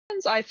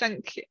I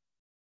think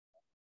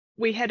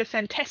we had a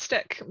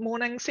fantastic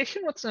morning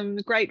session with some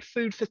great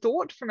food for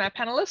thought from our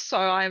panelists. So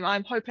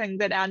I'm hoping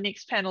that our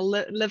next panel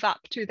live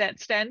up to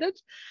that standard.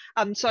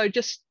 So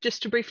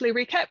just to briefly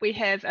recap, we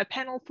have a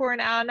panel for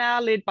an hour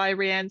now led by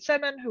Rhian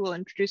Salmon, who will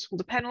introduce all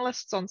the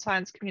panelists on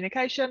science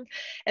communication.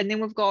 And then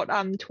we've got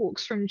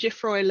talks from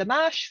Geoffroy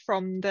Lamarche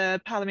from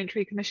the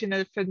Parliamentary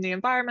Commissioner from the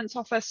Environment's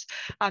Office,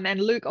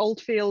 and Luke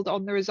Oldfield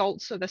on the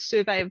results of a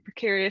survey of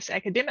precarious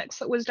academics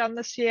that was done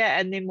this year.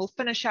 And then we'll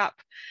finish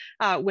up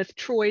with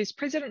Troy's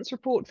President's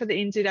report for the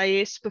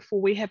NZAS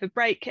before we have a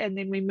break, and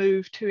then we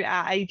move to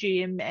our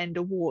AGM and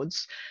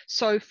awards.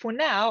 So for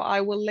now,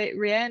 I will let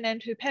Rhian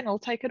and her panel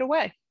take it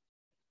away.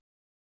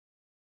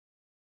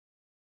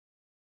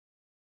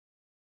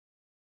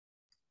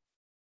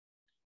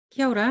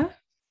 Kia ora.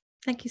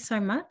 Thank you so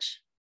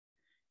much.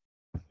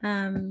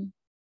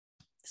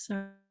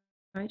 Sorry,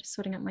 just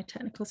sorting out my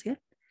technicals here.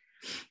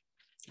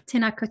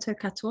 Tēnā koutou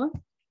katoa,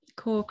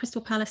 ko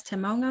Crystal Palace te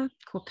maunga,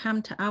 ko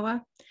Cam te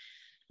awa,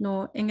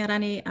 no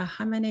Ingarani a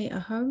Hamene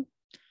aho,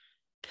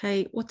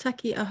 kei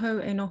Otaki aho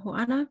e noho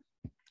ana,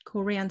 ko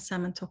Rhian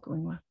Salmon toku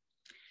ingoa.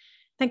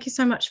 Thank you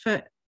so much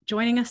for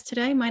joining us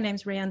today. My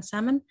name's Rhian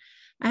Salmon.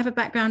 I have a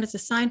background as a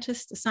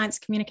scientist, a science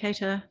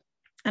communicator,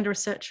 and a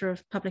researcher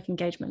of public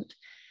engagement.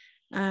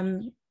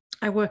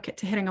 I work at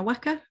Te Herenga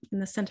Waka in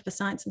the Centre for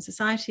Science and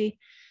Society,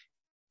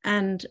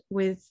 and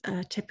with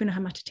Te Puna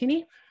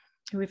Hamatatini,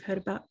 who we've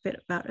heard a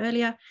bit about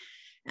earlier,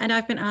 and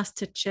I've been asked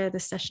to chair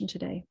this session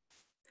today.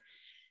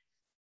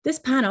 This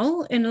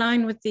panel, in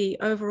line with the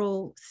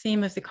overall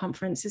theme of the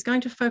conference, is going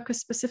to focus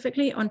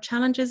specifically on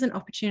challenges and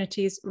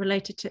opportunities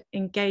related to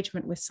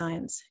engagement with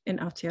science in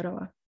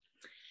Aotearoa.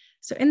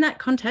 So in that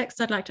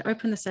context, I'd like to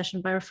open the session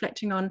by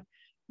reflecting on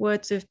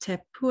words of Te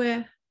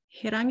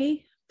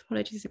Paerangi,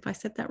 apologies if I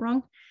said that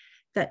wrong,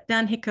 that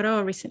Dan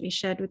Hikaroa recently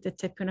shared with the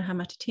Te Puna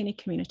Hamatatini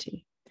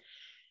community.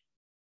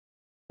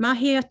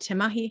 Mahia te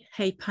mahi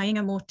hei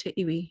painga mo te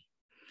iwi,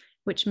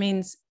 which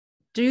means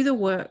do the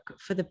work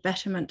for the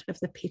betterment of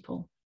the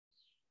people.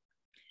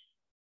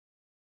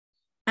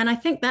 And I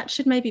think that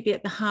should maybe be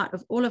at the heart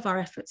of all of our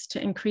efforts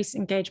to increase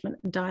engagement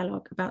and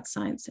dialogue about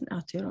science in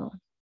Aotearoa.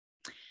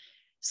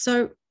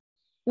 So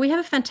we have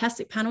a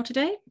fantastic panel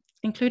today,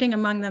 including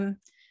among them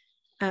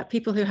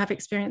people who have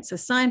experience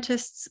as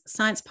scientists,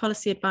 science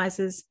policy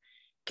advisors,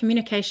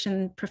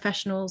 communication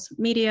professionals,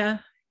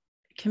 media,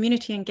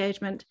 community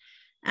engagement,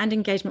 and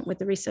engagement with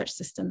the research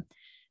system.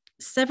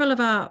 Several of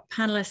our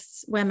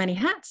panelists wear many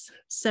hats.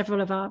 Several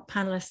of our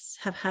panelists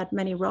have had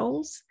many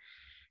roles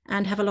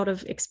and have a lot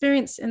of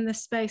experience in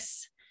this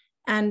space,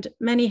 and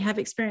many have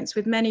experience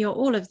with many or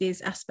all of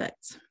these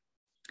aspects.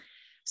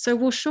 So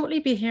we'll shortly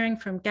be hearing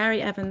from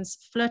Gary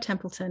Evans, Fleur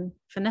Templeton,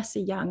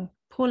 Vanessa Young,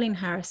 Pauline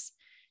Harris,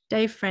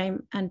 Dave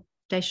Frame, and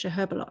Dacia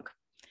Herbulock.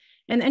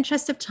 In the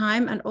interest of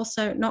time, and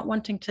also not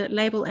wanting to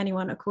label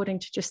anyone according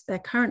to just their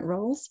current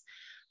roles,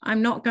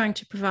 I'm not going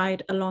to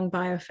provide a long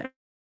bio for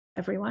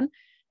everyone.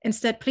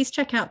 Instead, please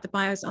check out the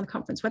bios on the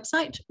conference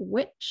website,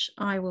 which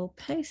I will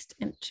paste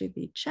into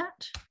the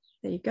chat.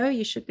 There you go,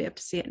 you should be able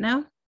to see it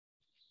now.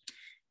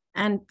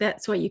 And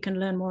that's where you can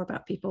learn more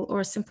about people, or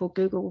a simple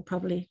Google will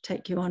probably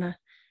take you on a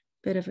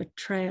bit of a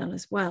trail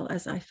as well,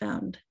 as I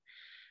found.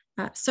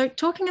 So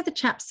talking of the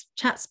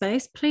chat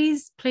space,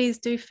 please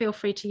do feel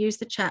free to use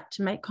the chat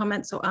to make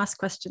comments or ask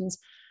questions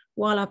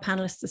while our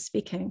panelists are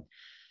speaking.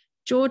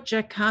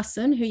 Georgia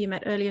Carson, who you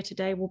met earlier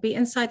today, will be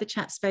inside the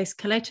chat space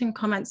collating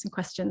comments and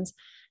questions.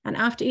 And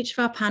after each of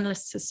our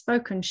panelists has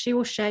spoken, she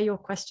will share your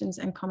questions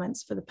and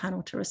comments for the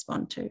panel to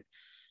respond to.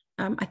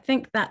 I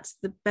think that's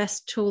the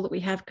best tool that we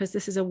have, because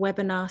this is a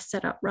webinar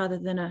setup rather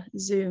than a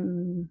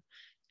Zoom,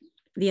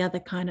 the other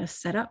kind of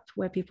setup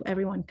where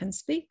everyone can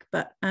speak,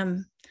 but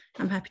I'm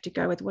happy to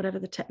go with whatever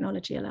the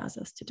technology allows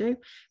us to do.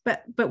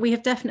 But we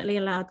have definitely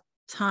allowed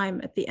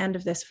time at the end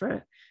of this for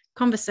a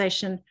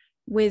conversation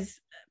with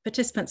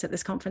participants at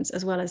this conference,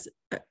 as well as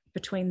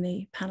between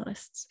the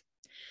panelists.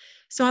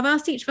 So I've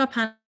asked each of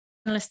our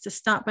panelists to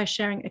start by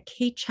sharing a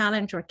key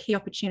challenge or a key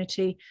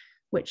opportunity,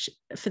 which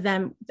for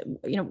them,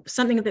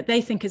 something that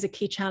they think is a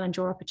key challenge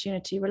or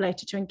opportunity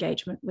related to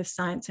engagement with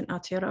science in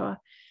Aotearoa,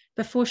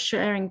 before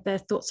sharing their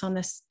thoughts on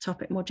this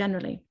topic more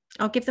generally.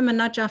 I'll give them a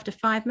nudge after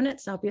 5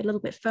 minutes. I'll be a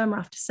little bit firmer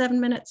after 7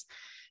 minutes,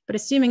 but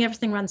assuming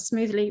everything runs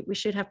smoothly, we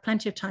should have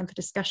plenty of time for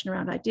discussion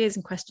around ideas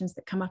and questions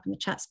that come up in the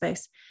chat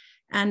space,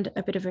 and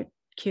a bit of a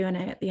Q&A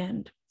at the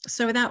end.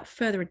 So without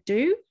further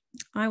ado,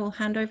 I will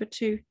hand over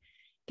to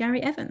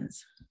Gary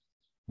Evans.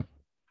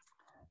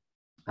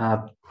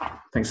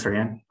 Thanks,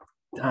 Rhian.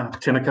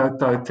 Tēnā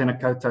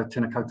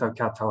koutou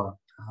katoa.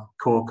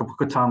 Ko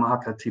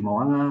Kapukutama Te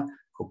Moanga,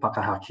 ko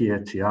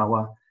Pakahakia Te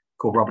Awa,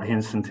 ko Robert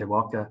Henderson Te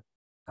Waka,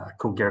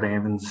 ko Gary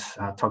Evans,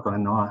 toko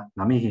ingoa,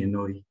 ngā mihi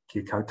nui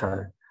ki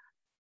koutou.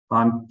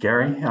 I'm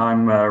Gary.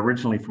 I'm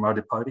originally from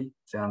Aotearoa,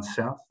 down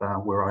south,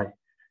 where I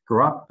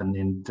grew up and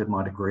then did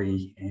my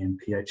degree and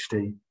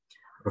PhD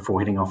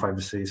before heading off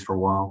overseas for a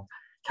while.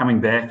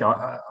 Coming back,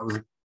 I was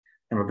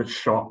a bit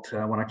shocked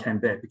when I came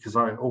back, because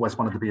I always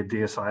wanted to be a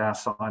DSIR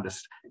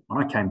scientist.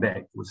 When I came back,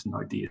 there was no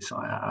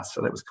DSIR,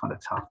 so that was kind of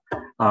tough.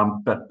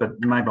 But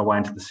made my way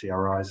into the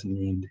CRIs in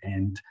the end,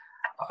 and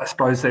I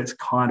suppose that's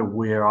kind of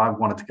where I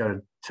wanted to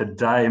go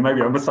today.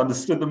 Maybe I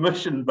misunderstood the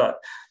mission, but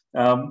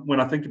when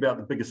I think about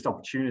the biggest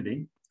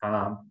opportunity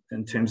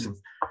in terms of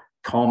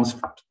comms,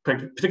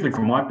 particularly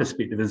from my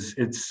perspective, is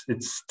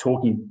it's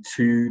talking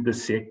to the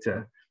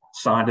sector,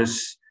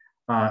 scientists,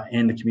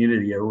 and the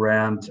community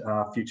around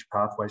future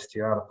pathways to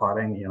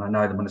Paerangi. And I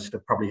know the Minister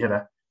probably had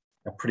a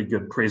pretty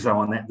good preso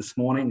on that this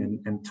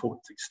morning and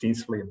talked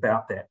extensively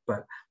about that.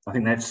 But I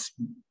think that's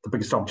the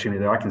biggest opportunity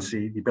that I can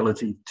see, the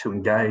ability to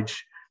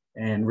engage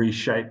and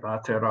reshape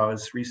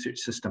Aotearoa's research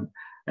system.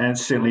 And it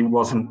certainly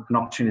wasn't an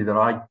opportunity that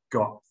I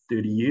got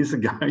 30 years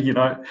ago,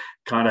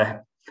 kind of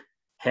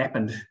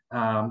happened,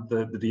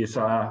 the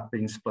DSR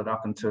being split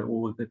up into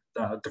all of the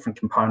different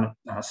component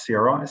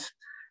CRIs,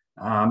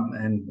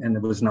 and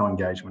there was no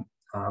engagement.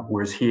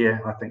 Whereas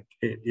here, I think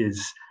it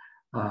is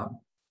going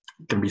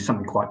to be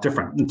something quite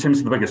different. In terms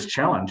of the biggest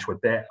challenge with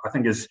that, I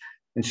think, is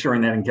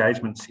ensuring that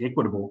engagement's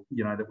equitable,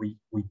 that we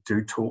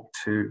do talk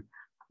to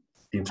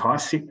the entire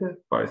sector,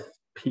 both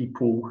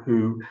people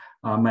who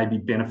may be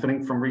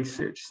benefiting from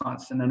research,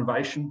 science and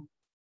innovation,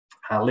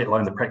 let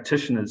alone the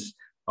practitioners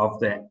of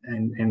that.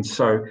 And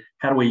so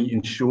how do we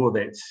ensure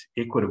that's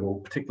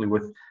equitable, particularly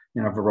with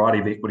a variety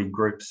of equity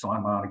groups,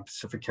 Lamarche,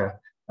 Pacifica,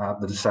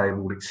 the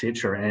disabled,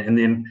 etc. And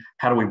then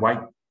how do we weight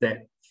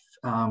that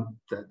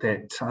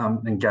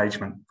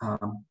engagement?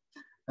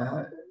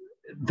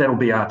 That'll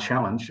be our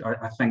challenge.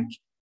 I think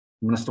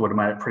the Minister would have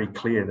made it pretty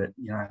clear that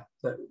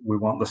that we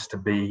want this to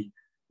be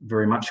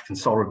very much a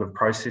consultative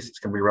process. It's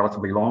going to be a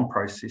relatively long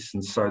process,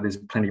 and so there's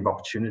plenty of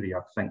opportunity,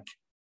 I think,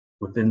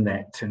 within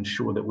that to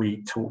ensure that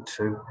we talk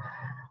to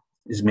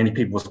as many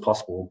people as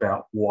possible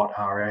about what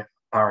our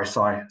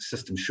RSI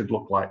system should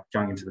look like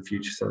going into the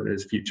future, so that it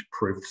is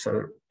future-proof, so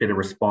it better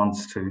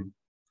responds to,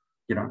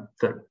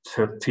 the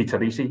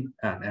tītariti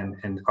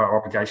and our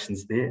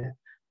obligations there,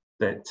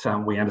 that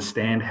we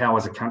understand how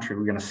as a country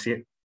we're going to set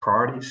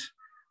priorities,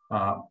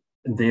 and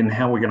then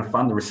how we're going to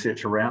fund the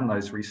research around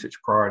those research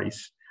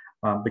priorities,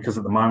 because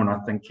at the moment I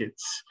think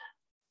it's,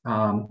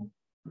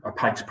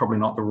 opaque's probably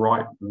not the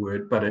right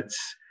word, but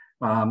it's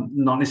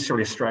not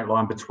necessarily a straight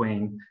line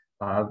between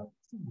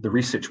the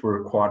research we're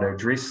required to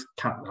address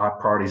our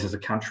priorities as a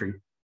country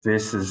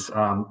versus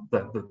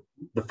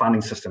the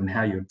funding system and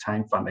how you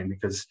obtain funding,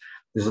 because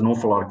there's an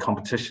awful lot of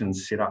competition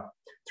set up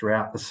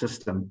throughout the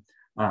system,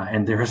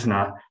 and there isn't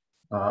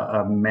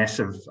a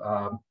massive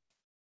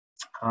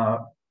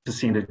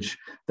percentage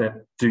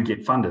that do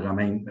get funded. I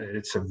mean,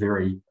 it's a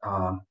very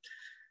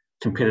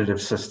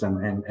competitive system,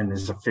 and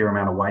there's a fair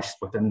amount of waste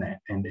within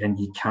that, and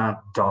you can't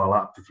dial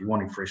up, if you're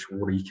wanting fresh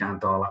water, you can't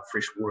dial up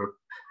fresh water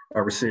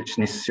research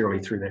necessarily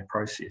through that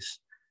process.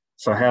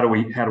 So how do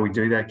we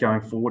do that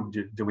going forward?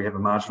 Do we have a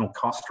marginal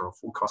cost or a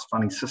full cost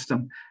funding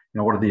system?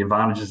 What are the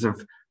advantages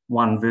of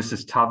one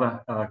versus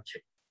t'other?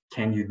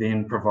 Can you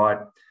then provide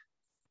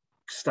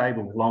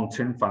stable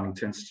long-term funding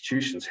to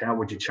institutions? How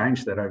would you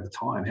change that over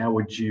time? How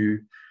would you,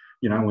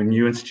 when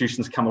new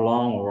institutions come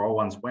along or old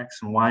ones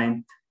wax and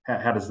wane,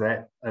 how does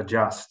that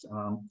adjust?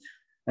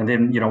 And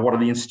then, what are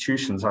the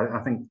institutions? I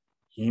think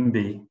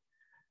MB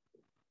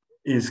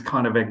is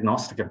kind of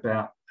agnostic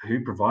about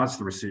who provides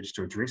the research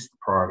to address the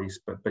priorities,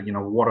 but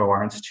what do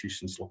our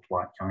institutions look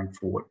like going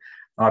forward?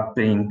 I've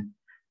been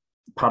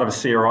part of a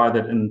CRI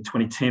that in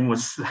 2010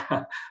 was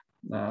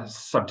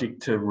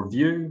subject to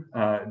review,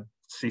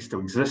 ceased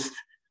to exist.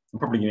 I'm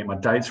probably going to get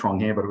my dates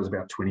wrong here, but it was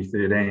about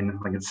 2013.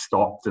 I think it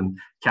stopped and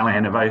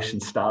Callaghan Innovation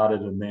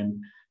started, and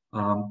then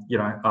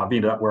I've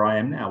ended up where I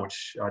am now,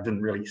 which I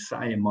didn't really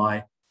say in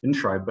my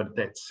intro, but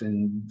that's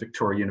in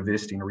Victoria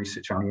University, a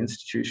research-only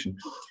institution.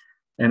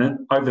 And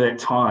over that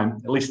time,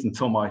 at least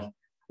until my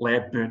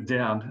lab burnt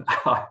down,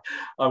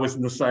 I was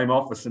in the same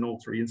office in all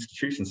three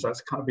institutions. So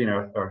it's kind of been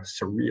a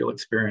surreal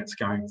experience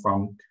going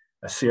from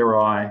a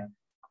CRI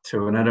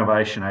to an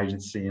innovation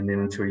agency and then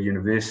into a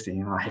university.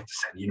 And I have to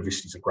say, the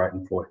university is a great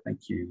employer.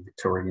 Thank you,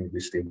 Victoria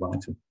University of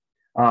Wellington.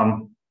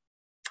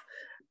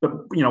 But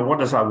what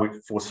does our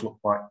workforce look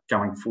like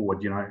going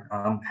forward?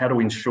 How do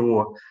we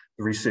ensure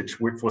the research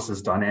workforce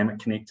is dynamic,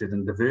 connected,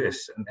 and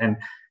diverse? And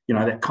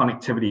that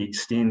connectivity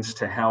extends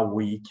to how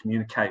we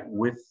communicate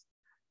with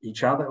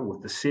each other,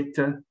 with the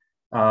sector,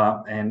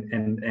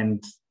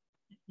 and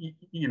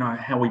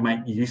how we make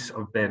use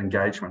of that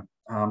engagement.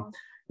 And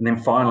then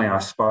finally, I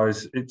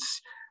suppose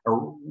it's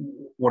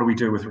what do we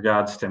do with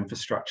regards to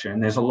infrastructure?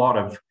 And there's a lot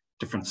of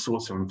different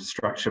sorts of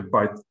infrastructure,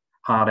 both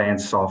hard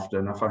and soft.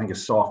 And if I think of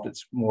soft,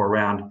 it's more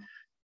around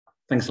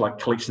things like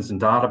collections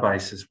and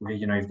databases, where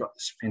you've got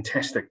this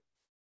fantastic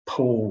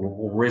pool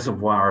or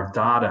reservoir of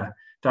data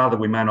that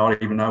we may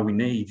not even know we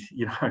need,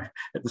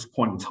 at this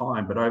point in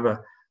time. But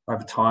over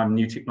time,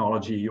 new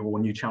technology or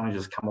new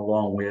challenges come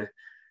along where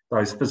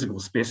those physical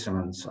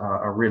specimens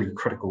are really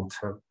critical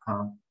to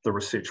the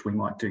research we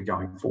might do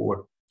going forward.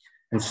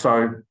 And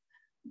so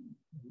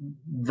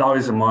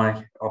those are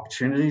my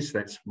opportunities.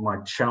 That's my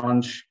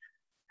challenge.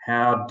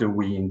 how do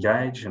we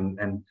engage,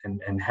 and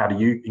how do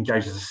you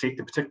engage as a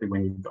sector, particularly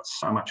when you've got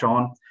so much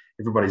on?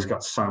 Everybody's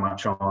got so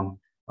much on.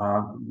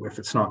 If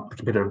it's not the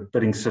competitive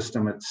bidding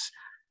system, it's,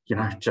 you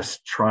know,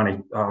 just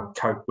trying to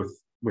cope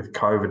with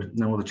COVID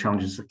and all the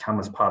challenges that come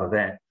as part of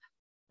that.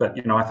 But,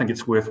 you know, I think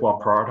it's worthwhile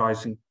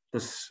prioritising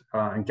this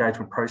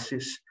engagement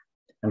process.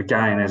 And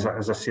again, as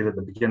I said at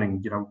the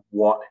beginning, you know,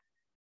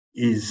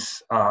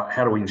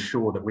 how do we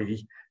ensure that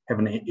we have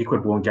an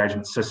equitable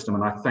engagement system?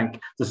 And I think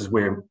this is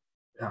where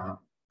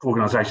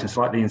organisations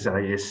like the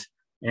NZAS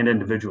and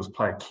individuals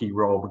play a key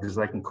role, because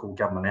they can call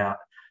government out.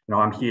 You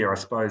know, I'm here, I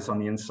suppose, on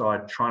the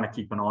inside, trying to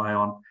keep an eye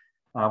on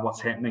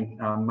what's happening,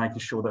 making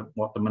sure that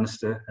what the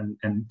minister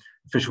and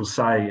officials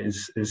say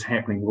is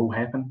happening will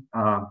happen.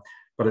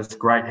 But it's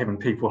great having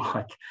people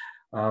like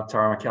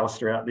Tara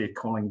McAllister out there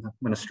calling the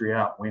ministry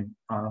out when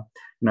you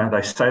know,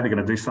 they say they're going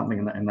to do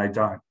something and they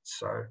don't.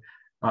 So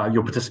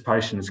your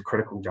participation is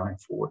critical going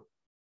forward.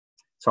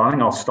 So I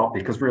think I'll stop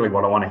there, because really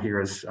what I want to hear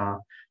is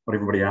what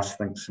everybody else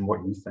thinks and what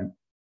you think.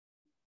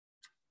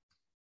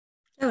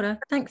 Kia ora.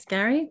 Thanks,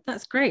 Gary.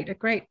 That's great. A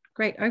great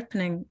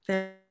opening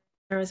there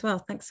as well.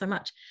 Thanks so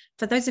much.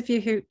 For those of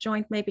you who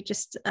joined maybe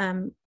just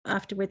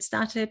after we'd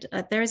started,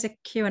 there is a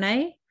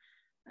Q&A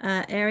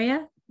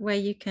area where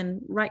you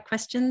can write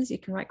questions. You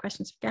can write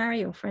questions for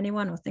Gary or for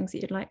anyone, or things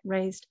that you'd like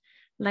raised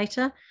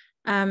later.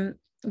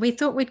 We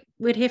thought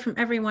we'd hear from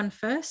everyone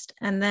first,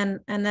 and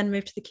then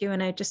move to the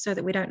Q&A, just so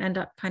that we don't end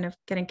up kind of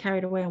getting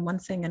carried away on one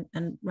thing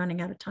and running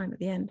out of time at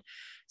the end.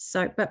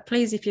 So, but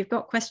please, if you've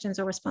got questions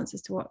or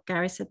responses to what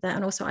Gary said there,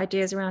 and also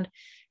ideas around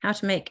how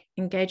to make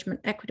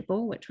engagement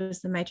equitable, which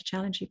was the major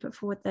challenge he put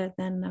forward there,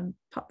 then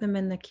pop them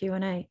in the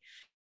Q&A.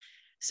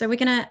 So we're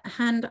going to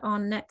hand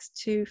on next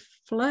to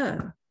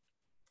Fleur.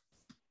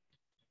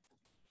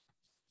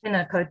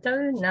 Tēnā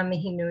koutou, ngā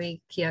mihi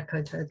nui kia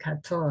koutou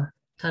katoa.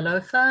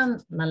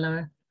 Talofa,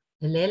 malo,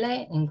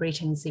 lelele, and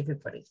greetings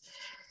everybody.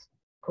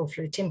 Ko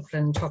Fleur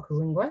Templeton, toku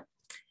ingoa.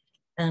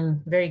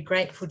 Very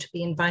grateful to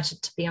be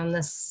invited to be on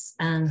this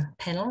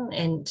panel,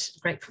 and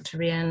grateful to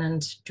Rhian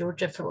and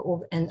Georgia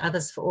and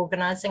others for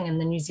organising, and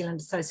the New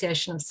Zealand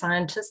Association of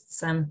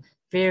Scientists.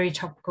 Very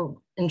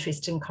topical,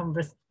 interesting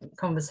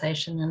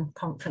conversation and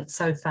conference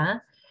so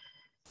far.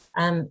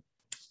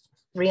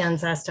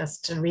 Rhian's asked us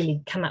to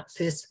really come up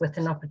first with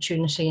an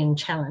opportunity and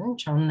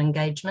challenge on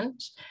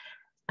engagement.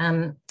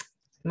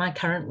 My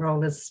current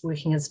role is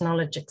working as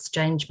Knowledge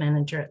Exchange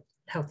Manager at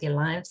Healthier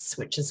Lives,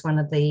 which is one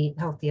of the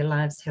Healthier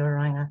Lives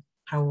Heoranga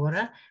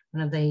Hauora,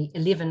 one of the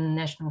 11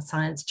 National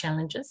Science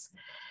Challenges.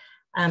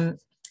 And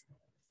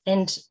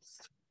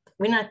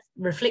when I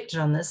reflected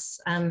on this,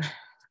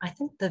 I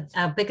think that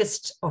our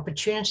biggest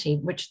opportunity,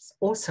 which is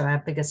also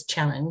our biggest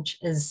challenge,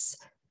 is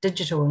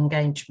digital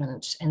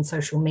engagement and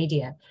social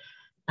media.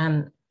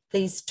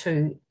 These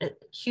two, a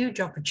huge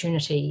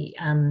opportunity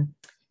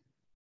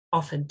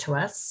offered to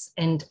us,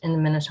 and in a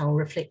minute I'll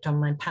reflect on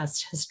my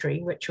past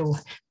history, which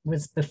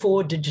was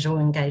before digital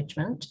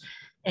engagement,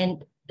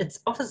 and it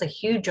offers a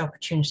huge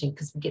opportunity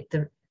because we get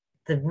the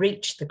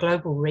reach, the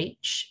global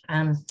reach,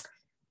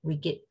 we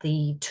get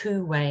the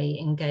two-way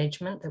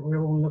engagement that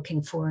we're all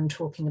looking for and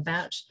talking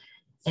about,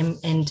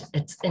 and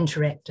it's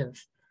interactive.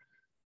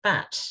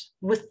 But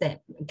with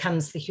that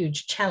comes the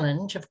huge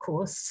challenge, of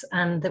course,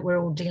 that we're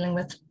all dealing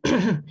with,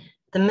 the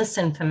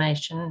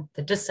misinformation,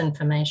 the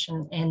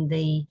disinformation, and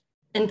the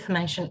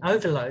information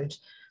overload.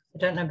 I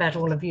don't know about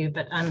all of you,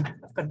 but I've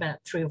got about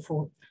 3 or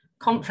 4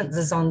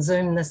 conferences on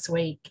Zoom this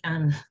week,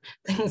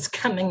 things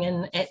coming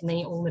in at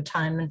me all the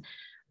time, and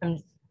I'm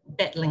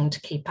battling to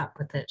keep up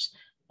with it.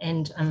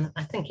 And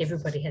I think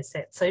everybody has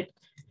that. So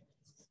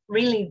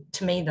really,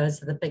 to me,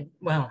 those are the big,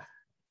 well,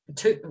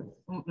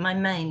 my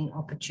main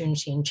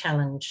opportunity and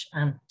challenge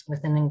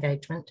within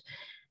engagement.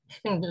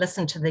 Having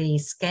listened to the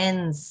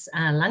scans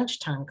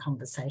lunchtime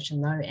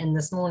conversation though, and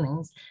this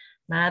morning's,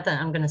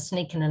 I'm going to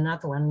sneak in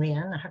another one,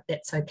 Rhian, I hope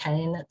that's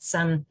okay, and it's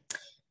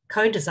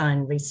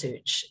co-design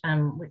research,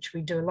 which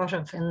we do a lot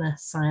of in the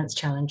science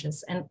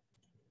challenges, and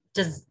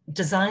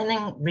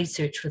designing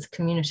research with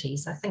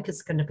communities, I think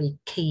is going to be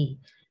key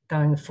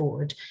going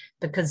forward,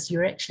 because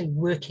you're actually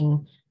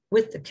working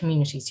with the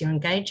communities, you're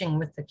engaging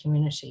with the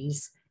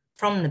communities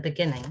from the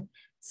beginning,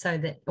 so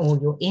that, or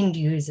your end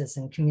users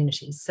and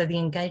communities, so the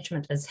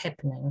engagement is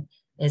happening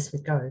as we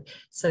go.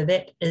 So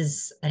that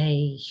is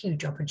a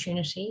huge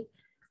opportunity.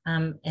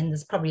 And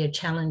there's probably a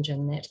challenge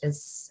in that,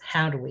 is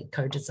how do we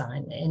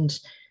co-design? And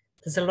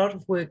there's a lot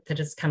of work that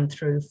has come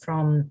through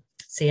from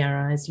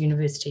CRIs,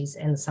 universities,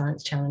 and the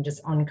science challenges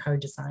on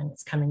co-design.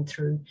 It's coming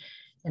through,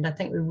 and I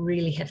think we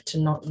really have to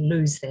not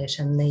lose that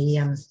in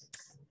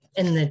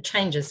the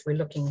changes we're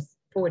looking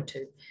forward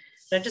to.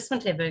 But I just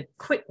want to have a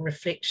quick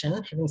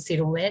reflection, having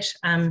said all that,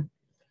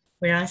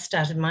 where I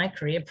started my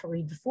career,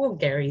 probably before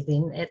Gary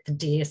then, at the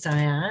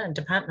DSIR,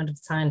 Department of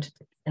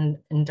Scientific and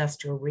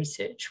Industrial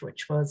Research,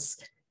 which was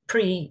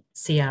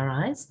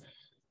pre-CRIs,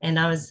 and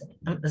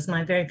it was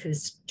my very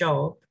first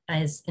job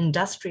as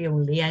Industrial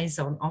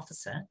Liaison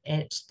Officer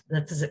at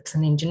the Physics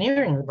and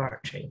Engineering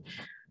Laboratory.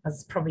 I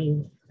was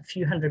probably a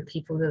few hundred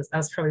people, I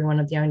was probably one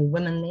of the only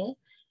women there,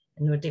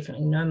 and there were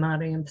definitely no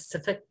Māori and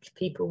Pacific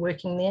people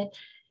working there.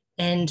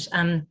 And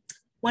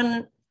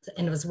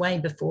it was way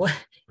before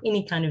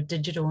any kind of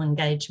digital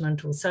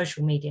engagement or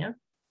social media,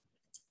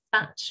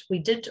 but we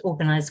did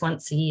organise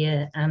once a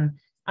year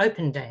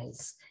open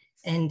days.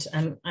 And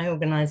I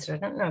organised it. I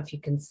don't know if you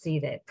can see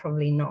that,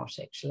 probably not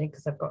actually,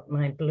 because I've got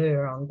my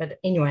blur on. But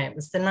anyway, it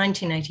was the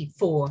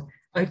 1984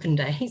 open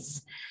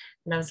days.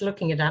 And I was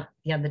looking it up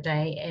the other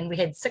day, and we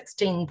had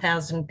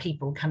 16,000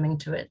 people coming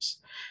to it.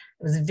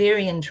 It was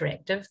very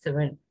interactive. There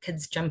were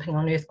kids jumping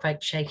on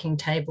earthquake shaking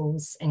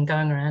tables and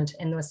going around.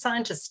 And there were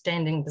scientists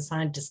standing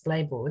beside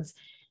display boards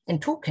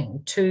and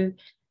talking to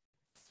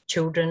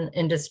children,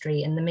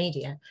 industry, and the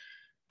media.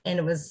 And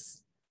it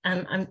was,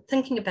 I'm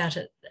thinking about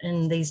it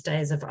in these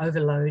days of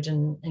overload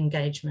and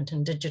engagement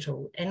and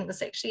digital. And it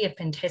was actually a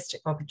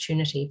fantastic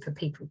opportunity for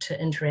people to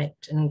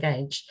interact and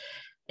engage.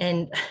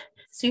 And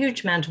it's a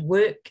huge amount of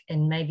work,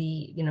 and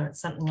maybe, you know,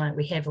 it's something like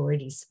we have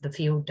already the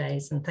field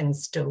days and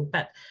things still,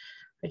 but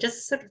I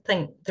just sort of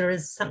think there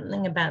is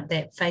something about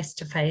that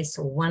face-to-face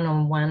or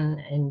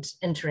one-on-one and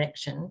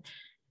interaction.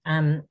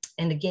 And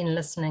again,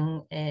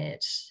 listening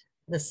at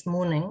this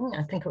morning,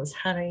 I think it was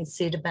Hari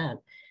said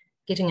about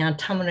getting our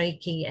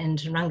tamariki and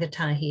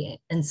rangatahi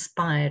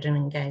inspired and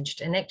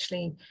engaged. And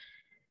actually,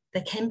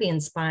 they can be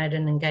inspired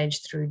and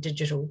engaged through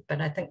digital, but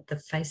I think the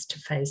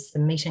face-to-face, the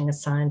meeting a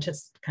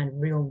scientist, kind of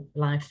real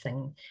life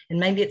thing, and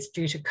maybe it's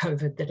due to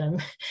COVID that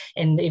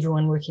and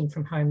everyone working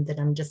from home, that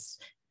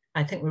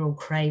I think we're all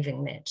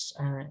craving that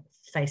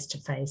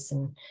face-to-face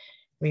and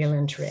real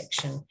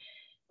interaction.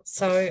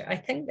 So I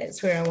think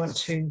that's where I want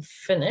to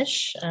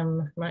finish.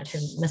 Might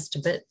have missed a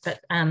bit, but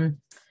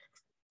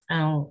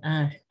I'll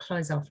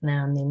close off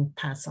now and then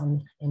pass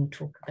on and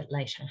talk a bit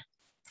later.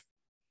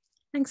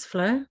 Thanks,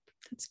 Fleur.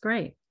 That's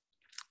great.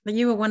 But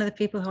you were one of the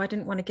people who I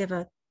didn't want to give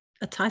a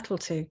title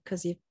to,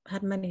 because you've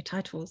had many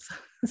titles.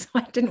 So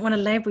I didn't want to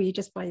label you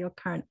just by your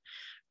current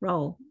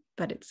role,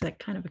 but it's a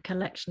kind of a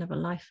collection of a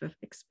life of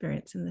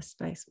experience in this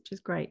space, which is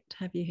great to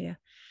have you here.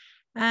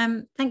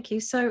 Thank you.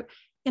 So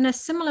in a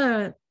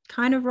similar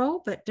kind of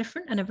role, but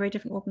different, and a very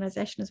different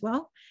organization as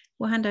well,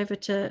 we'll hand over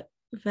to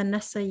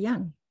Vanessa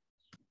Young.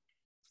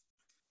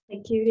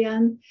 Thank you,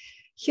 Rhian.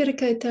 Kia ora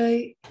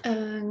koutou,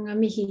 ngā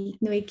mihi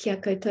nui kia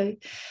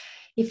koutou.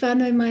 I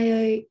whānau mai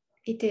au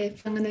I te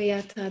whanganui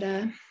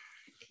atara,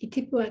 I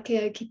tipu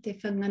ake au ki te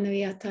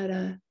whanganui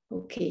atara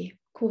o ki,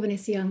 ko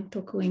Vanessa Young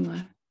tōku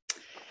ingoa.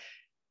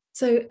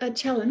 So a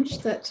challenge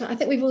that I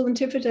think we've all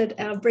interpreted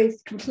our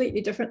brief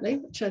completely differently,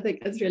 which I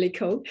think is really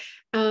cool.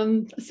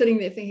 Sitting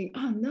there thinking,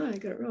 oh no, I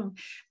got it wrong.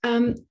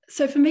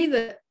 So for me,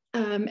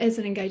 as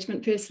an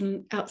engagement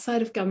person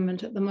outside of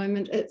government at the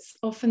moment, it's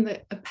often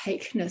the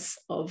opaqueness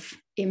of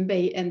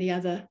MB and the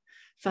other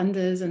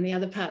funders and the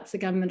other parts of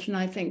government, and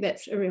I think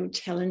that's a real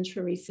challenge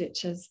for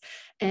researchers,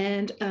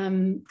 and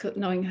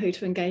knowing who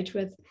to engage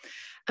with.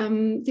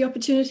 The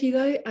opportunity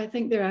though, I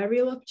think there are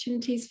real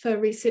opportunities for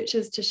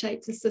researchers to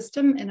shape the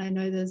system, and I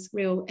know there's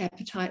real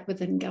appetite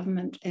within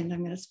government, and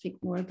I'm going to speak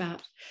more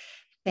about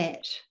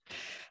that.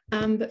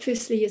 But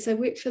firstly, yes, I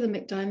work for the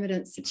McDiarmid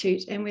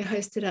Institute, and we're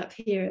hosted up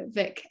here at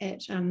Vic at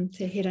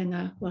Te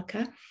Heranga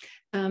Waka.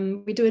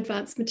 We do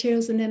advanced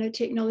materials and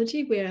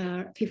nanotechnology, where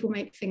our people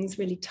make things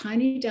really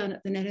tiny down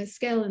at the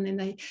nanoscale, and then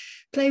they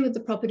play with the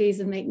properties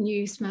and make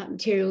new smart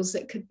materials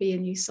that could be a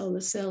new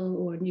solar cell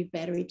or a new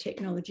battery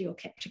technology or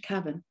capture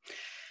carbon.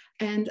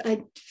 And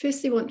I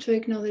firstly want to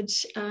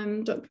acknowledge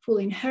Dr.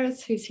 Pauline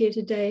Harris, who's here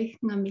today.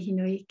 Ngā mihi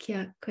nui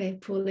kia koe,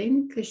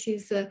 Pauline, because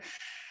she's the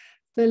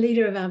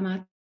leader of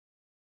our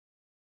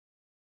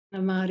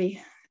Māori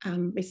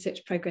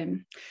research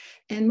program.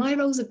 And my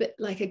role's a bit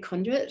like a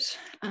conduit,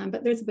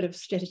 but there's a bit of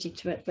strategy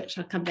to it, which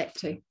I'll come back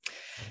to.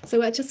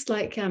 So I just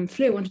like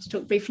Fleur wanted to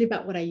talk briefly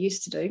about what I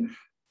used to do.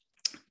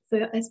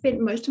 So I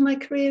spent most of my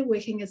career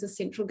working as a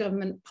central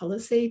government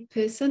policy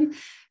person,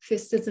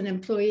 first as an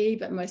employee,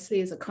 but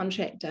mostly as a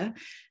contractor.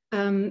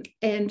 And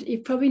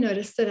you've probably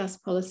noticed that us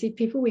policy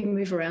people, we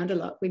move around a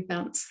lot, we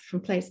bounce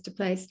from place to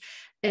place.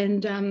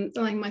 And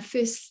like my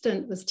first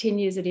stint was 10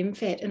 years at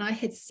MFAT, and I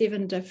had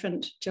 7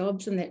 different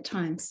jobs in that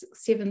time,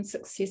 7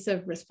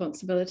 successive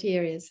responsibility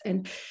areas.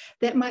 And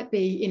that might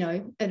be, you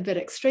know, a bit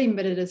extreme,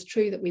 but it is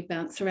true that we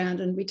bounce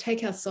around and we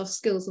take our soft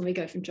skills and we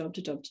go from job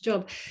to job to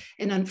job.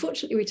 And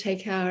unfortunately, we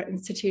take our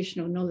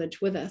institutional knowledge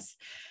with us.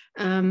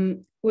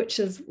 Which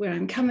is where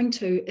I'm coming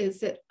to,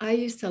 is that I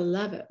used to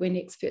love it when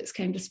experts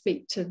came to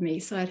speak to me.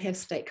 So I'd have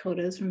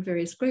stakeholders from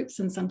various groups,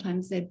 and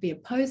sometimes they'd be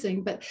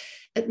opposing, but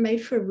it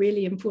made for a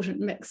really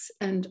important mix,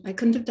 and I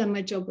couldn't have done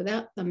my job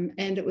without them,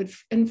 and it would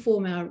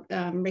inform our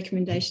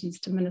recommendations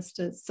to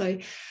ministers. So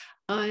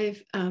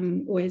I've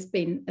always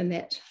been in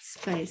that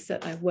space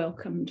that I've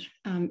welcomed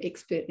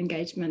expert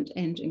engagement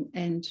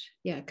and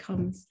yeah,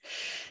 comms.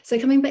 So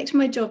coming back to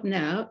my job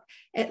now,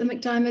 at the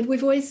McDiarmid,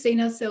 we've always seen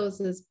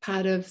ourselves as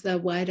part of the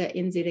wider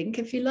NZ Inc.,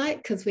 if you like,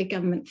 because we're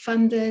government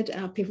funded,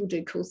 our people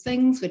do cool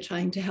things, we're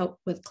trying to help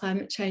with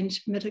climate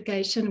change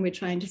mitigation, we're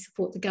trying to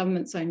support the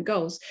government's own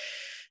goals.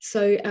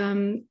 So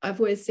I've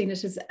always seen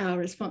it as our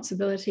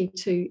responsibility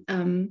to,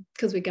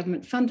 because we're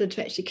government funded,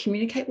 to actually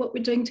communicate what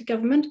we're doing to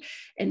government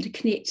and to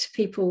connect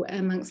people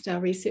amongst our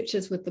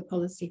researchers with the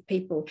policy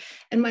people.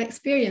 And my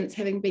experience,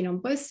 having been on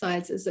both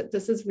sides, is that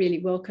this is really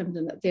welcomed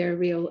and that there are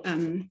real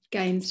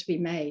gains to be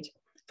made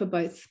for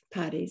both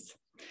parties.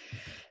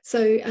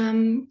 So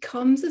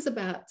comms is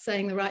about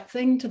saying the right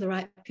thing to the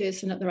right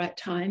person at the right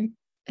time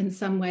in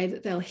some way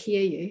that they'll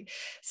hear you.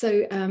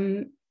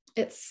 So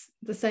it's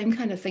the same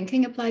kind of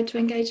thinking applied to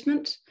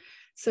engagement.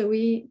 So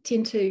we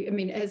tend to, I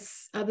mean,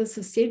 as others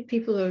have said,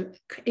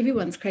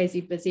 everyone's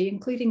crazy busy,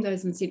 including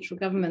those in central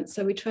government.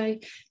 So we try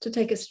to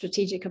take a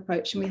strategic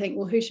approach and we think,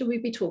 well, who should we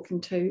be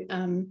talking to?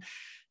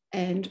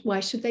 And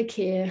why should they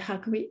care? How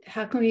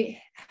can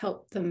we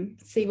help them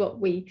see what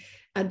we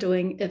are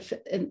doing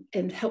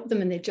and help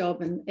them in their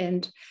job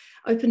and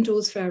open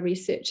doors for our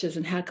researchers,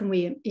 and how can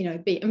we, you know,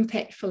 be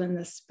impactful in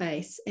this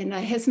space? And I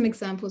have some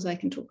examples I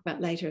can talk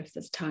about later if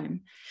there's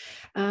time.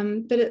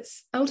 But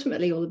it's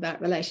ultimately all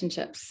about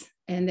relationships,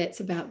 and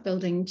that's about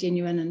building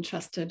genuine and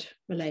trusted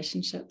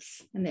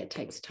relationships, and that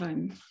takes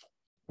time.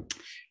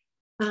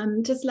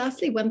 Just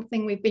lastly, one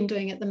thing we've been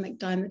doing at the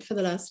McDiarmid for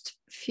the last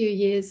few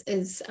years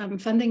is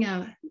funding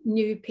our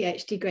new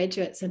PhD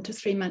graduates into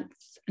 3-month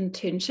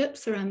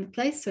internships around the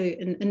place, so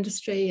in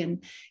industry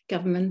and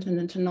government and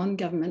into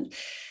non-government.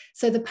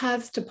 So the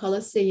paths to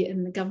policy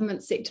in the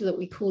government sector that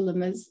we call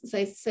them is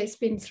they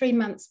spend 3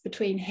 months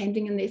between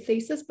handing in their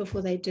thesis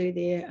before they do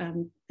their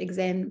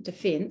exam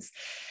defence.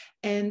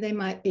 And they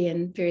might be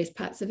in various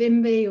parts of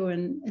MB or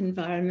in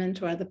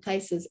environment or other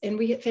places. And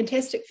we get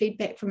fantastic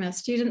feedback from our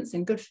students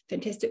and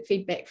fantastic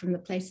feedback from the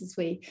places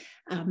we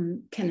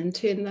can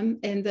intern them.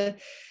 And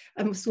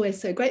I'm always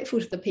so grateful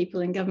to the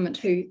people in government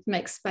who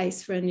make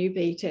space for a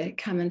newbie to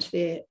come into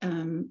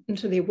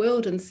their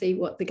world and see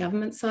what the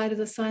government side of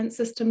the science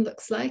system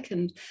looks like.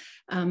 And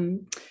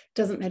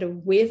doesn't matter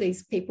where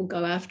these people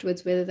go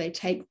afterwards, whether they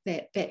take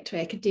that back to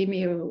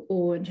academia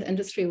or into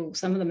industry, or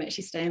some of them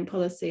actually stay in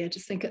policy. I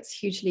just think it's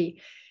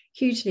hugely,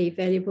 hugely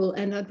valuable.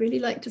 And I'd really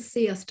like to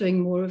see us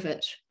doing more of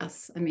it,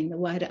 I mean, the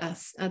wider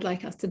us. I'd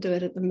like us to do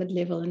it at the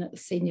mid-level and at the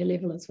senior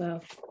level as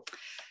well.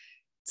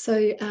 So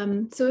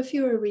if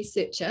you're a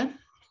researcher,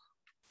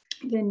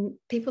 then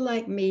people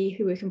like me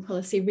who work in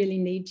policy really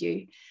need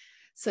you.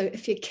 So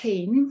if you're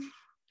keen,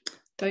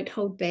 don't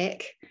hold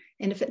back.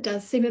 And if it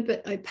does seem a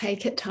bit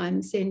opaque at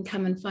times, then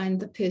come and find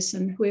the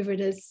person, whoever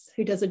it is,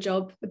 who does a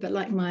job a bit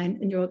like mine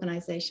in your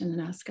organisation, and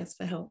ask us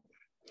for help.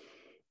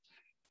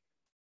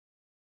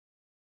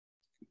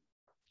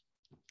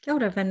 Kia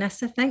ora,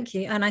 Vanessa, thank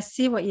you. And I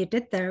see what you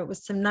did there. It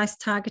was some nice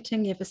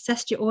targeting. You've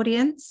assessed your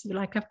audience. You're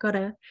like, I've got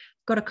a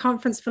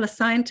conference full of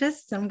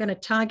scientists. I'm going to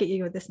target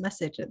you with this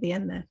message at the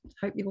end there.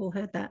 Hope you've all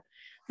heard that.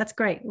 That's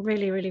great.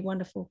 Really, really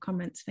wonderful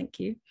comments. Thank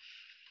you.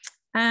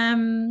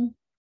 Pauline,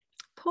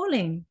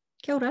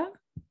 kia ora.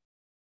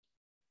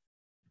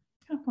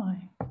 Ka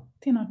pai.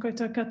 Tēnā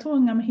koutou katoa,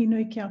 ngā mihi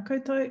nui ki a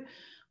koutou.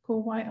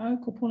 Ko Waio,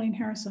 ko Pauline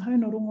Harris ahau,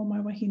 no rongo mai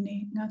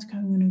wahine, Ngāti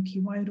Kahungunu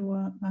ki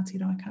Wairoa, Ngāti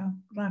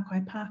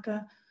Rākai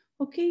Pāka,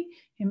 hoki,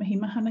 he mihi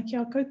mahana ki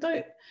a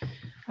koutou.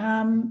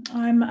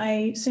 I'm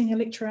a senior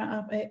lecturer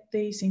up at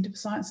the Centre for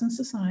Science and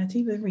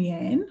Society with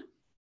Rhian,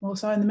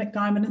 also in the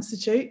McDiarmid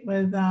Institute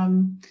with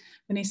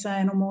Vanessa,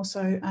 and I'm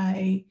also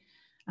a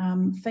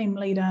theme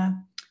leader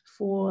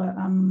for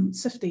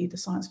SIFTI, the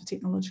Science for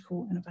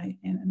Technological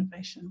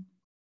Innovation.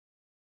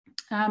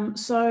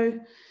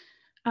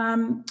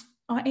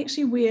 I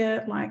actually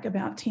wear like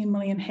about 10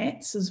 million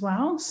hats as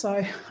well.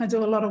 So I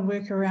do a lot of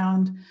work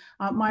around,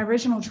 my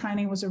original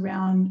training was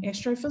around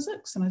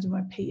astrophysics, and I did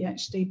my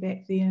PhD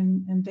back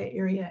then in that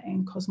area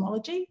and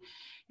cosmology.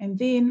 And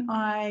then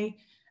I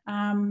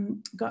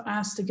got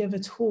asked to give a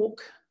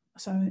talk,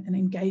 so an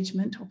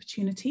engagement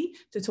opportunity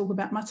to talk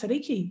about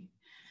matariki.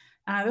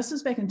 This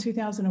was back in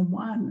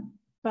 2001,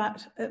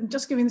 but I'm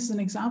just giving this as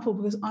an example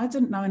because I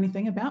didn't know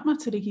anything about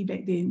matariki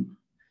back then.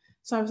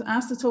 So I was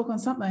asked to talk on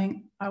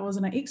something I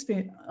wasn't an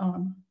expert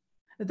on.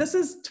 This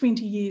is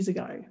 20 years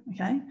ago,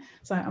 okay?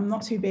 So I'm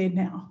not too bad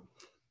now.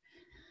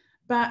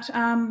 But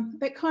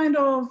that kind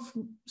of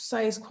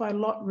says quite a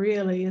lot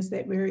really, is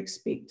that we're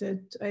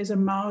expected, as a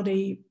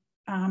Māori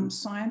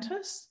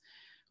scientist,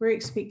 we're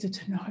expected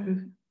to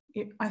know,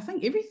 I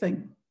think,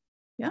 everything,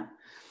 yeah?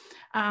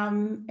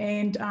 And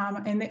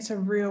that's a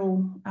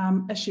real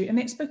issue, and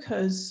that's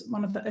because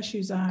one of the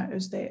issues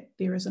is that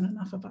there isn't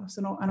enough of us,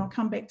 and I'll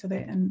come back to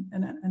that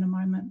in a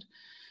moment.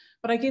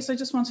 But I guess I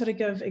just wanted to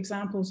give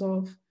examples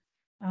of,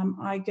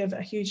 I give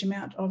a huge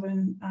amount of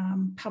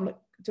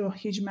do a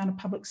huge amount of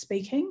public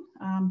speaking,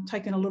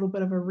 taken a little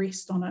bit of a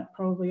rest on it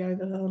probably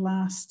over the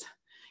last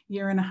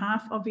year and a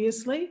half,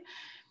 obviously.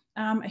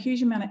 A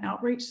huge amount of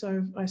outreach.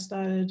 So I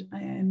started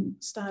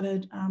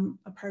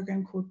a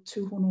program called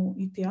Tūhono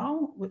i Te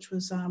Ao, which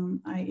was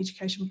an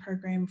education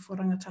program for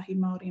rangatahi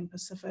Māori and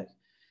Pacific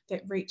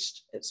that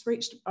reached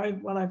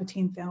well over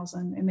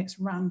 10,000, and that's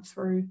run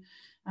through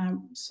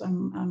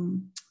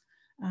some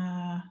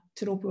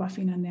Te Rōpū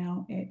Awhina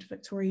now at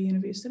Victoria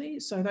University.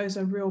 So those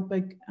are real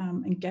big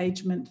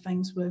engagement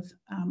things with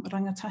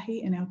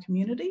rangatahi in our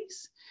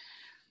communities.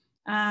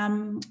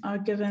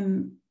 I've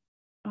given,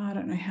 I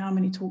don't know how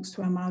many talks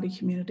to our Māori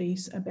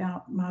communities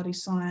about Māori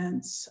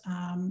science,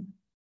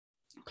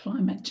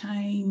 climate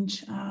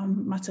change,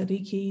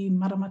 matariki,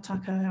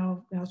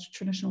 maramataka, our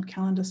traditional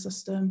calendar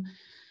system,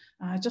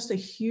 just a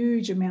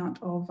huge amount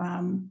of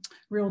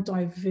real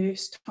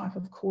diverse type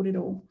of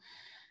kōrero.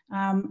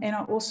 And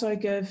I also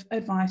give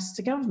advice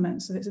to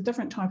government, so that's a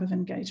different type of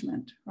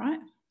engagement, right?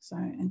 So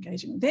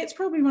engaging, that's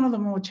probably one of the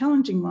more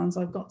challenging ones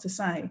I've got to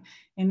say,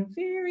 and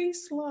very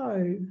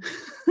slow.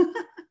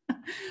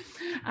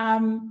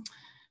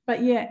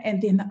 But yeah,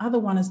 and then the other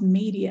one is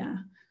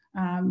media.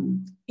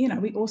 You know,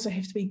 we also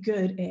have to be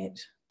good at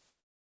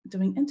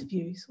doing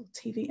interviews, or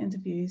TV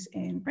interviews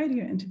and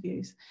radio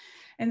interviews.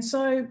 And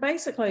so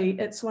basically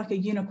it's like a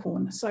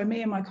unicorn. So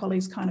me and my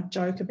colleagues kind of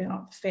joke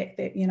about the fact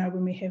that, you know,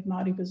 when we have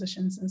Māori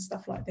positions and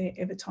stuff like that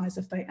advertised,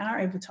 if they are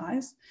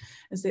advertised,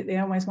 is that they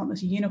always want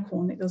this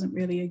unicorn that doesn't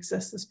really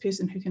exist, this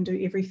person who can do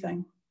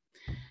everything.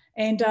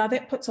 And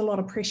that puts a lot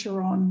of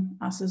pressure on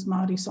us as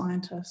Māori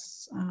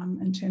scientists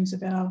in terms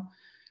of our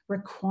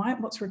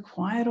what's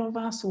required of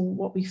us, or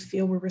what we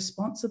feel we're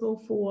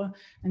responsible for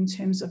in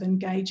terms of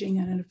engaging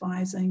and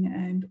advising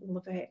and all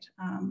of that.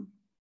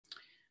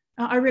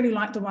 I really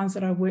like the ones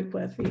that I work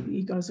with.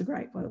 You guys are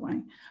great, by the way.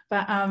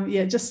 But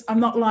yeah, just I'm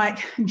not like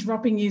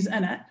dropping yous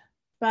in it,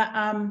 but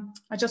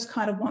I just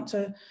kind of want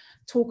to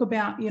talk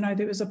about, you know,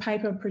 there was a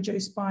paper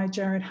produced by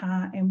Jared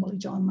Hart and Willie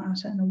John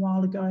Martin a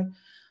while ago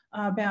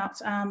about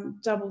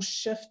double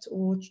shift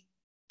or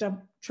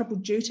triple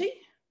duty.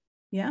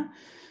 Yeah.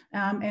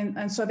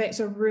 And so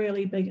that's a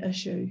really big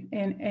issue.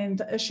 And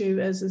the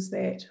issue is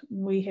that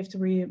we have to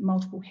wear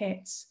multiple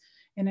hats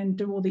and then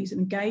do all these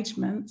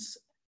engagements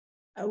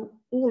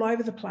all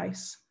over the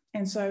place.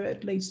 And so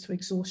it leads to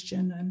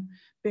exhaustion and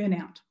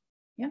burnout.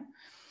 Yeah.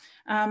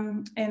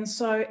 And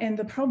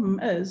the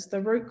problem is,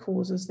 the root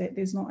cause is that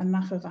there's not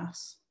enough of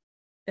us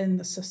in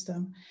the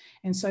system.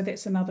 And so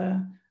that's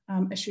another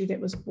issue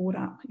that was brought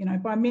up, you know,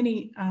 by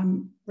many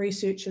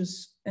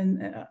researchers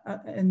in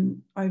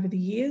over the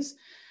years.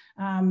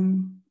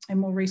 And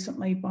more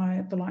recently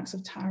by the likes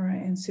of Tara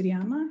and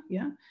Siriana,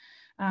 yeah,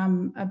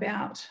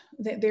 about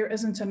that there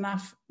isn't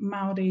enough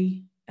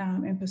Māori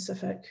and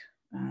Pacific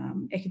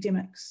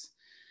academics,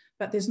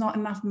 but there's not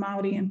enough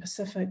Māori and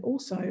Pacific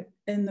also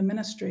in the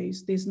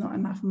ministries. There's not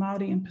enough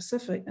Māori and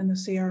Pacific in the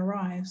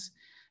CRIs.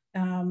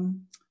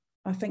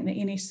 I think the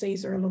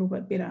NSCs are a little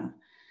bit better,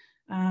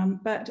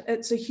 but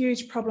it's a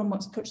huge problem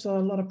which puts a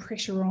lot of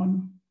pressure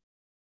on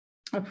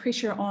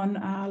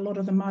a lot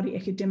of the Māori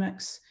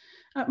academics.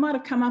 It might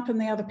have come up in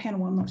the other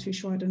panel, I'm not too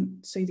sure, I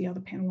didn't see the other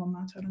panel on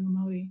Mātauranga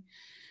Māori.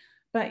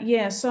 But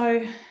yeah,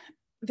 so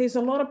there's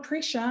a lot of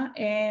pressure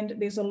and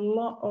there's a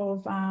lot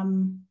of,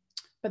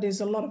 but there's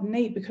a lot of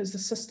need because the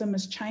system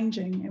is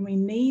changing and we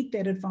need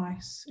that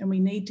advice and we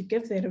need to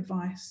give that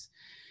advice.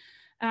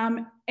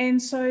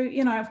 And so,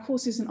 you know, of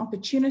course, there's an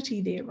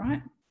opportunity there,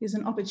 right? There's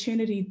an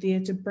opportunity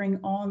there to bring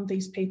on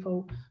these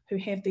people who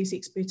have these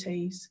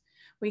expertise.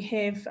 We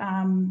have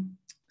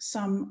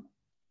some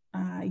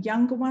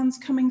younger ones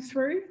coming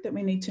through that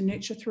we need to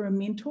nurture through a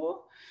mentor,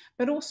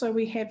 but also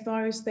we have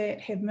those that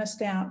have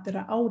missed out, that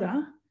are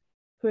older,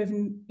 who have,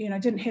 you know,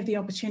 didn't have the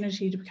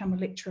opportunity to become a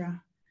lecturer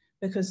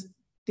because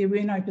there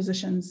were no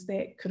positions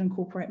that could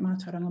incorporate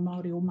Mātauranga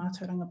Māori or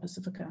Mātauranga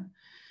Pacifica.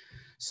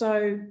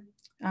 So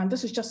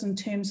this is just in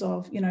terms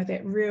of, you know,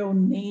 that real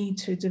need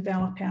to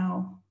develop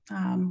our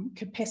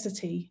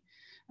capacity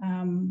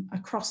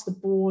across the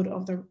board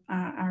of the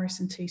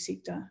RS&T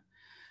sector.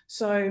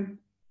 So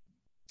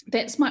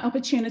that's my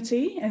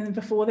opportunity, and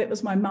before that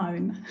was my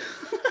moan.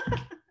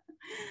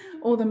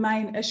 All the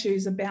main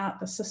issues about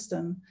the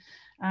system.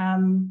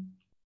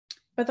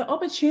 But the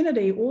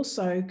opportunity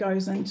also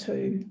goes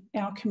into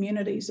our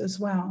communities as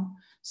well.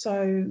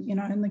 So, you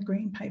know, in the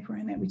green paper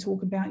and that we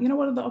talk about, you know,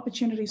 what are the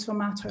opportunities for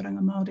Mātauranga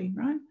Māori,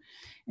 right?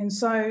 And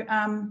so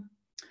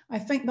I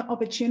think the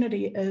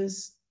opportunity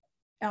is,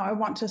 I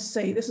want to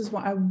see, this is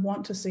what I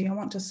want to see. I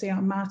want to see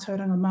our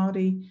Mātauranga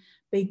Māori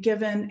be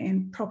given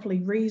and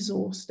properly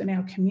resourced in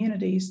our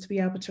communities to be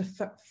able to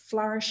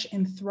flourish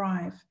and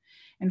thrive,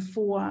 and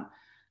for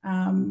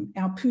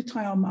our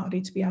pūtaiao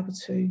Māori to be able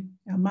to,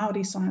 our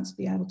Māori science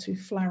be able to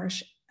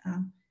flourish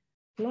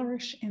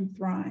and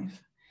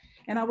thrive.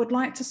 And I would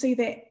like to see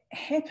that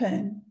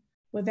happen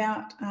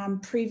without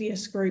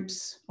previous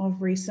groups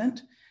of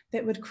recent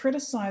that would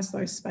criticise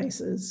those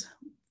spaces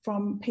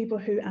from people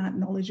who aren't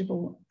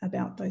knowledgeable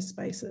about those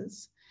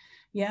spaces.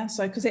 Yeah,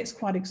 so because that's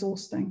quite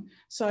exhausting.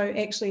 So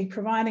actually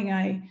providing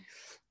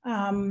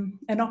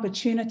an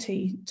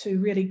opportunity to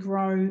really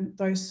grow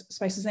those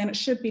spaces, and it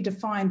should be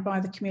defined by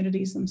the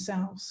communities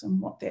themselves and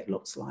what that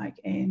looks like,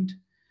 and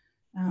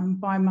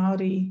by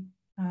Māori,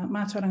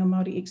 Mātauranga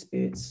Māori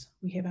experts.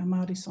 We have our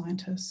Māori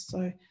scientists.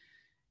 So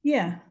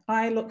yeah,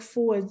 I look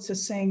forward to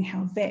seeing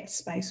how that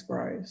space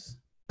grows.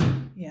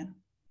 Yeah.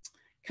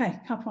 Okay,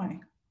 ka pai.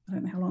 I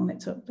don't know how long that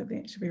took, but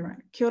that should be right.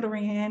 Kia ora,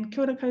 Rhian.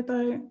 Kia ora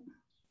koutou.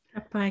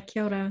 Bye,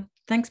 kia ora.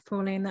 Thanks,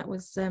 Pauline. That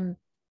was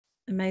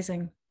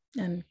amazing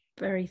and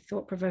very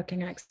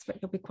thought-provoking. I expect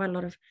there'll be quite a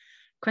lot of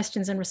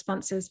questions and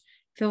responses.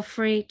 Feel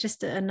free,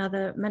 just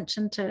another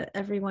mention to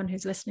everyone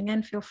who's listening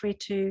in, feel free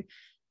to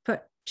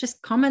put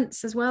just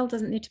comments as well.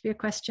 Doesn't need to be a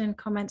question,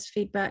 comments,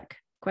 feedback,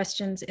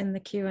 questions in the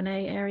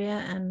Q&A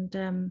area.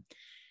 And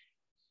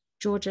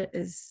Georgia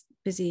is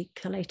busy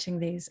collating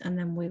these, and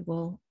then we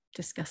will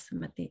discuss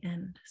them at the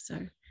end. So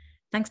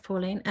thanks,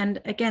 Pauline.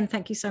 And again,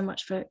 thank you so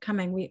much for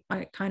coming.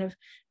 I kind of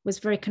was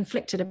very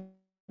conflicted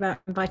about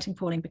inviting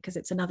Pauline because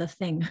it's another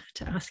thing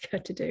to ask her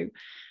to do.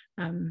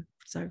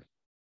 So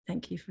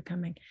thank you for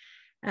coming.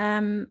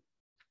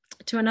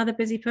 To another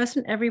busy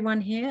person,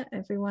 everyone here,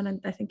 everyone,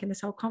 I think in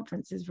this whole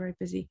conference is very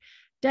busy.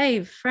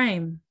 Dave,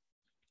 frame.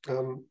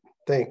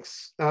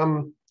 Thanks.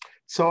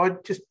 So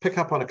I'd just pick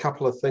up on a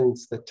couple of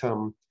things that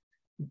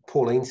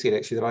Pauline said,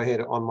 actually, that I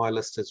had on my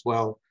list as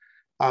well.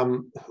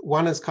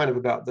 One is kind of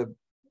about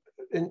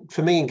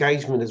for me,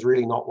 engagement is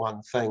really not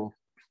one thing.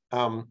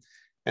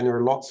 And there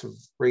are lots of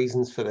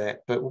reasons for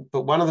that.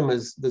 But one of them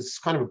is there's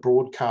kind of a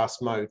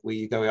broadcast mode where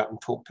you go out and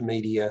talk to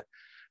media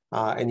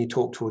and you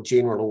talk to a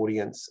general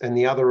audience. And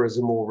the other is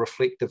a more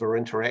reflective or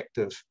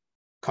interactive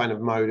kind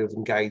of mode of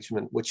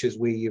engagement, which is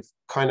where you've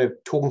kind of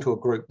talking to a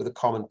group with a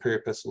common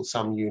purpose or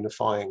some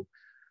unifying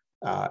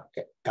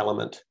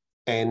element.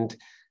 And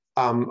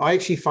I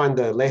actually find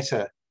the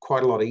latter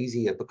quite a lot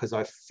easier because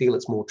I feel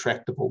it's more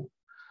tractable.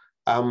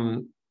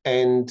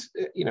 And,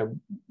 you know,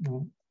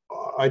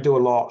 I do a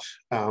lot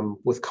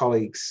with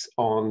colleagues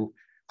on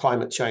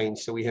climate change.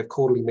 So we have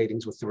quarterly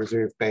meetings with the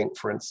Reserve Bank,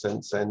 for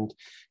instance, and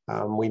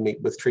we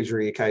meet with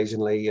Treasury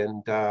occasionally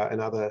and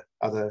other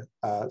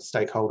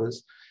stakeholders.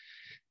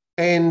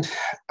 And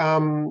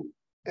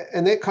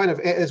that kind of,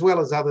 as well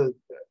as other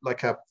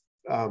like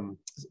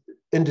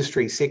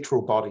industry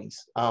sectoral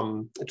bodies,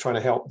 trying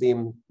to help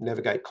them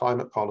navigate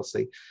climate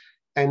policy.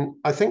 And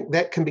I think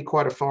that can be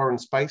quite a foreign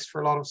space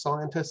for a lot of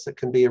scientists. It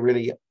can be a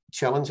really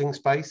challenging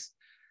space.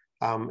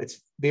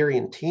 It's very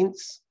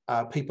intense.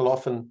 People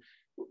often,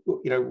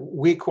 you know,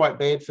 we're quite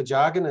bad for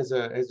jargon as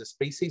a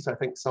species, I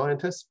think,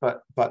 scientists,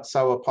 but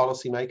so are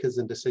policymakers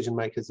and decision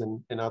makers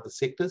in other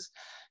sectors.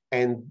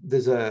 And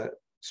there's a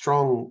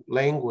strong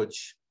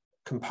language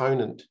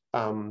component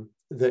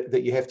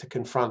that you have to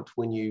confront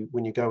when you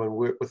go and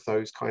work with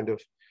those kind of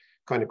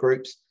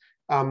groups.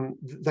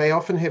 They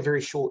often have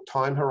very short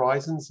time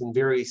horizons and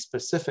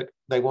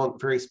they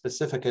want very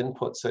specific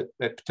inputs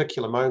at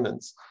particular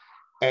moments.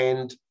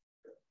 And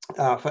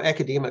for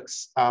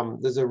academics,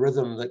 there's a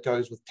rhythm that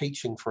goes with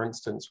teaching, for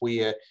instance,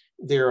 where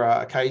there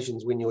are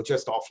occasions when you're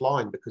just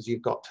offline because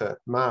you've got to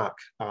mark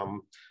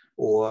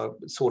or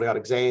sort out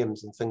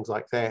exams and things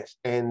like that.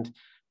 And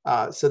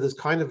so there's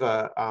kind of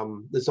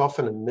there's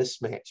often a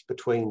mismatch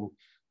between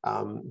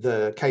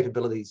the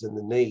capabilities and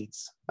the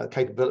needs,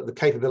 the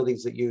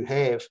capabilities that you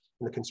have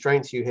and the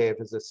constraints you have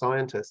as a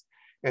scientist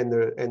and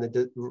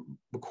the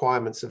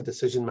requirements of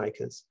decision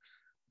makers.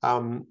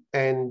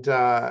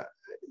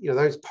 You know,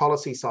 those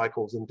policy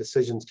cycles and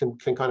decisions can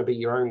kind of be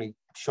your only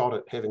shot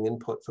at having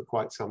input for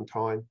quite some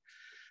time.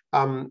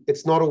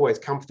 It's not always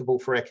comfortable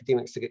for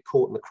academics to get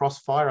caught in the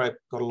crossfire. I've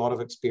got a lot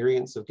of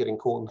experience of getting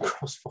caught in the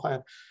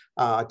crossfire.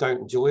 I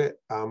don't enjoy it.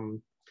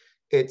 And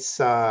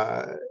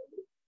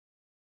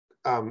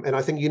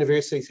I think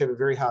universities have a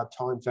very hard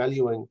time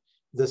valuing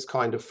this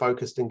kind of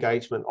focused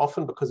engagement,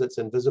 often because it's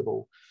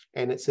invisible.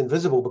 And it's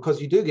invisible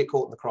because you do get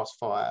caught in the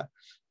crossfire.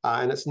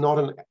 And it's not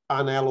an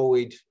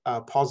unalloyed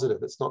positive.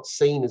 It's not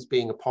seen as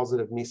being a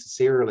positive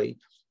necessarily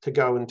to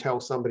go and tell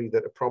somebody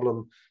that a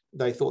problem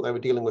they thought they were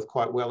dealing with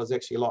quite well is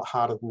actually a lot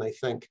harder than they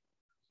think.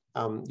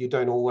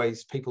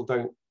 People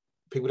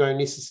don't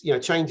necessarily, you know,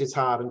 change is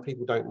hard and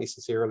people don't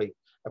necessarily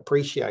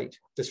appreciate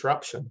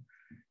disruption.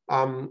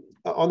 On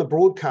the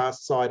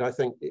broadcast side, I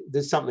think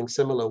there's something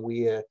similar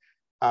where,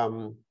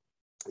 you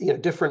know,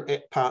 different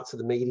parts of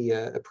the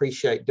media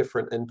appreciate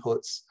different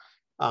inputs.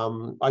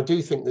 I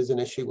do think there's an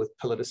issue with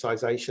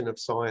politicization of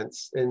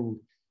science in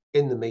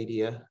the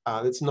media.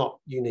 It's not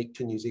unique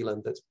to New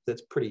Zealand.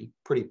 That's pretty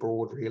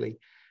broad, really.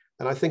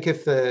 And I think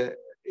if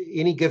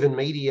any given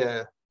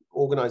media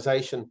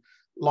organization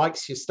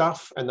likes your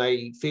stuff and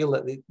they feel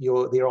that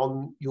they're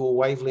on your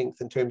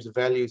wavelength in terms of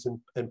values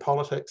and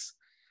politics,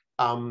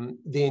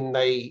 then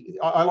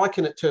I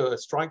liken it to a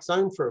strike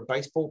zone for a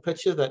baseball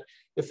pitcher, that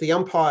if the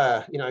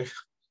umpire, you know,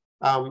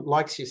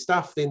 likes your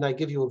stuff, then they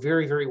give you a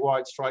very, very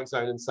wide strike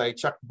zone and say,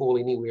 chuck the ball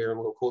anywhere and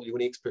we'll call you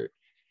an expert.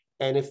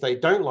 And if they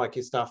don't like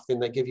your stuff, then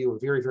they give you a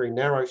very, very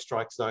narrow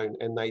strike zone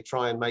and they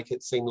try and make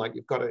it seem like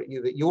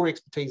your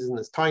expertise is in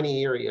this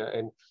tiny area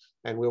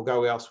and we'll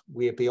go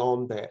elsewhere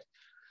beyond that.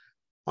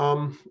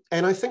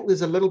 And I think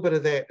there's a little bit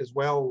of that as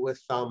well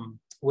with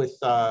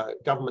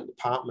government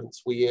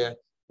departments, where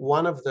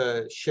one of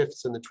the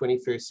shifts in the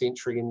 21st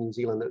century in New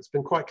Zealand that's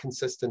been quite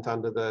consistent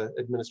under the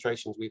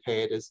administrations we've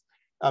had is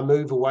a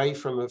move away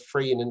from a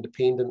free and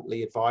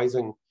independently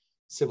advising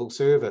civil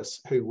service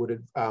who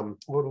would,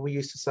 what we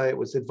used to say, it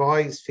was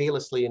advise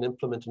fearlessly and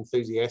implement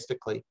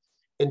enthusiastically,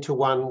 into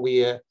one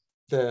where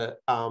the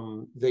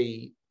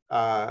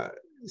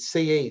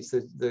CEs,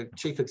 the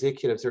chief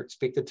executives, are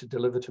expected to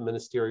deliver to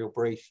ministerial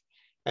brief.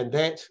 And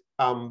that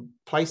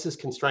places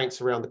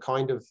constraints around the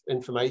kind of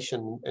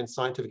information and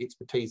scientific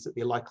expertise that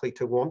they're likely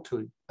to want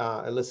to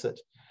elicit.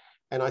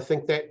 And I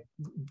think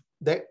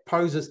that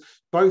poses,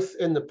 both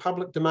in the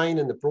public domain,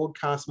 in the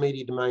broadcast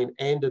media domain,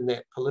 and in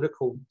that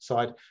political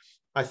side,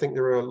 I think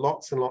there are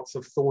lots and lots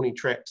of thorny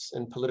traps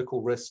and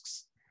political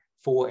risks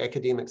for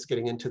academics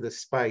getting into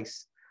this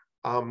space.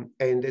 And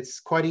it's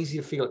quite easy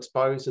to feel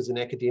exposed as an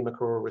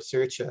academic or a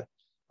researcher.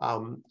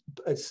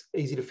 It's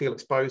easy to feel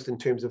exposed in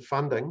terms of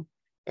funding,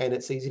 and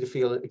it's easy to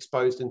feel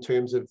exposed in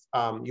terms of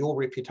your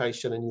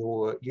reputation and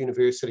your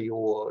university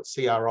or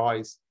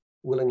CRI's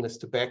willingness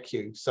to back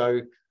you.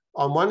 So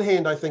on one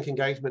hand, I think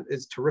engagement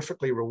is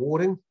terrifically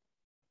rewarding,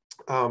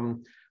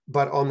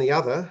 but on the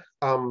other,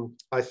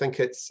 I think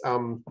it's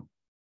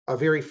a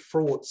very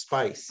fraught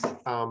space,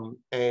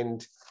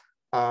 and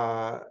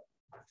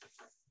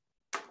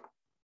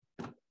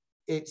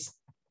it's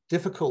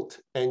difficult,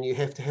 and you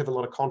have to have a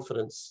lot of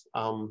confidence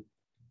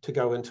to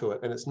go into it,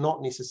 and it's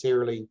not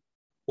necessarily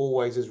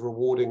always as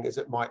rewarding as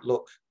it might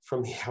look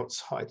from the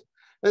outside.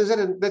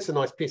 That's a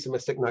nice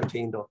pessimistic note to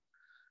end on.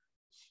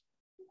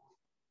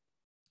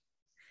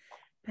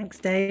 Thanks,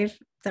 Dave.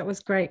 That was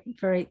great,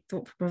 very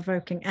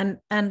thought-provoking.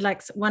 And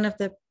like one of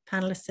the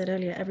panelists said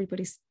earlier,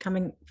 everybody's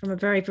coming from a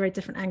very, very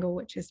different angle,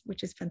 which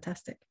is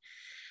fantastic.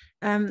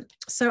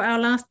 So our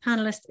last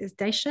panelist is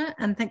Dacia,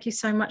 and thank you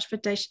so much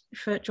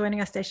for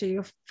joining us, Dacia.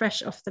 You're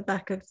fresh off the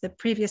back of the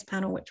previous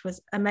panel, which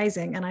was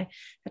amazing, and I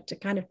had to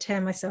kind of tear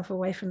myself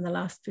away from the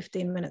last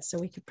 15 minutes so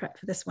we could prep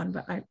for this one,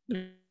 but I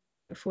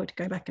look forward to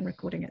going back and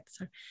recording it.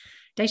 So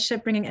Dacia,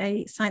 bringing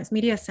a Science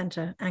Media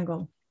Centre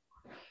angle.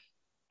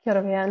 Kia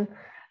ora, Rhian.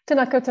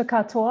 Tēnā koutou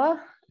katoa,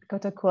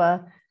 koutou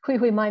kua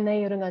hui mai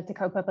nei runga te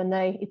kaupapa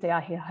nei I te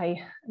ahi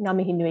hei, ngā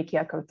mihi nui ki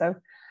a koutou.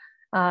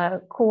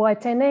 Ko ai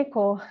tēnei,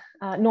 ko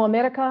no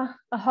America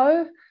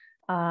ahau,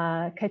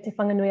 kei te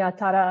whanganui a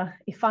tara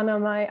I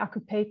whānau mai aku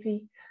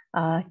peipi,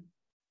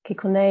 ki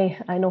konei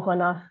ai noho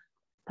ana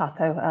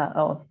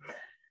tātou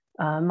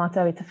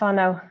mātou I te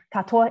whānau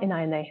katoa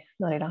ina nei,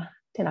 nō reira,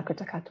 tēnā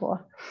koutou katoa.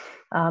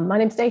 My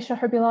name's Dacia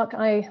Herbulock.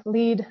 I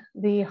lead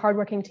the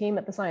hardworking team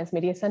at the Science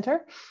Media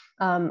Centre.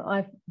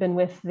 I've been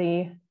with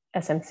the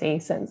SMC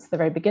since the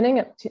very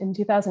beginning in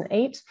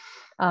 2008,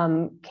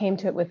 came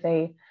to it with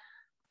a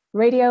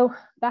radio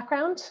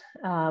background,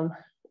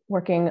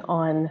 working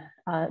on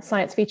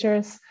science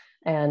features,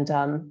 and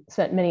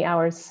spent many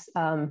hours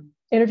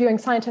interviewing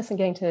scientists and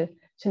getting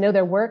to know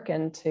their work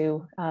and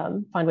to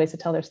find ways to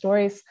tell their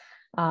stories,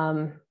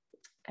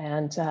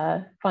 and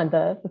find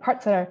the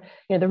parts that are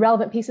the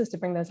relevant pieces to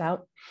bring those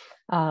out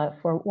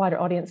for wider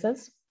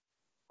audiences.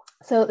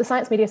 So the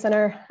Science Media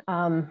Centre,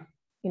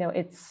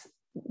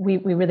 we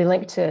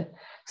really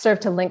serve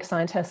to link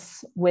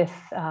scientists with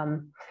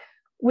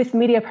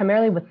media,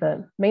 primarily with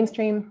the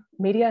mainstream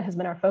media has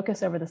been our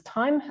focus over this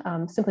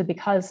time, simply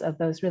because of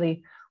those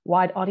really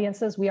wide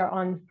audiences. We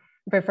are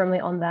very firmly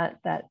on that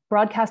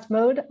broadcast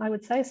mode, I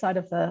would say, side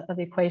of the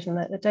equation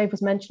that Dave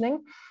was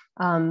mentioning.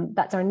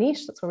 That's our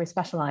niche, that's where we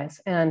specialize.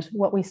 And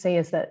what we see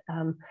is that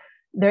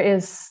there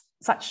is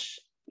such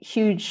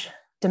huge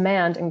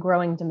demand and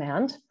growing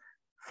demand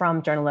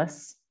from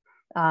journalists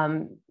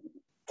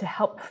to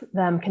help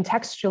them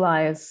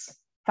contextualize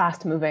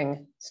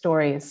fast-moving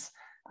stories.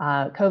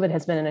 COVID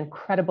has been an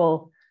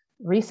incredible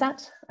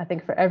reset, I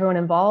think, for everyone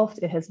involved.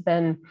 It has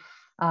been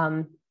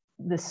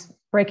this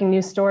breaking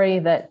news story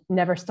that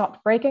never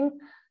stopped breaking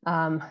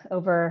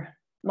over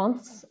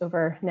months,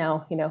 over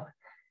now,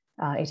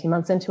 18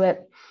 months into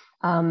it.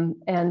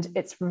 And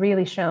it's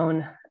really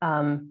shown,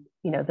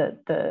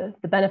 the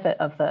benefit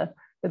of the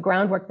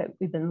groundwork that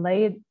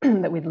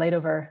we've laid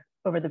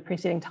over the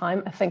preceding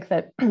time. I think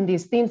that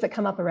these themes that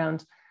come up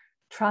around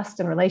trust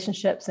and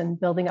relationships and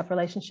building up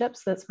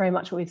relationships, that's very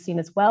much what we've seen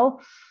as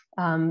well.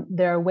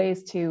 There are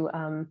ways to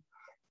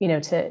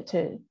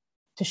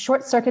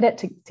short circuit it,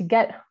 to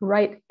get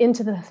right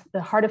into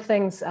the heart of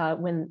things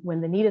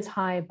when the need is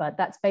high, but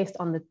that's based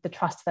on the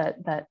trust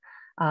that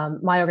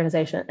my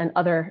organization and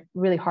other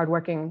really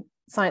hardworking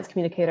science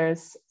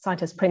communicators,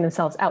 scientists putting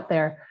themselves out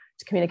there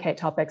to communicate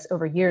topics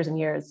over years and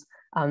years,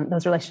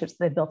 those relationships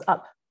they've built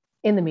up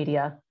in the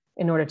media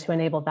in order to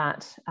enable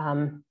that,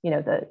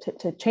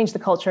 to change the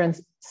culture in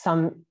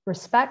some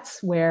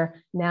respects,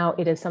 where now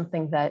it is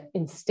something that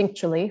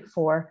instinctually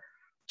for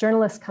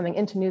journalists coming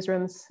into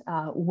newsrooms,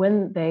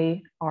 when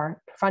they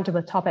are confronted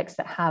with topics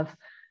that have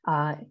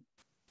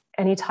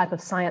any type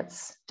of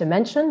science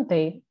dimension,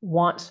 they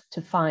want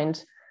to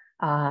find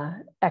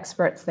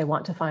experts, they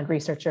want to find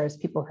researchers,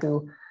 people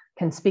who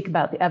can speak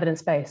about the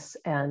evidence base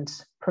and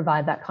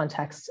provide that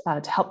context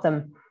to help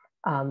them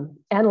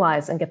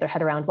analyze and get their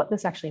head around what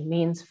this actually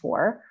means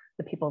for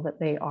the people that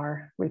they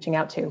are reaching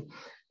out to.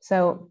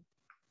 So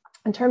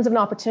in terms of an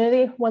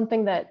opportunity, one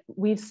thing that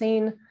we've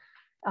seen,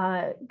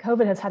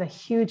 COVID has had a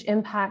huge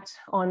impact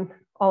on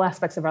all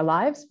aspects of our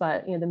lives,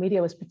 but the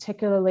media was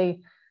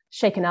particularly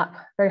shaken up,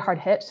 very hard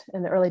hit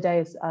in the early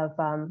days of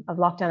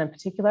lockdown in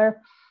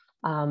particular.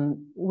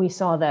 We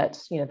saw that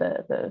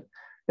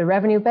the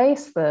revenue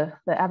base, the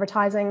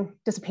advertising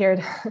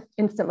disappeared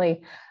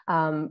instantly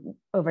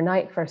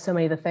overnight for so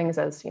many of the things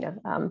as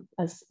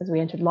we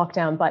entered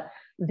lockdown. But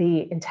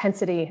the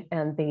intensity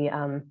and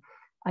the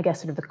I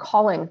guess sort of the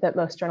calling that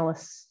most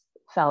journalists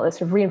felt is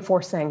sort of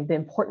reinforcing the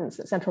importance,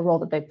 the central role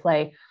that they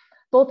play,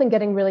 both in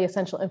getting really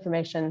essential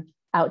information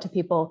out to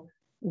people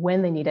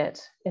when they need it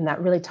in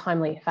that really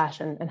timely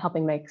fashion and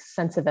helping make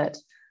sense of it,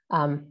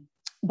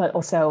 but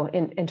also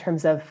in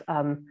terms of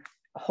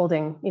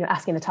holding,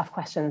 asking the tough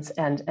questions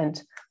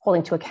and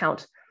holding to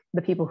account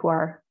the people who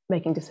are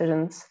making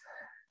decisions.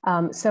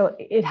 So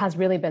it has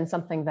really been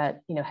something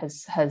that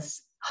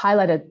has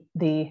highlighted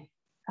the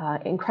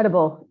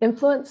incredible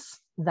influence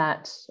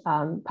that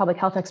public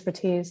health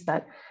expertise,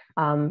 that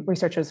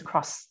researchers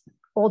across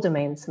all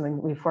domains. I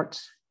mean, we've worked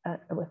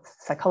with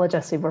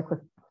psychologists, we've worked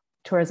with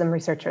tourism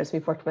researchers,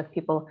 we've worked with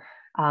people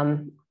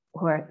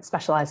who are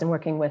specialized in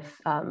working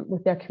with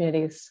their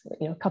communities.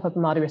 Kapa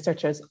Māori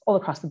researchers all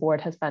across the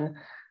board has been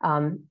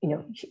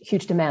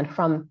huge demand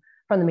from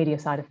the media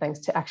side of things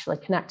to actually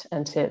connect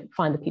and to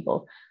find the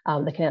people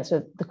that can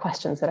answer the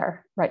questions that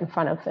are right in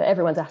front of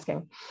everyone's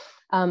asking.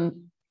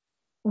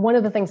 One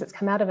of the things that's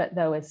come out of it,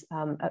 though, is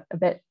a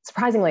bit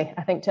surprisingly,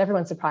 I think to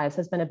everyone's surprise,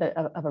 has been a bit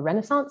of a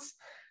renaissance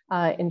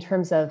in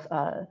terms of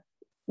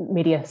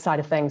media side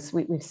of things.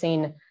 We've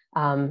seen,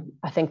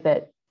 I think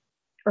that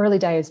early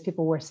days,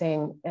 people were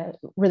saying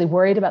really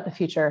worried about the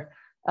future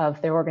of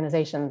their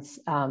organizations,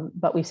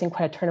 but we've seen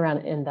quite a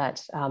turnaround in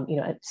that,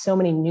 so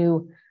many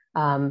new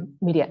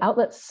media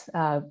outlets,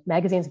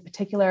 magazines in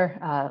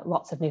particular,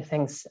 lots of new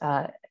things,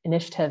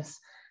 initiatives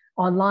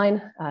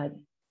online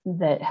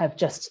that have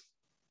just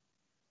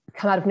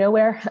come out of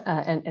nowhere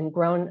and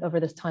grown over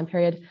this time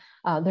period.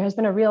 There has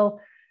been a real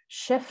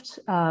shift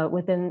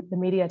within the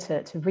media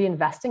to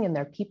reinvesting in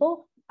their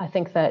people. I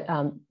think that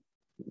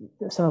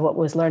some of what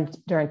was learned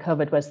during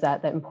COVID was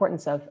that the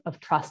importance of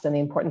trust and the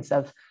importance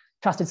of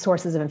trusted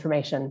sources of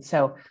information.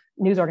 So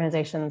news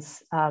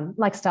organizations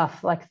like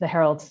the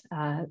Herald,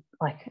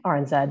 like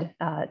RNZ,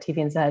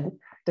 TVNZ,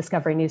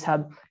 Discovery News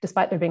Hub,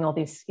 despite there being all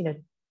these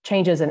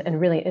changes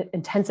and really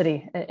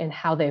intensity in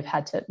how they've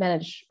had to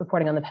manage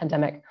reporting on the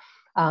pandemic,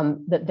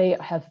 that they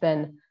have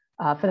been,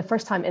 for the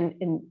first time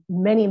in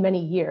many,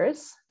 many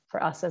years,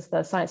 for us as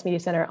the Science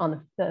Media Center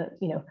on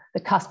the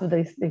cusp of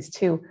these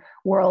two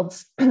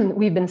worlds,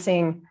 we've been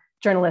seeing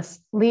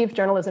journalists leave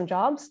journalism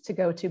jobs to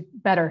go to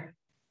better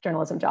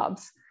journalism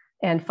jobs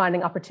and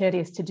finding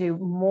opportunities to do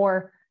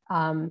more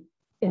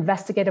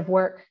investigative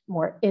work,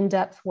 more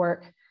in-depth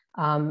work,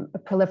 a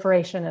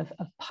proliferation of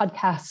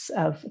podcasts,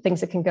 of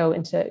things that can go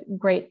into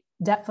great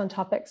depth on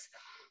topics,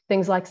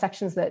 things like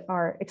sections that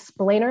are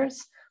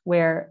explainers,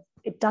 where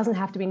it doesn't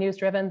have to be news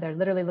driven. They're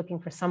literally looking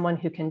for someone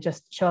who can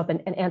just show up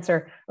and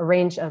answer a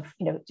range of,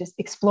 just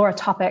explore a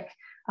topic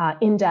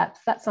in depth.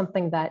 That's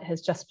something that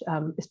has just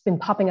it's been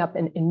popping up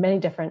in many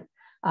different,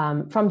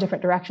 from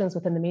different directions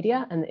within the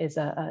media, and is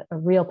a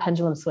real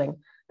pendulum swing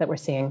that we're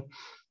seeing.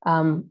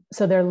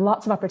 So there are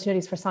lots of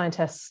opportunities for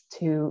scientists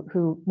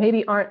who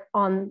maybe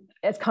aren't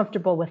as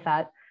comfortable with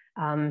that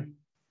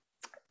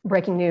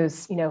breaking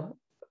news,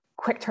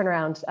 quick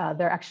turnaround.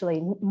 There are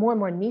actually more and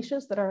more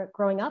niches that are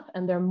growing up,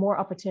 and there are more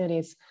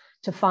opportunities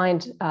to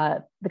find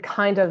the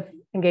kind of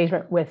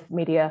engagement with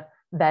media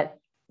that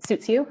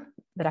suits you,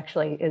 that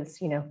actually is,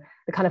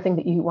 the kind of thing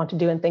that you want to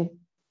do and think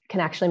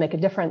can actually make a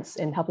difference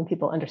in helping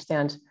people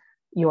understand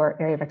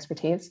your area of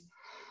expertise.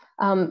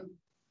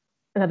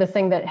 Another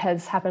thing that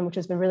has happened, which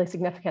has been really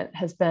significant,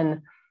 has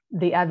been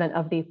the advent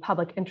of the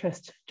Public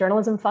Interest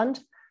Journalism Fund.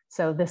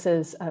 So this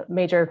is a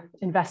major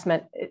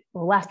investment. It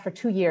will last for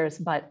 2 years,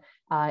 but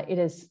it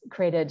has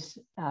created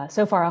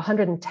so far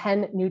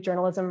 110 new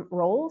journalism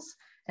roles,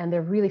 and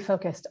they're really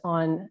focused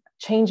on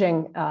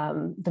changing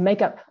the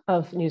makeup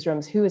of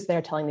newsrooms, who is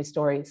there telling these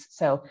stories.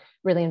 So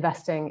really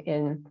investing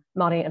in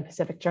Māori and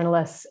Pacific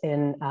journalists,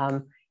 in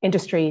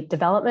industry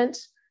development,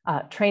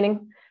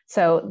 training.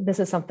 So this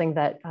is something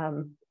that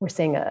we're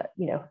seeing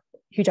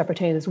huge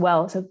opportunities as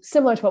well. So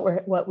similar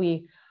to what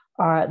we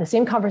are, the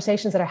same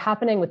conversations that are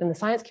happening within the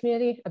science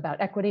community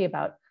about equity,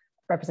 about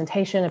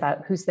representation,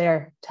 about who's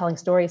there telling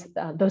stories,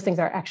 those things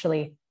are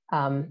actually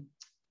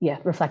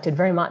reflected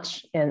very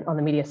much on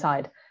the media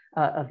side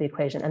of the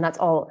equation. And that's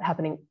all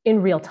happening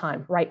in real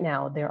time right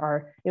now. There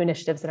are new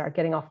initiatives that are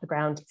getting off the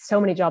ground,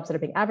 so many jobs that are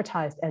being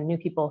advertised and new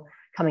people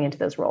coming into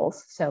those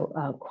roles. So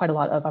quite a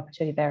lot of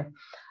opportunity there.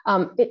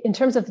 In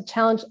terms of the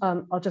challenge,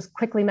 I'll just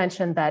quickly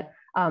mention that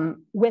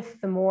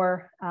with the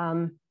more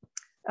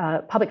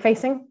public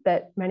facing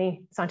that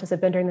many scientists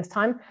have been during this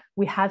time,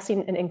 we have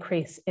seen an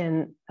increase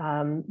in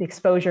the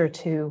exposure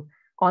to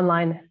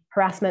online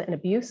harassment and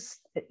abuse.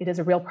 It is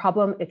a real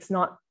problem. It's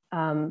not,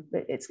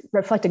 it's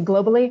reflected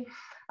globally.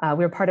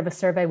 We were part of a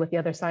survey with the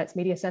other science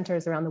media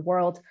centers around the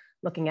world,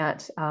 looking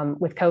at,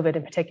 with COVID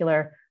in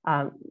particular,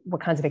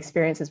 what kinds of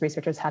experiences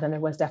researchers had, and there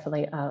was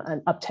definitely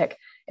an uptick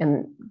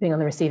and being on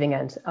the receiving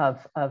end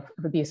of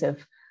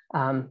abusive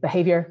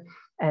behavior.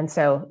 And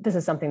so this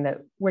is something that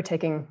we're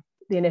taking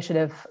the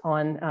initiative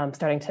on,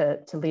 starting to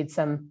lead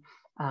some.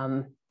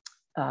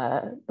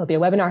 There'll be a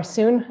webinar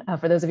soon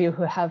for those of you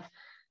who have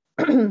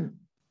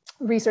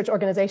research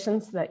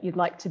organizations that you'd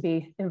like to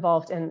be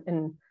involved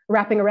in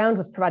wrapping around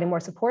with providing more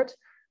support.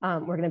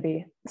 We're going to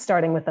be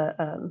starting with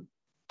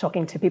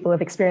talking to people who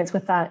have experience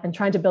with that and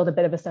trying to build a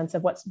bit of a sense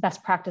of what's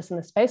best practice in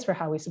the space for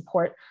how we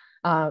support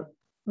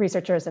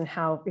researchers and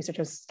how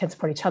researchers can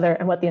support each other,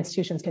 and what the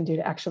institutions can do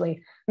to actually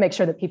make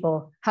sure that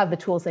people have the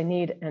tools they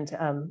need and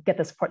get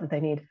the support that they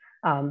need.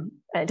 And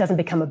it doesn't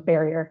become a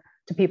barrier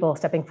to people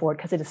stepping forward,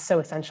 because it is so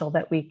essential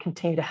that we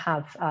continue to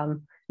have,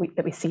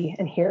 that we see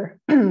and hear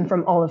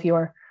from all of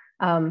your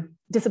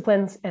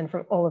disciplines and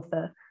from all of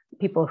the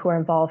people who are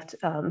involved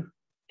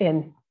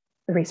in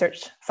the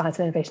research, science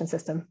and innovation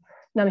system.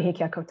 Ngā mihi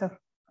kia koutou.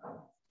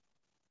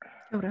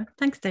 Kia ora.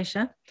 Thanks,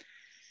 Dacia.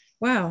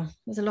 Wow,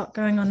 there's a lot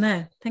going on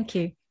there. Thank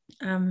you.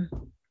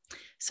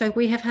 So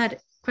we have had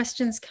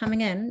questions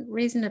coming in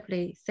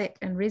reasonably thick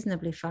and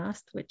reasonably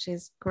fast, which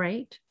is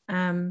great.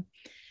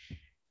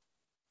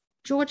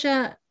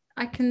 Georgia,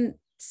 I can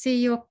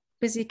see you're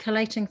busy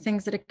collating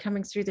things that are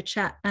coming through the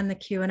chat and the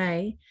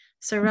Q&A.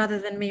 So rather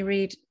than me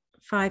read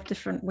 5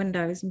 different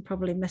windows and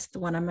probably miss the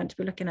one I'm meant to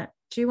be looking at,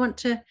 do you want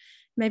to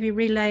maybe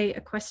relay a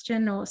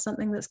question or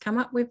something that's come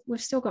up? We've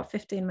still got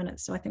 15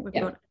 minutes, so I think we've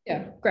got.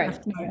 Yeah, great.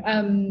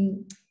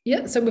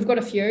 Yeah, so we've got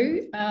a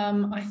few.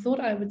 I thought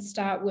I would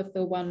start with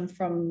the one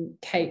from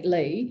Kate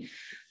Lee.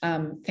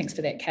 Thanks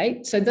for that,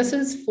 Kate. So this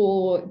is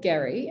for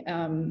Gary,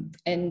 and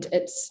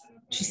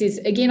she says,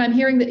 again, I'm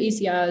hearing that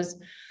ECRs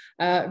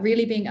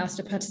really being asked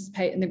to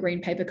participate in the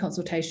Green Paper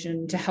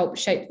consultation to help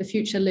shape the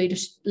future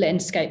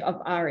landscape of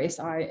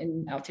RSI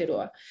in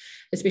Aotearoa,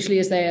 especially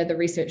as they are the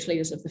research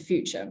leaders of the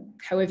future.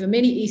 However,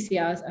 many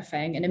ECRs are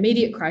facing an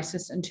immediate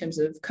crisis in terms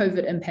of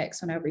COVID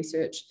impacts on our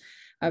research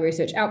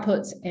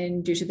outputs,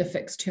 and due to the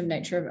fixed term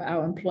nature of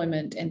our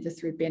employment and the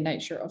threadbare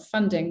nature of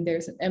funding,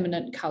 there's an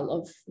imminent cull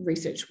of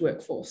research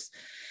workforce.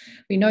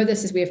 We know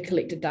this as we have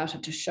collected data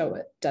to show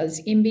it.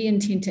 Does MB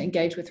intend to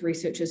engage with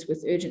researchers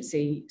with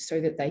urgency so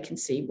that they can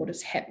see what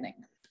is happening?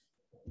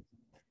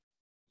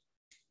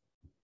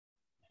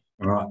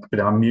 All right, but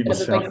unmute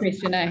myself. That's a big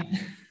question, eh?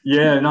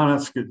 Yeah, no,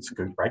 that's good. It's a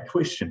good, great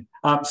question.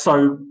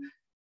 So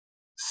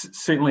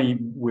certainly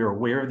we're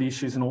aware of the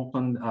issues in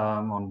Auckland.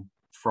 On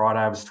Friday,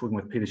 I was talking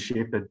with Peter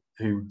Shepherd,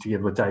 who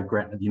together with Dave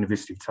Grattan at the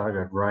University of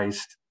Otago have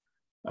raised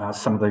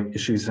some of the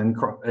issues in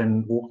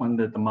Auckland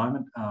at the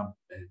moment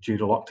due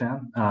to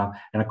lockdown.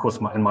 And of course,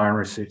 in my own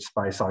research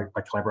space, I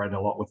collaborate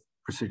a lot with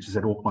researchers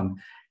at Auckland,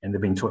 and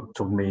they've been talking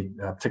to me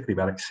particularly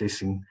about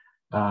accessing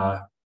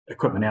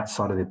equipment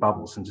outside of their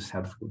bubbles and just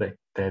how difficult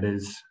that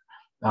is.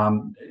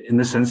 In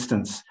this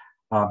instance,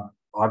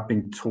 I've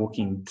been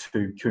talking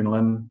to Kuhn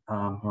Lim,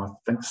 who I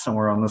think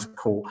somewhere on this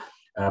call,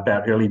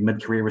 about early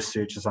mid-career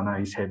researchers. I know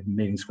he's had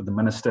meetings with the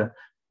Minister.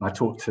 And I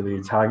talked to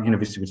the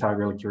University of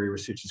Otago Early Career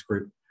Researchers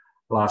Group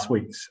last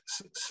week.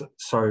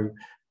 So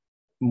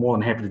more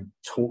than happy to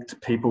talk to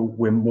people.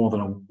 We're more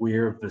than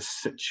aware of the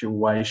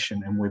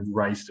situation, and we've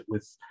raised it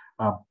with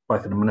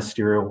both at a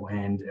ministerial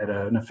and at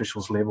an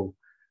officials level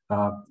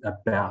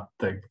about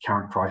the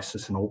current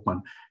crisis in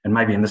Auckland. And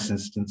maybe in this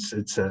instance,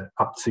 it's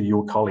up to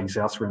your colleagues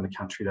elsewhere in the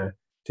country to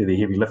do the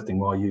heavy lifting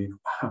while you,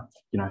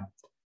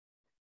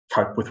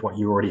 cope with what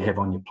you already have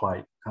on your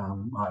plate.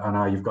 I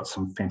know you've got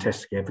some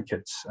fantastic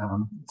advocates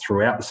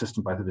throughout the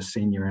system, both at a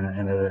senior and at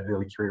an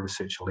early career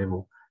researcher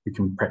level, who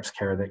can perhaps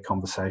carry that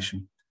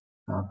conversation.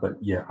 But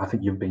yeah, I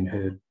think you've been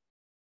heard.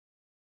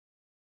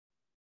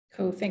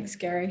 Cool, thanks,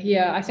 Gary.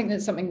 Yeah, I think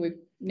that's something we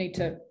need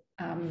to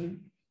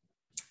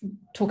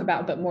talk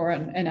about a bit more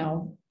in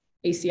our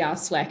ECR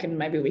Slack, and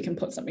maybe we can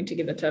put something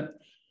together to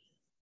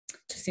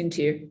send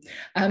to you.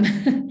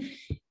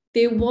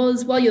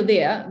 While you're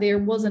there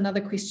was another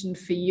question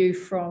for you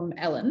from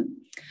Ellen.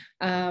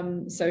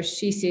 So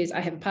she says, I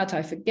have a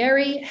partai for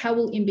Gary. How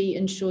will MB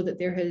ensure that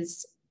there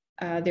is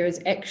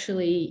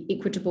actually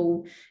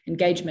equitable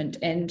engagement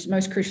and,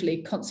 most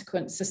crucially,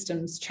 consequent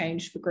systems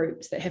change for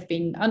groups that have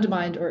been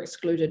undermined or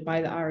excluded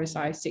by the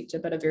RSI sector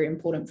but are very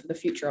important for the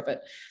future of it?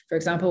 For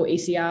example,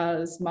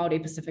 ECRs,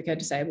 Māori, Pacifica,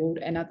 disabled,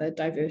 and other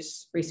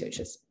diverse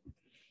researchers.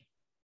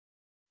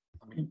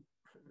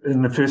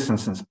 In the first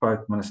instance,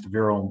 both Minister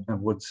Verrill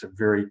and Woods are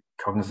very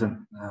cognizant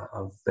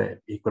of that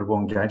equitable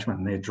engagement,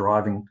 and they're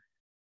driving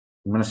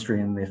the ministry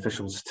and the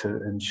officials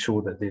to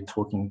ensure that they're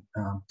talking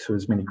to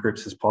as many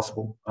groups as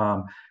possible.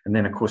 And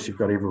then, of course, you've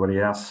got everybody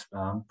else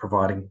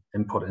providing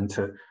input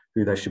into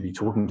who they should be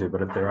talking to.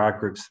 But if there are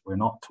groups that we're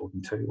not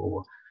talking to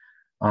or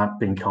aren't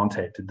being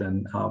contacted,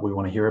 then we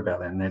want to hear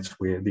about that. And that's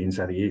where the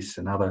NZAS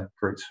and other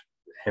groups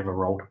have a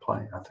role to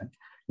play, I think,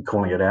 in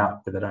calling it out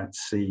where they don't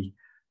see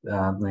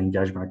the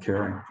engagement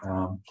occurring.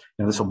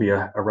 This will be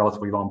a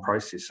relatively long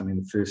process. I mean,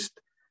 the first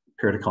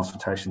period of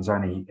consultation is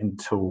only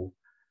until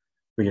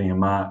beginning of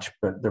March,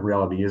 but the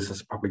reality is this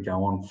will probably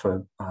go on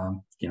for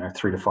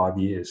 3 to 5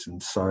 years,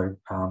 and so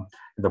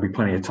there'll be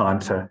plenty of time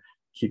to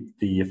keep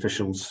the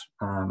officials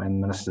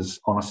and ministers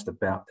honest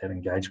about that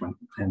engagement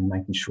and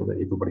making sure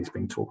that everybody's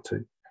being talked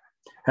to.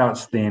 How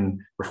it's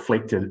then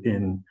reflected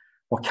in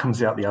what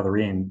comes out the other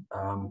end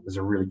is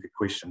a really good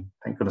question.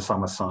 Thank goodness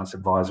I'm a science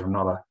advisor and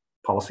not a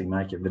policy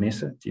maker.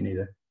 Vanessa, do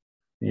you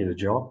need a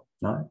job?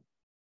 No?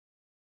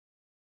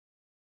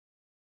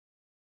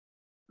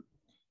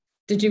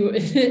 Did you,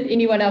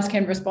 anyone else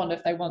can respond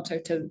if they want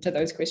to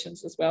those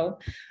questions as well.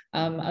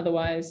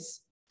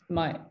 Otherwise,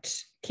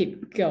 might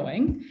keep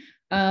going.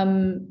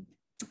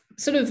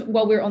 Sort of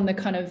while we're on the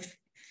kind of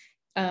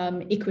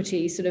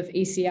equity sort of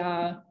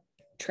ECR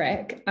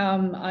track,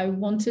 I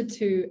wanted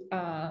to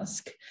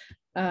ask,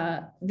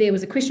 there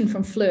was a question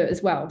from Fleur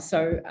as well.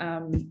 So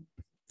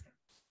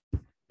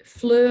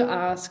Fleur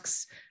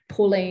asks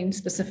Pauline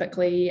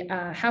specifically,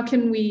 how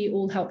can we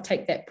all help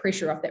take that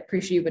pressure off, that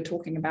pressure you were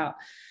talking about,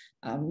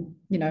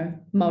 you know,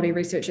 Māori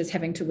researchers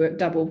having to work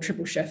double,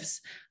 triple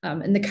shifts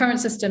in the current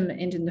system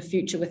and in the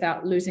future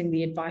without losing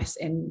the advice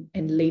and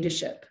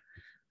leadership?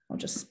 I'll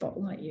just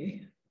spotlight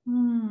you.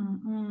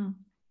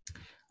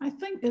 I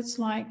think it's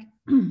like,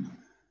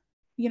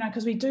 you know,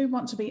 because we do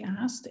want to be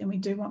asked and we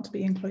do want to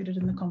be included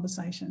in the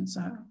conversation.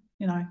 So,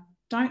 you know,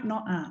 don't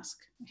not ask,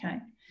 okay?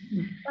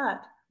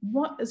 But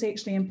what is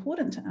actually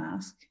important to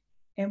ask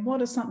and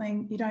what is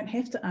something you don't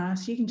have to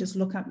ask, you can just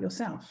look up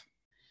yourself.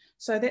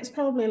 So that's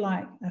probably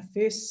like a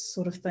first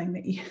sort of thing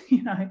that,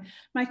 you know,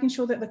 making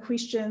sure that the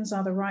questions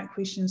are the right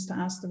questions to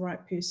ask the right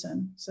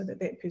person so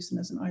that that person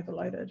isn't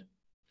overloaded.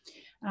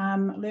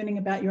 Learning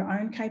about your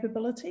own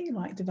capability,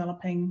 like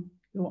developing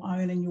your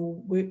own and your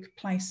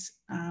workplace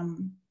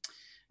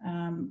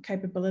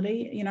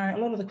capability. You know, a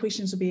lot of the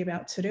questions will be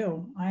about te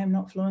reo. I am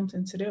not fluent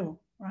in te reo,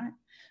 right?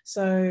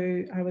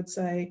 So I would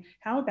say,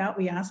 how about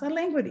we ask a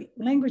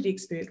language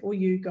expert, or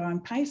you go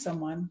and pay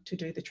someone to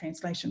do the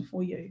translation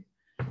for you.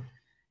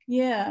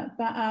 Yeah,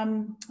 but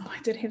I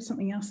did have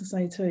something else to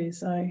say too.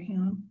 So, you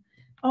know,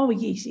 oh,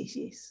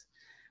 yes.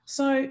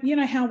 So, you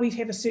know how we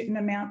have a certain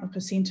amount of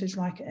percentage,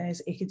 like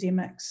as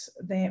academics,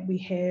 that we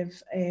have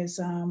as,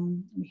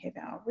 we have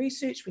our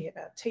research, we have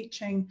our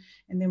teaching,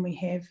 and then we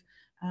have,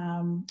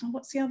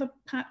 what's the other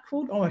part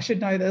called? Oh, I should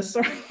know this,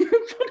 sorry.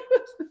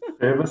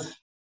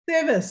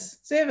 Service.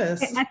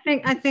 I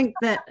think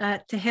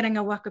that Te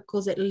Herenga Waka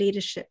calls it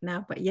leadership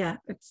now, but yeah,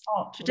 it's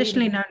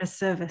traditionally known as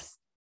service.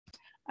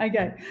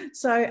 Okay,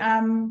 so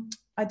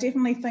I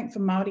definitely think for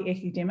Māori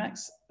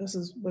academics,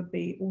 this would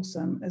be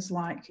awesome, is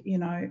like, you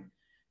know,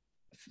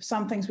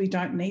 some things we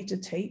don't need to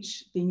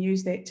teach, then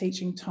use that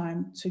teaching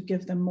time to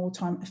give them more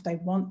time if they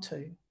want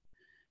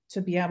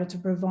to be able to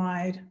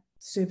provide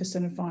service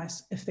and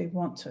advice if they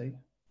want to.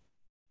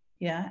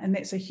 Yeah, and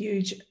that's a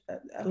huge,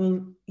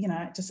 you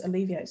know, it just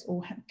alleviates,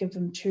 or give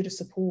them tutor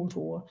support,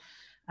 or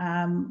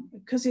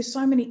because there's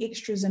so many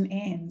extras and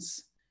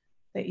ands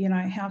that, you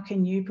know, how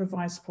can you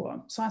provide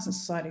support? Science and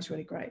Society is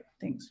really great.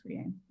 Thanks,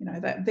 Rhian. You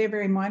know, they're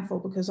very mindful,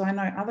 because I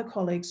know other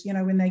colleagues, you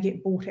know, when they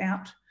get bought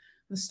out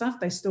the stuff,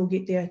 they still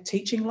get their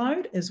teaching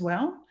load as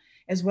well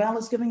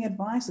as giving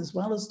advice, as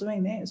well as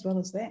doing that, as well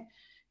as that.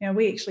 You know,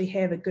 we actually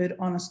have a good,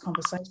 honest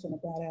conversation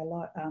about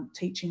our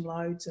teaching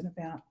loads and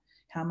about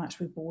how much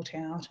we bought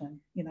out, and,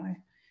 you know,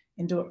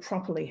 and do it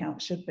properly how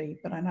it should be.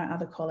 But I know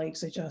other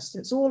colleagues are just,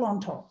 it's all on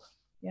top.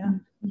 Yeah.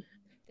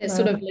 It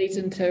sort of leads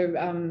into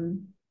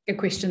a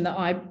question that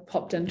I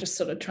popped in, just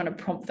sort of trying to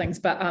prompt things.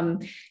 But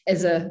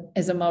as a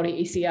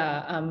Māori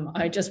ECR,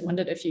 I just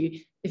wondered if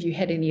you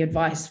had any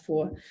advice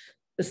for,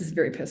 this is a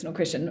very personal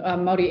question,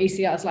 Māori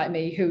ECRs like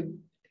me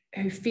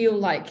who feel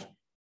like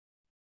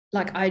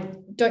I,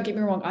 don't get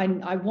me wrong,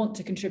 I want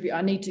to contribute,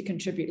 I need to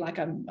contribute, like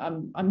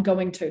I'm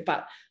going to,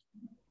 but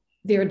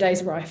there are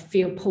days where I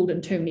feel pulled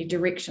in too many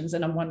directions,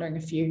 and I'm wondering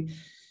if you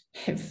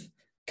have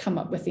come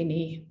up with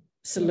any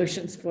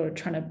solutions for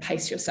trying to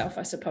pace yourself,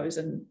 I suppose,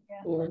 and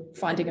or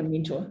finding a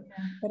mentor.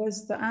 It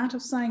is the art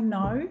of saying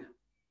no,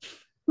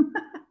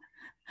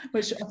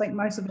 which I think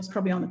most of us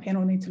probably on the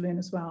panel need to learn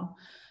as well.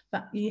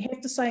 But you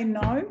have to say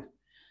no,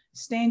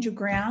 stand your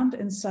ground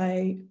and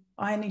say,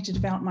 I need to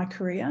develop my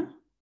career.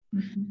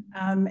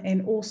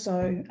 And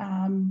also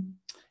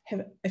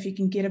if you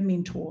can get a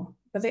mentor.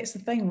 But that's the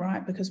thing,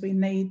 right? Because we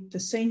need the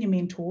senior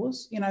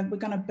mentors. You know, we're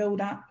going to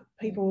build up,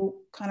 people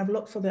kind of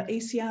look for the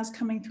ECRs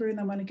coming through and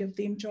they want to give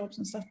them jobs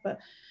and stuff, but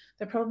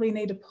they probably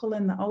need to pull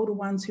in the older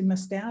ones who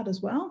missed out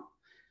as well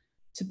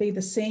to be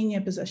the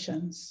senior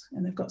positions.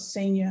 And they've got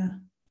senior,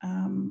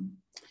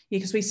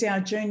 because we see our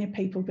junior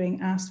people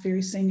being asked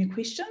very senior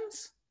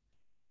questions,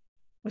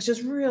 which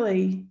is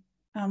really,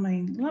 I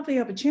mean, lovely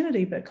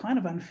opportunity, but kind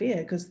of unfair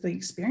because the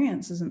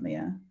experience isn't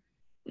there.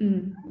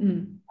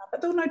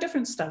 But they'll know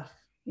different stuff,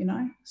 you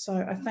know?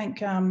 So I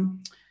think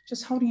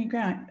just holding your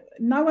ground.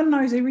 No one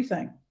knows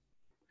everything,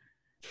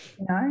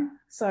 you know?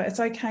 So it's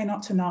okay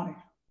not to know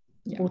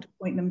or to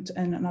point them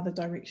in another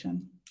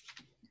direction.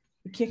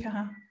 Kia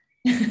kaha.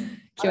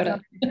 Kia ora.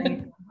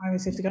 I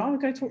always have to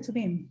go talk to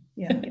them.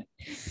 Yeah.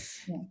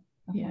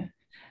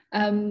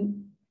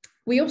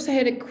 We also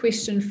had a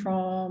question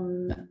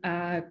from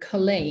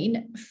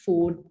Pauline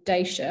for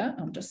Dacia.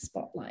 I'll just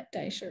spotlight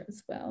Dacia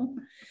as well.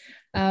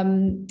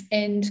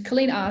 And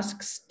Colleen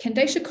asks, can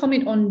Dacia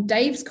comment on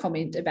Dave's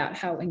comment about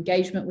how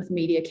engagement with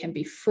media can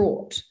be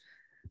fraught?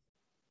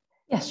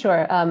 Yeah,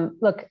 sure.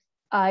 Look,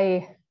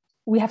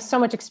 we have so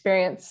much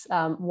experience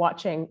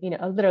watching,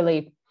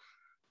 literally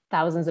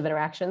thousands of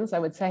interactions, I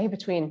would say,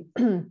 between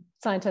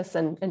scientists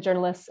and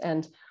journalists.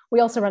 And we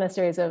also run a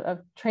series of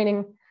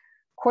training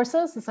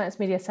courses, the Science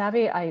Media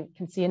Savvy. I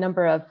can see a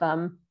number of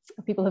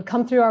people who've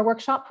come through our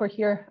workshop who are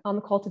here on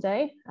the call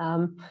today.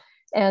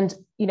 And,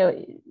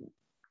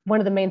 one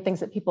of the main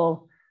things that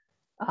people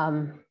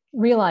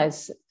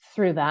realize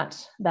through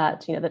that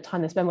the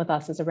time they spend with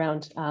us is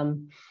around,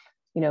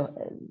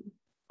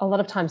 a lot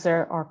of times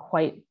there are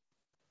quite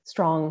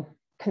strong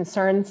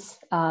concerns,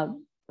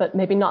 but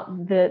maybe not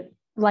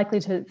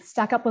likely to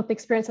stack up with the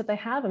experience that they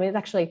have. I mean, it's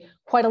actually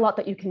quite a lot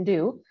that you can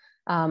do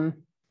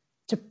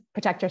to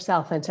protect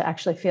yourself and to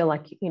actually feel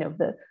like,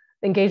 the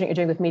engagement you're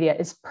doing with media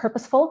is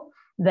purposeful,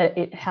 that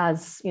it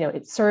has,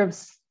 it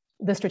serves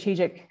the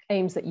strategic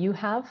aims that you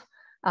have,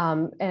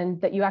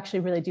 and that you actually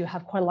really do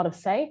have quite a lot of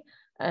say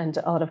and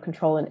a lot of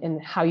control in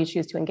how you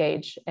choose to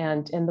engage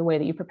and in the way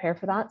that you prepare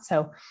for that.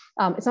 So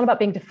it's not about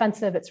being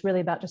defensive, it's really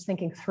about just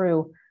thinking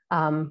through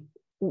and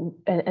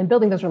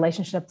building those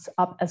relationships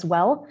up as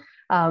well.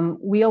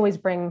 We always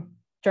bring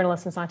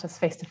journalists and scientists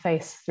face to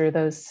face through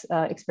those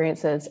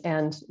experiences,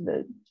 and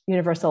the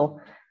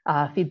universal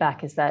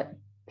feedback is that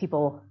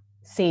people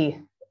see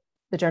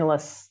the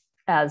journalists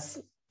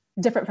as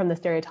different from the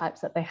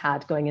stereotypes that they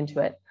had going into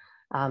it.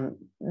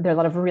 There are a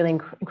lot of really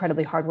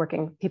incredibly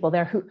hardworking people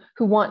there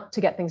who want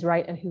to get things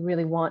right and who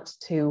really want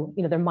to,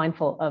 they're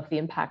mindful of the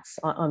impacts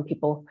on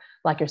people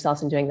like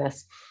yourselves in doing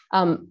this.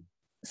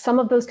 Some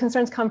of those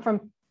concerns come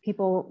from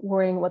people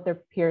worrying what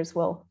their peers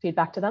will feed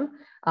back to them.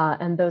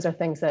 And those are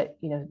things that,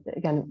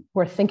 again,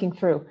 we're thinking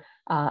through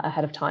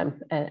ahead of time.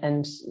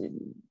 And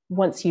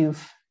once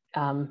you've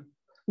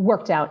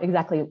worked out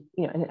exactly,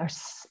 and are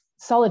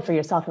solid for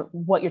yourself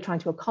what you're trying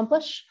to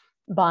accomplish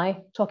by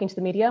talking to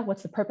the media,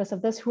 what's the purpose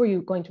of this? Who are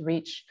you going to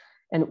reach?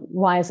 And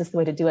why is this the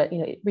way to do it?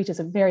 It reaches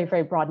a very,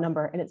 very broad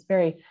number, and it's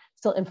very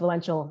still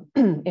influential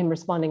in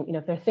responding.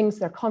 If there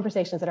are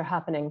conversations that are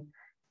happening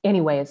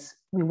anyways,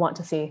 we want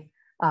to see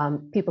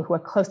people who are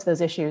close to those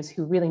issues,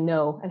 who really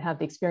know and have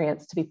the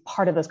experience to be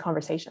part of those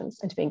conversations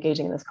and to be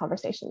engaging in those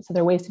conversations. So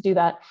there are ways to do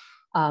that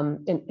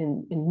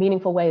in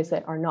meaningful ways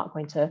that are not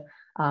going to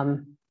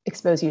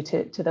expose you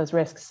to those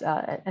risks.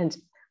 And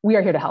we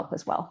are here to help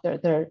as well. There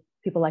are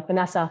people like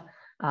Vanessa,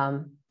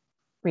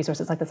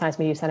 resources like the Science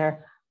Media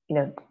Center,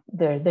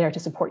 they're there to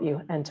support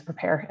you and to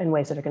prepare in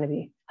ways that are going to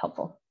be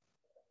helpful.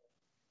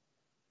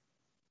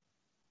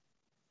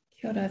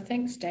 Kia ora,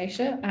 thanks,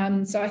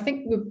 Dacia. So I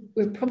think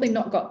we've probably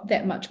not got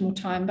that much more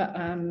time, but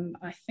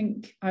I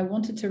think I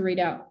wanted to read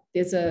out,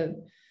 there's a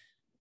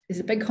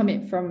big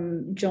comment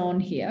from John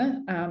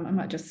here. I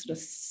might just sort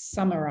of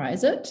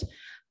summarize it.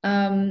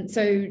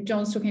 So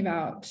John's talking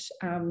about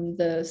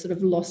the sort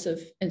of loss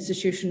of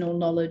institutional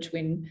knowledge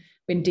when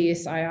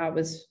DSIR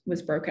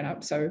was broken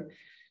up. So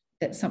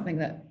that's something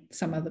that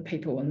some other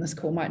people in this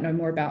call might know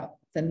more about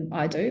than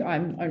I do.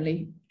 I'm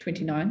only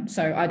 29,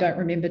 so I don't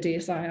remember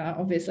DSIR,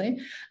 obviously.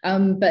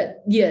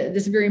 But yeah,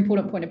 there's a very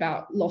important point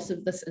about loss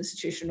of this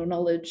institutional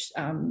knowledge,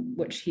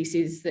 which he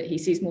says that he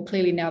sees more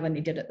clearly now than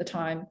he did at the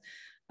time.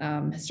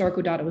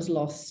 Historical data was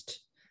lost.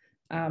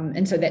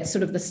 And so that's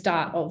sort of the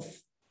start of,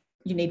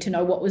 you need to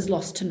know what was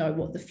lost to know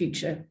what the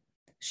future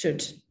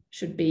should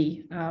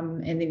be.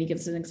 And then he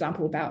gives an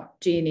example about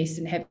GNS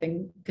and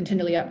having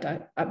continually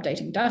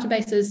updating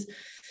databases.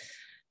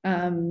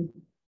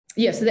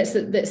 Yeah, so that's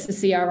the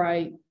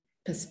CRI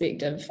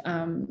perspective.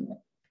 And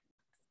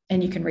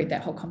you can read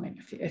that whole comment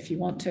if you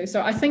want to.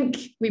 So I think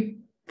we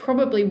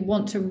probably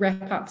want to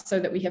wrap up so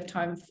that we have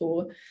time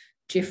for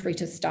Geoffroy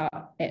to start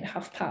at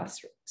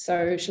past.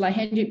 So shall I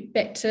hand you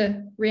back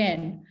to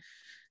Rhian?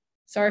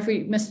 Sorry if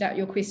we missed out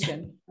your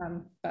question,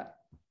 but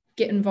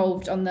get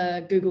involved on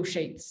the Google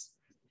Sheets.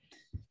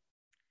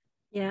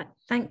 Yeah,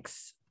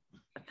 thanks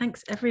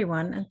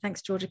everyone, and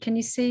thanks Georgia. Can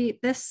you see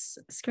this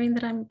screen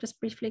that I'm just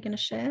briefly going to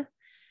share?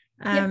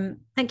 Yep.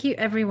 Thank you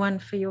everyone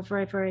for your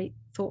very, very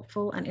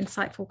thoughtful and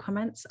insightful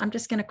comments. I'm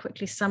just going to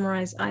quickly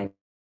summarize. I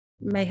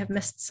may have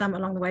missed some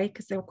along the way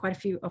because there were quite a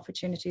few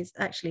opportunities,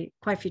 actually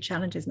quite a few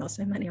challenges, not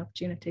so many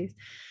opportunities.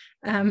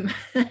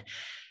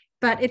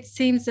 But it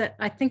seems that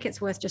I think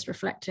it's worth just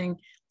reflecting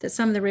that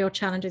some of the real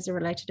challenges are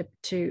related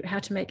to how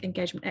to make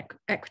engagement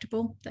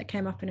equitable. That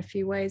came up in a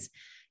few ways.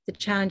 The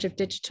challenge of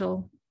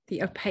digital,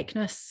 the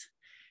opaqueness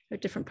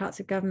of different parts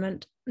of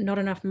government, not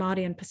enough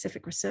Māori and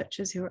Pacific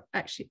researchers who are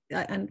actually,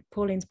 and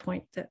Pauline's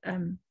point that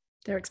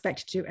they're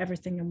expected to do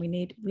everything, and we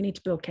need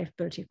to build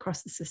capability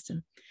across the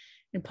system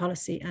in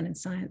policy and in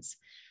science.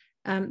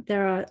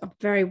 There are a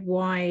very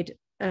wide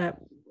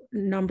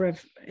number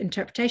of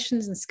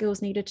interpretations and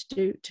skills needed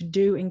to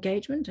do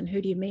engagement, and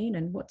who do you mean,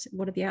 and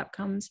what are the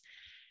outcomes.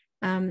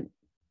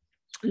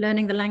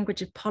 Learning the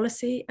language of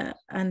policy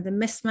and the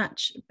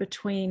mismatch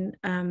between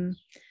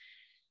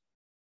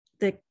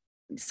the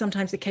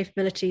sometimes the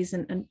capabilities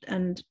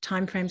and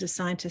timeframes of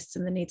scientists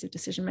and the needs of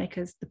decision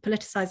makers, the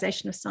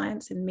politicization of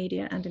science in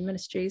media and in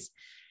ministries,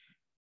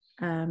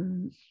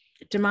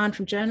 demand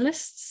from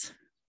journalists,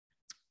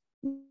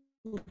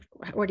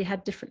 already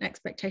had different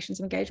expectations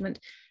of engagement,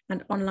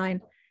 and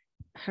online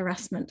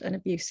harassment and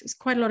abuse. It's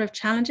quite a lot of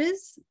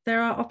challenges.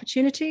 There are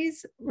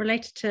opportunities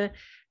related to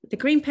the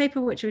Green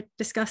Paper, which we've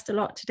discussed a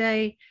lot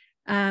today,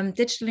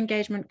 digital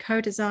engagement,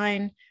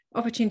 co-design,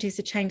 opportunities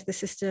to change the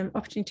system,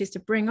 opportunities to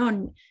bring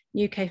on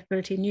new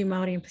capability, new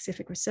Māori and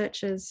Pacific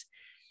researchers,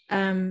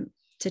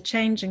 to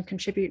change and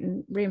contribute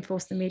and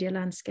reinforce the media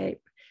landscape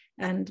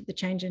and the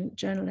change in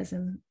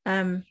journalism.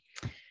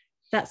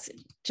 That's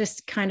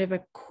just kind of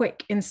a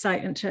quick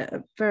insight into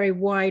a very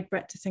wide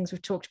breadth of things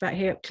we've talked about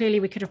here. Clearly,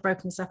 we could have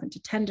broken this up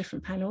into 10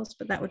 different panels,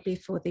 but that would be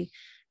for the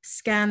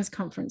SCANS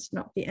conference,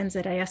 not the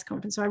NZAS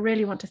conference. So I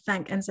really want to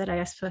thank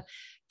NZAS for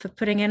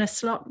putting in a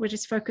slot which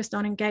is focused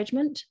on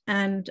engagement.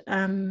 And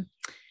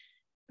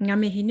ngā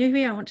mihi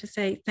nui, I want to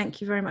say thank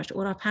you very much to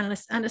all our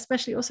panelists, and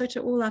especially also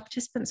to all our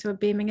participants who are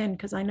beaming in,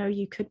 because I know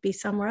you could be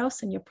somewhere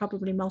else and you're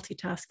probably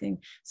multitasking.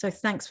 So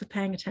thanks for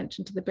paying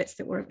attention to the bits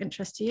that were of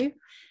interest to you,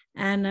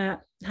 and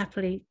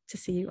happily to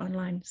see you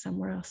online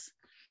somewhere else.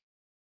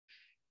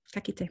 Ka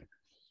kite.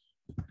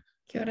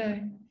 Kia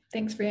ora.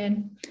 Thanks,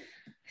 Rhian.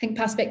 I think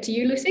pass back to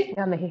you, Lucy.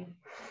 Ngā mihi.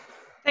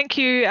 Thank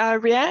you,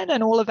 Rhian,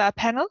 and all of our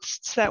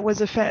panelists. That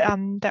was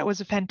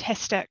a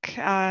fantastic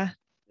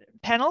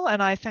panel,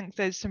 and I think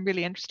there's some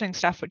really interesting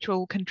stuff which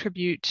will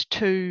contribute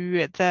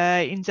to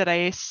the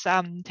NZAS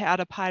Te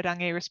Ara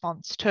Paerangi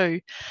response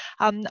too.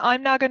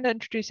 I'm now going to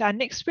introduce our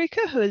next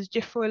speaker, who is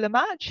Geoffroy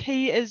Lamarche.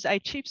 He is a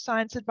Chief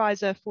Science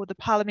Advisor for the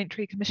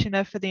Parliamentary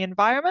Commissioner for the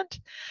Environment.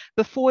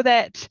 Before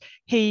that,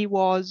 he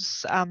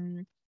was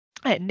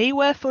at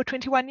NIWA for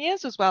 21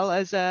 years, as well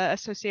as an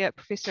associate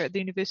professor at the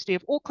University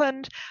of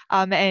Auckland.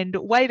 And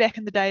way back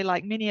in the day,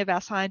 like many of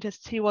our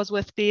scientists, he was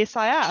with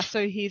DSIR.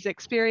 So he's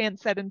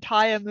experienced that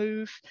entire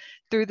move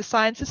through the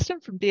science system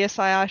from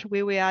DSIR to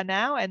where we are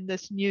now, and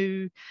this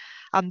new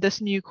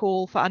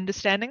call for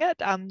understanding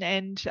it.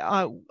 And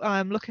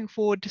I'm looking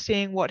forward to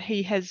seeing what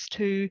he has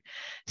to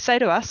say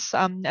to us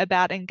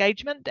about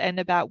engagement and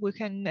about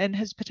working in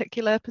his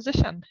particular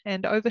position.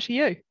 And over to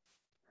you.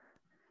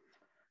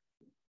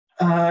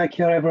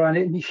 Kia ora everyone,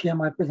 let me share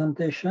my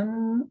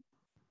presentation.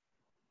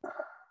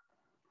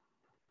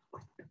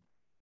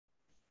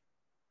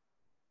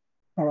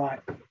 All right.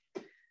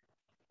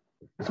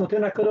 So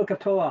tēnā koro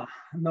katoa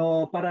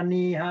no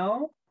parani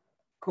hao,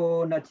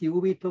 ko ngati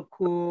uwi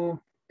toku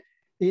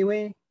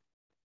iwi,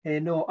 e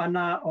no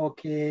ana o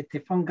ke te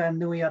whanga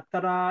nui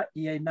atara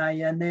I e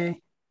nai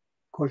ane,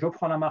 ko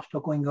Geoffroy Lamarche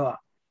toku ingoa.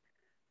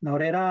 Nō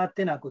reira,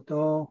 tēnā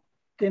koutou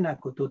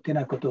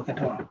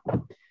katoa.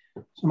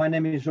 So my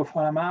name is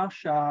Geoffroy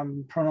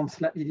Lamarche, pronounced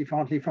slightly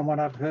differently from what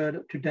I've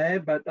heard today,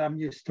 but I'm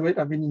used to it.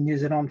 I've been in New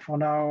Zealand for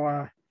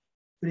now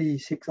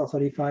 36 or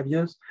 35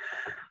 years.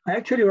 I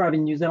actually arrived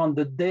in New Zealand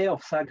the day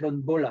of Cyclone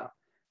Bola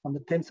on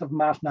the 10th of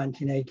March,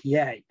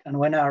 1988. And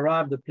when I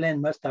arrived, the plane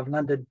must have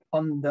landed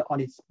on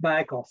its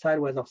back or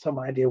sideways of some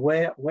idea.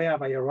 Where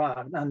have I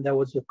arrived? And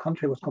the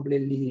country was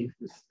completely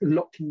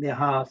locked in their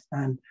house,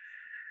 and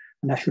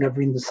I should have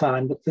read the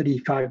sign, but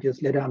 35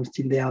 years later, I'm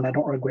still there, and I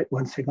don't regret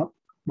one second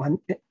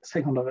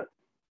of it.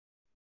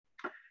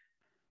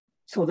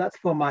 So that's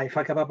for my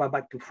whakapapa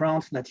back to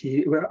France,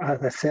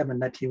 as I said,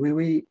 Nati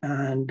Wiwi.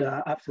 And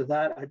after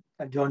that,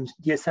 I joined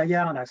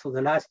DSIR, and I saw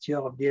the last year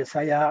of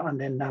DSIR, and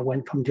then I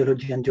went from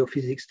geology and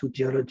geophysics to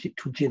geology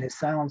to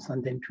genescience,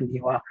 and then to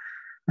NIWA,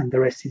 and the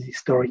rest is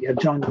history. I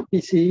joined the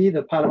PCE,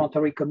 the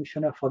Parliamentary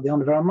Commissioner for the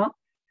Environment,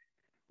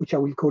 which I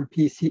will call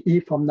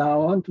PCE from now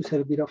on to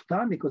save a bit of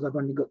time because I've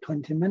only got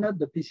 20 minutes.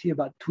 The PCE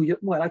about 2 years,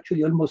 well,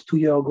 actually almost 2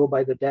 years ago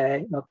by the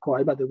day, not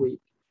quite by the week.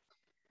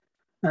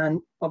 And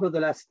over the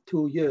last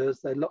 2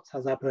 years, lots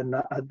has happened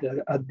at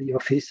the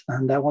office,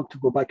 and I want to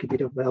go back a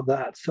bit about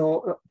that.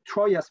 So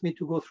Troy asked me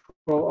to go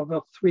through over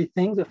 3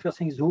 things. The first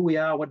thing is who we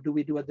are, what do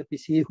we do at the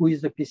PCE, who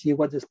is the PCE,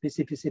 what's the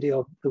specificity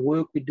of the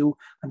work we do,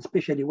 and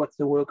especially what's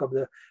the work of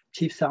the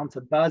Chief Science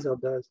Advisor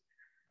does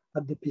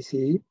at the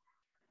PCE.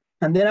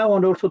 And then I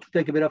want also to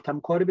take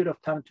quite a bit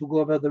of time to go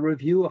over the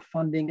review of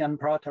funding and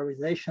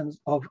prioritizations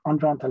of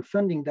environmental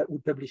funding that we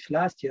published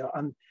last year.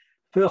 And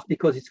first,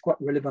 because it's quite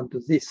relevant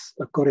to this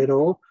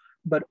corridor,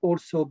 but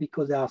also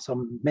because there are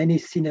many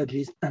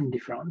synergies and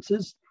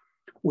differences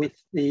with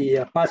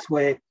the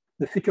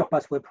future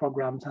pathway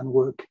programs and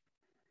work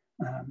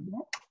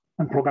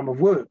and program of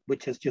work,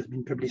 which has just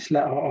been published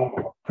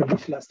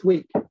last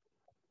week.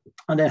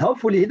 And then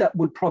hopefully that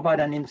will provide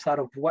an insight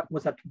of what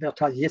was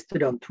advertised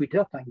yesterday on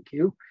Twitter, thank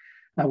you,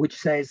 which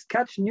says,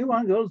 catch new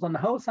angles on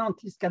how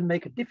scientists can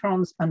make a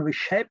difference and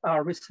reshape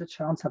our research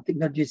science and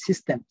technology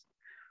systems.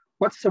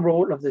 What's the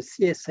role of the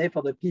CSA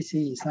for the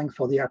PCE? Thanks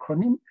for the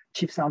acronym,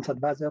 Chief Science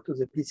Advisor to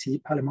the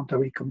PCE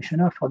Parliamentary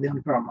Commissioner for the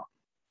Environment.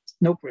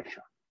 No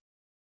pressure.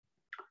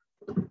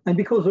 And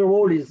because the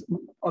role is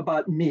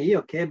about me,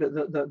 okay, but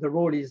the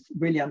role is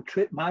really,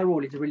 my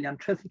role is really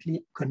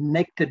intrinsically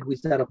connected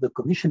with that of the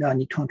commissioner. I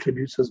need to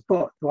introduce us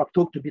both. So I've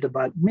talked a bit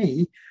about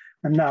me,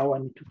 and now I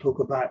need to talk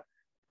about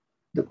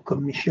the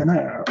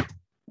commissioner.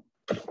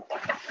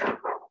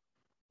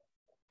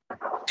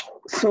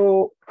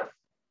 So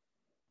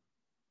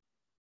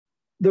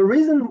the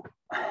reason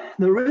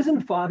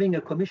for having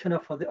a commissioner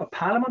a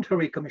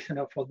parliamentary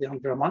commissioner for the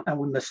environment, and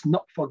we must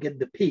not forget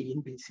the P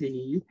in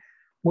BCE,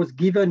 was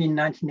given in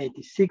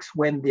 1986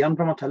 when the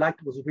Environmental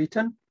Act was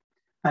written.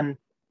 And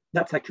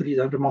that's actually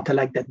the Environmental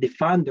Act that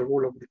defined the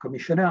role of the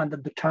commissioner. And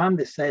at the time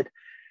they said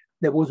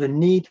there was a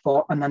need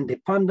for an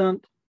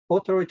independent,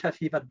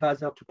 authoritative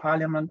advisor to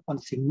Parliament on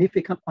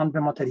significant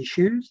environmental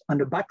issues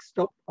and a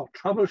backstop or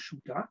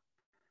troubleshooter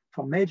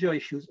for major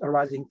issues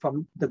arising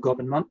from the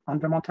government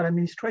environmental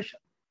administration.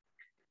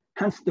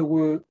 Hence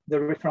the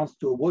reference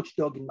to a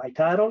watchdog in my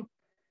title.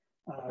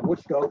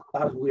 Watchdog,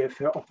 as we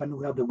refer, often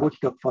we have the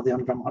watchdog for the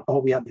environment, or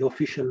we have the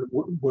official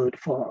word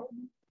for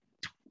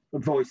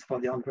voice for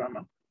the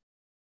environment.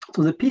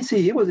 So the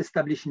PCE was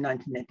established in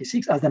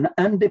 1986 as an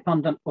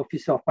independent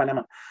officer of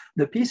parliament.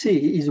 The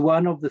PCE is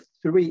one of the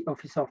 3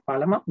 officers of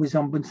parliament with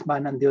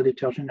ombudsman and the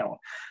Auditor General.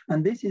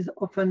 And this is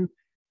often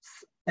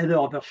either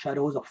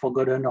overshadowed or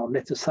forgotten or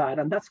left aside.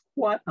 And that's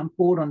quite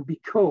important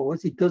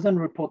because it doesn't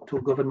report to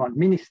a government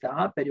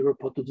minister, but it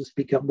reports to the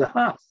Speaker of the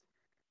House.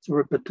 So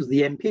report to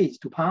the MPs,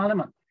 to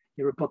Parliament.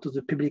 He reports to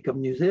the public of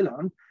New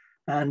Zealand,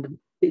 and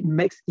it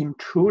makes him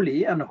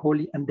truly and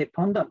wholly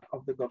independent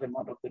of the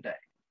government of the day.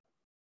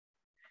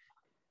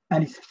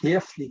 And he's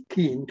fiercely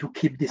keen to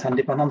keep this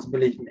independence,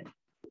 believe me.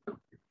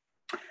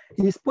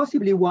 He is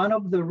possibly one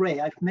of the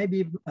rare, if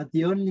maybe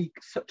the only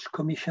such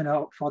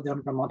commissioner for the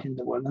environment in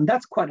the world. And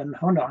that's quite an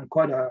honor and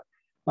quite a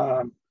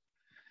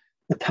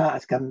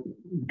task and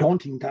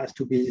daunting task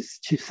to be his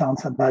chief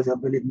science advisor,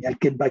 believe me. I'll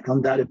get back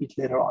on that a bit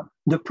later on.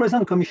 The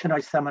present commissioner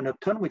is Salmon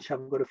Upton, which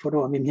I've got a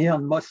photo of him here,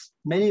 and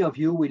many of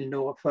you will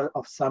know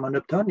of Salmon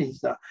Upton. He's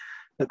the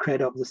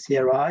creator of the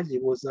CRIs. He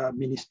was a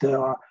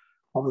minister.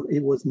 He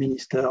was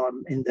minister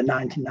in the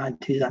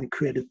 1990s and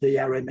created the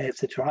RMA,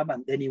 etc.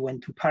 And then he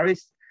went to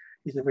Paris.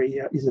 He's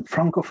a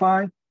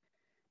Francophile.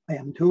 I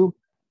am too.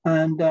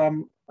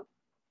 And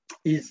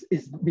he's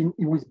been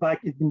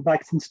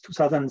back since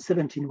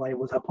 2017, where he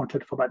was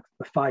appointed for about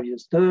a 5-year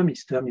term.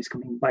 His term is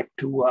coming back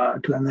to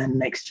an end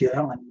next year,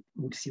 and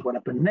we'll see what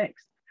happens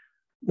next.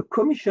 The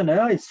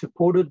commissioner is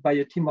supported by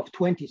a team of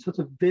 20, so it's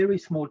a very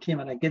small team,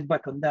 and I get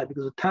back on that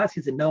because the task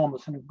is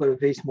enormous and we've got a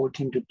very small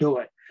team to do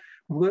it.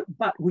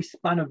 But we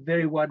span a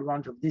very wide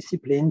range of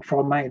discipline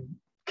from my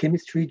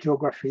chemistry,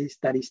 geography,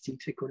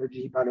 statistics,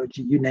 ecology,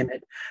 biology, you name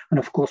it. And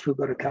of course, we've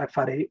got a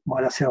Kawhare,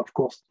 well, I say, of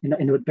course, in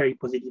a very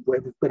positive way,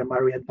 we've got a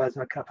Maori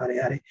advisor,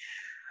 Kawhare.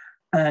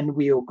 And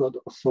we all got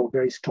also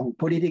very strong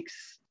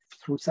politics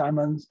through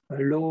Simon's,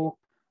 law,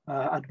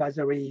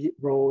 advisory,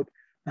 road,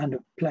 and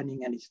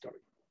planning and history.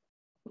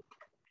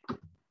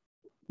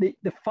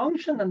 The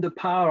function and the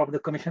power of the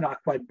commissioner are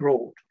quite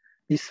broad.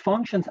 These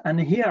functions, and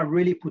here I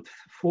really put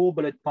 4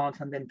 bullet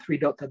points and then 3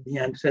 dots at the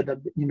end, so that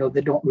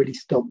they don't really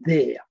stop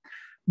there.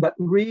 But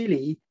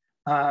really,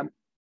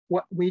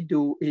 what we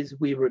do is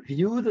we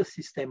review the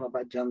system of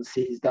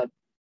agencies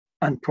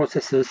and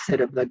processes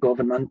set up the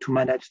government to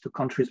manage the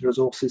country's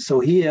resources. So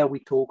here we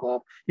talk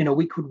of,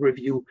 we could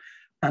review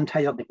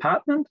entire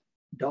department,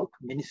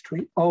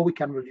 ministry, or we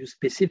can review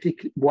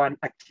specific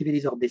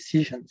activities or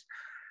decisions.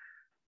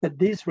 But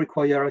this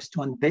requires us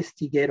to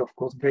investigate, of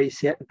course, very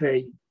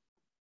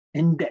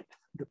in-depth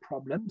the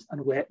problems,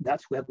 and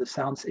that's where the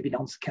science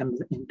evidence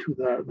comes into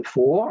the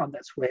fore, and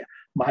that's where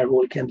my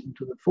role comes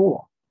into the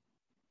fore.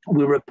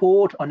 We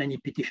report on any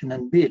petition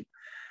and bill.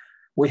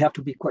 We have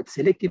to be quite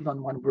selective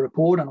on when we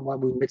report and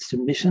when we make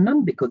submission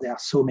on, because there are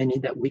so many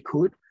that we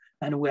could,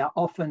 and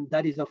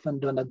that is often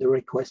done at the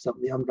request of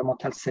the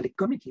Environmental Select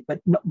Committee, but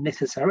not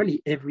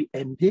necessarily every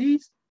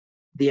MPs.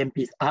 The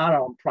MPs are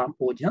our prime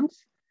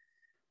audience.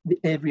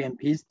 Every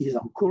MP is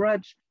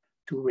encouraged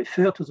to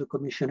refer to the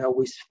commissioner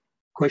with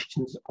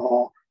questions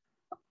or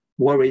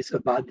worries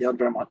about the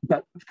environment,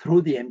 but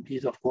through the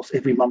MPs, of course,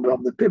 every member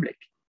of the public.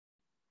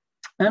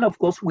 And of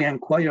course, we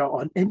inquire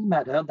on any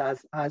matter that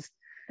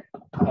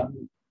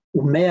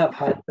may have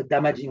had a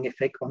damaging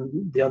effect on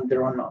the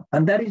environment.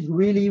 And that is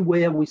really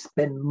where we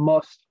spend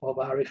most of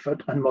our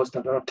effort and most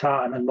of our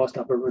time and most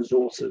of our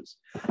resources.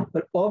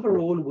 But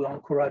overall, we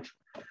encourage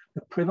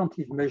the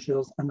preventive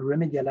measures and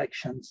remedial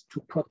actions to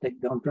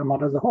protect the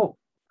environment as a whole.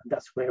 And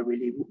that's where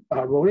really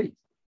our role is.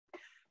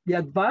 The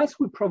advice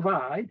we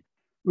provide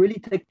really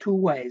take 2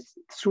 ways: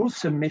 through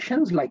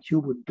submissions, like you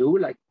would do,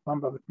 like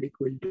member of the public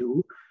will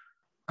do,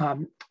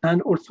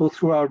 and also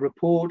through our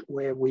report,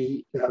 where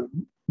we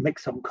make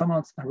some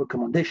comments and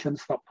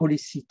recommendations for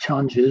policy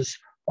changes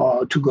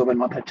to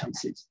government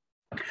agencies.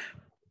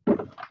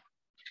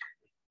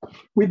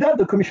 With that,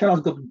 the commissioner has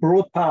got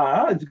broad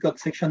power. It's got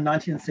section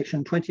 19 and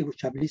section 20,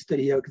 which I've listed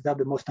here because they're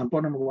the most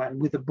important one.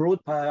 With the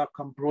broad power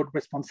come broad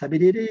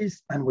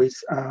responsibilities, and with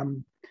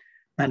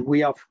And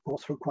we are, of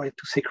course, required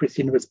to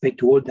secrecy in respect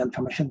to all the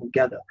information we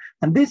gather.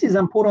 And this is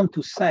important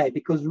to say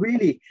because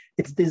really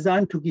it's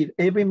designed to give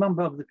every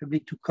member of the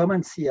public to come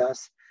and see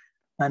us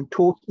and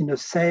talk in a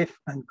safe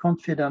and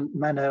confident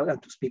manner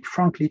and to speak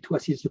frankly to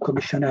assist the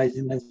commissioners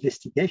in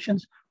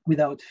investigations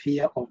without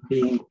fear of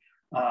being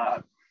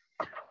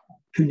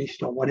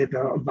punished or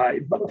whatever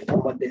for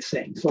what they're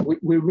saying. So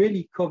we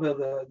really cover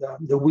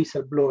the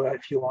whistleblower,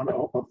 if you want,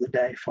 of the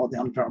day for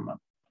the environment.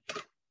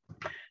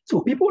 So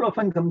people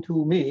often come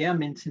to me, I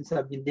mean, since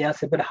I've been there,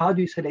 say, but how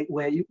do you select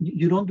where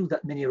you don't do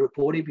that many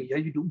reports every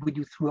year? We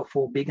do 3 or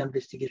 4 big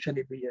investigations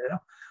every year.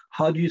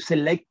 How do you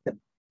select them?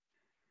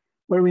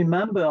 Well,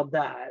 remember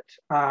that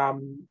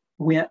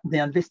the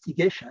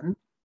investigation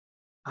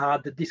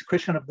are the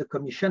discretion of the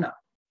commissioner,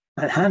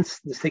 and hence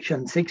the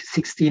section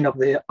 16 of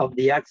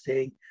the Act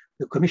saying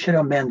the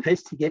commissioner may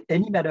investigate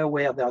any matter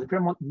where the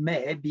environment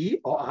may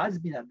be or has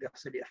been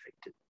adversely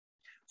affected.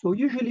 So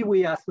usually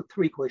we ask the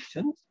 3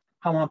 questions.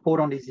 How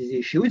important is this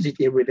issue? Is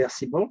it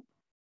irreversible?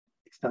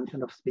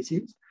 Extinction of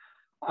species.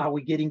 Are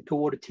we getting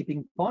toward a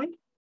tipping point?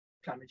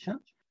 Climate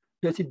change.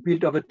 Does it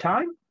build over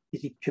time?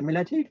 Is it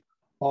cumulative?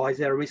 Or is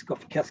there a risk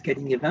of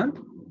cascading event?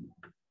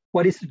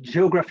 What is the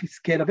geographic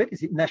scale of it?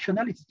 Is it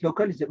national? Is it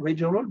local? Is it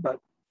regional? But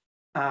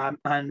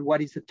and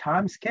what is the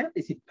time scale?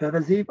 Is it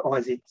pervasive or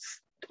is it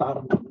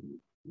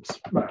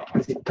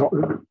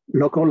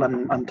local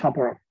and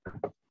temporal?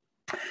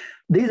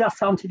 These are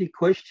scientific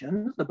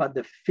questions about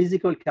the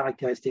physical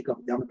characteristic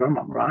of the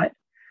environment, right?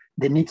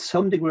 They need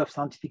some degree of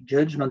scientific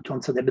judgment to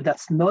answer them, but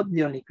that's not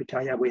the only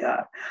criteria we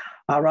have.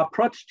 Our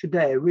approach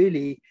today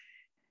really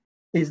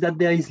is that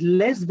there is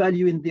less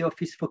value in the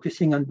office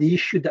focusing on the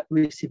issue that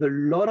receive a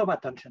lot of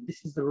attention.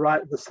 This is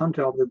the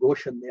center of the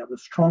Goshen there, the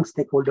strong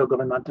stakeholder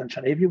government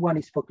attention. Everyone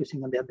is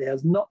focusing on that.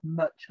 There's not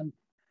much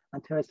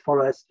interest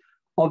for us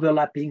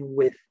overlapping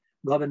with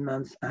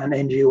governments and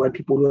NGO and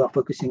people who are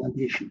focusing on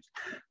the issues.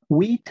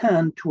 We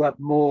tend to have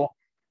more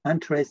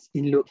interest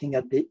in looking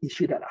at the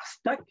issues that are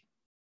stuck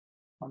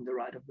on the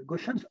right of the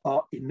Goshens,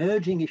 or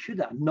emerging issues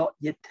that are not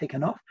yet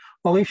taken off,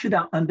 or issues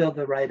that are under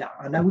the radar.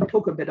 And I will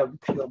talk a bit of a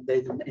few of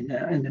these in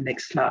the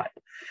next slide.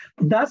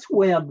 That's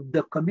where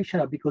the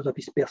commissioner, because of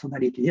his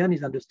personality and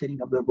his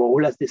understanding of the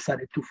role, has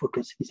decided to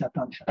focus his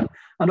attention.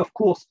 And of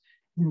course,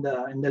 in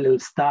the little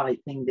starry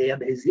thing there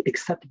is the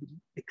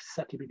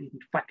acceptability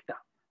factor.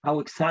 How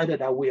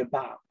excited are we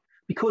about?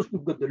 Because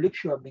we've got the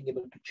luxury of being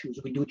able to choose,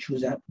 we do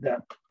choose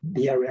the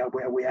area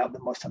where we are the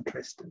most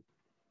interested.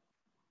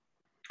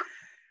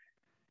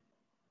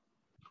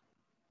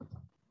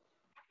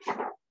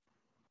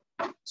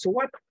 So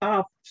what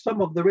are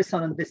some of the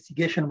recent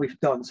investigations we've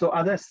done? So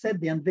as I said,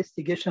 the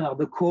investigations are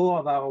the core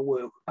of our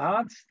work.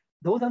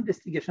 Those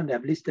investigations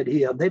I've listed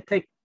here, they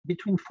take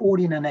between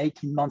 14 and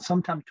 18 months,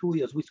 sometimes 2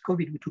 years. With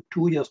COVID, we took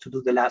 2 years to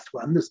do the last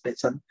one, the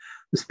space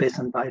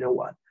and vital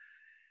one.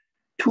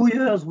 2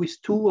 years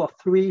with 2 or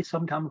 3,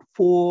 sometimes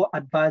 4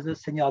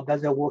 advisors, senior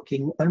advisors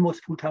working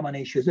almost full-time on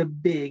issues, a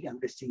big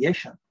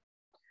investigation.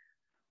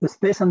 The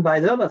Space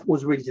Advisor that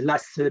was released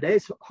last Thursday,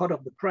 so hot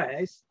of the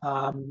press,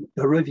 a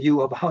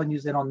review of how New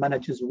Zealand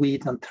manages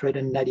weeds and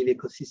threatened native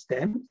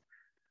ecosystems,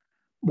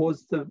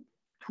 was the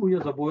 2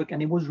 years of work,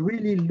 and it was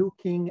really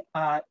looking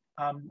at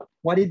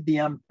what is the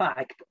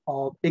impact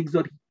of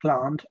exotic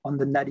plant on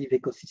the native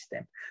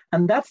ecosystem.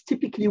 And that's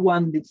typically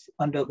one that's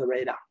under the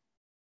radar.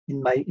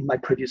 In my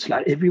previous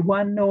slide,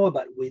 everyone knows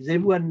about weeds.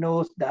 Everyone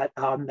knows that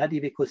our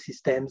native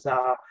ecosystems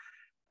are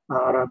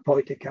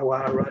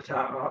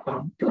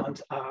Aotearoa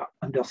plants are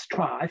under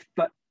strife,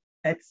 but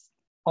it's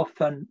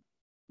often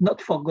not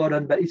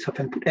forgotten, but it's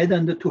often put either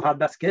under too hard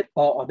basket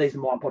or there's a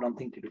more important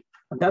thing to do.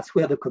 And that's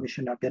where the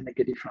commissioner can make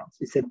a difference.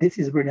 He said, this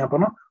is really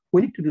important.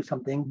 We need to do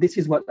something. This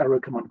is what I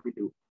recommend we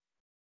do.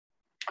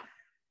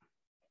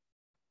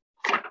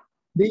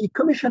 The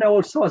commissioner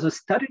also has a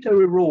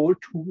statutory role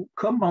to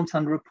comment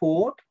and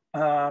report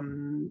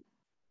on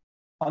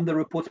the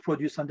reports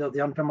produced under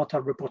the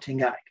Environmental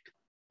Reporting Act.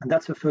 And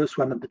that's the first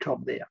one at the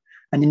top there.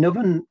 And in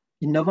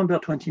November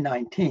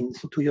 2019,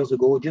 so 2 years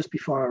ago, just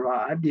before I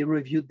arrived, they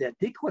reviewed the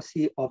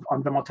adequacy of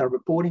environmental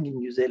reporting in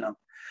New Zealand.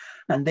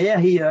 And there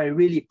he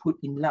really put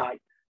in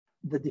light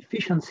the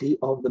deficiency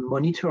of the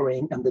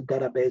monitoring and the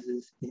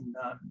databases in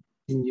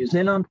New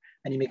Zealand.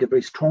 And he made a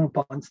very strong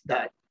point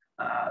that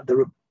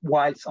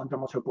whilst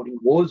environmental reporting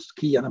was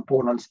key and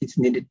important, it's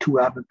needed to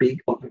have a big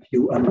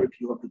overview and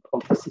review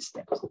of the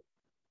systems.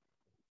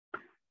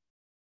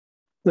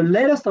 The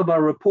latest of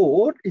our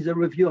report is a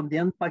review on the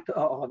impact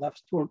of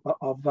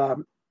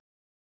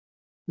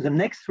the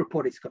next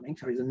report is coming.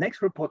 Sorry, the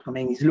next report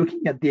coming is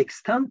looking at the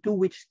extent to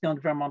which the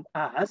environment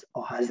has,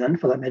 or hasn't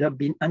for that matter,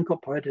 been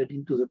incorporated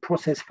into the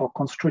process for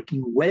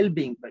constructing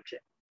well-being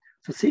budget.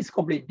 So see, it's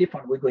completely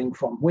different. We're going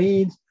from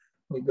weeds,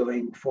 we're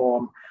going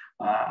from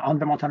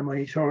environmental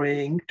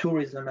monitoring,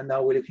 tourism, and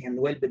now we're looking at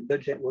well-being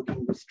budget,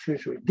 working with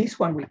Treasury. This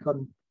one will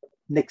come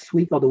next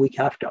week or the week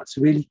after. It's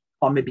really,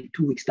 or maybe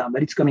 2 weeks time,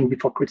 but it's coming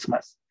before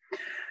Christmas.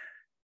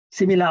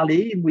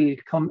 Similarly,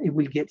 it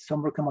will get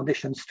some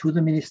recommendations to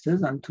the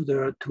ministers and to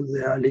the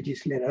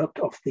legislator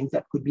of things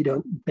that could be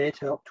done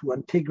better to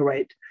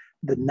integrate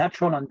the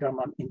natural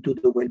environment into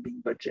the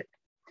well-being budget.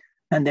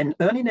 And then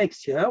early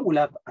next year, we'll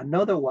have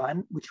another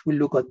one, which will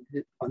look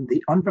on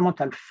the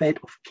environmental fate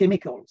of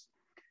chemicals.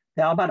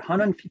 There are about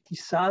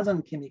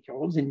 150,000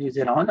 chemicals in New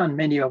Zealand, and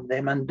many of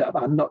them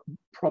are not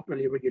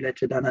properly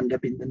regulated and end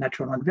up in the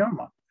natural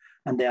environment.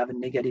 And they have a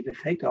negative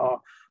effect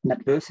or an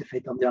adverse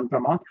effect on the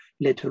environment,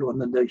 let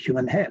alone on the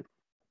human health.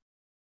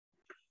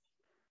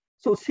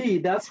 So see,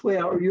 that's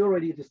where you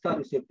already start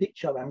with your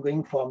picture.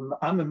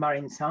 I'm a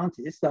marine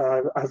scientist,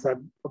 as I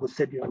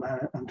said in my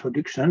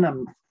introduction.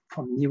 I'm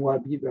from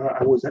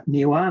NIWA. I was at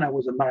NIWA and I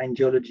was a marine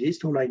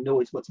geologist. All I know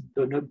is what's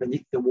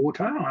beneath the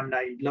water, and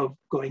I love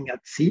going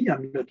at sea.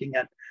 I'm looking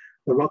at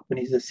the rock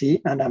beneath the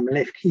sea, and I'm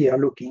left here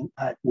looking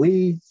at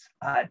weeds,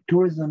 at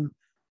tourism,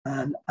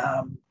 and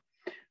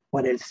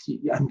what else?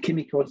 And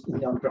chemicals in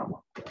the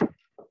environment.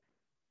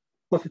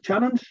 Both a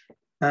challenge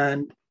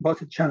and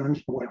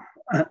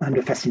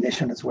a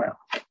fascination as well.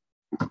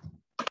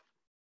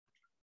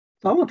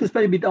 So I want to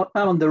spend a bit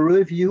on the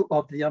review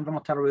of the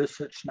environmental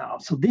research now.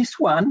 So this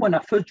one, when I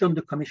first joined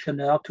the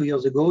commissioner 2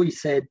 years ago, he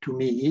said to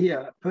me,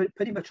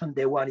 pretty much on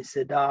day one, he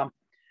said, I'd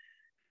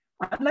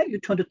like you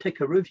to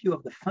undertake a review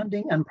of the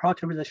funding and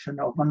prioritization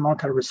of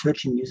environmental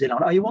research in New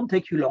Zealand. It won't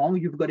take you long.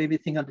 You've got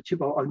everything on the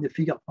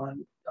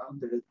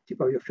tip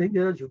of your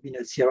fingers. You've been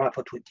a CRI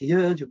for 20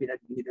 years. You've been at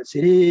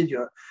universities.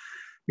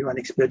 You're an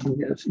expert in,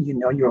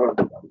 you're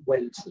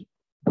well,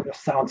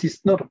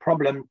 scientist. Not a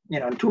problem.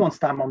 In 2 months'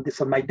 time on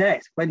my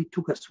desk. But it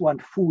took us 1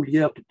 full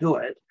year to do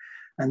it,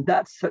 and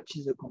that's such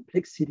is the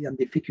complexity and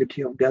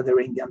difficulty of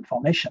gathering the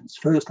information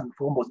first and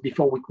foremost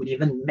before we could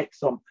even make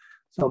some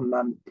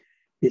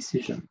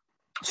decision.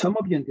 Some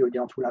of you in the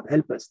audience will have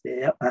helped us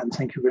there, and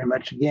thank you very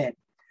much again.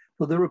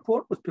 So the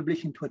report was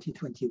published in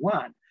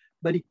 2021,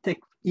 but it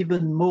takes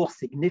even more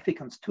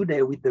significance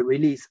today with the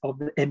release of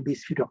the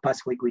MB's Future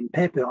Pathway Green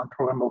Paper and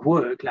Program of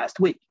Work last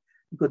week,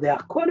 because there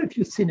are quite a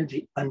few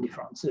synergy and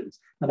differences,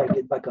 and I'll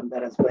get back on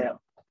that as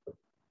well.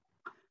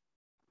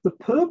 The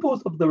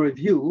purpose of the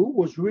review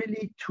was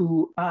really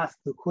to ask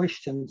the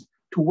questions,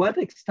 to what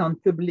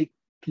extent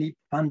publicly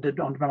funded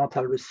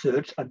environmental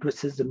research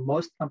addresses the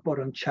most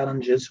important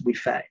challenges we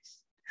face.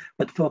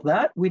 But for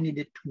that, we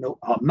needed to know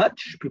how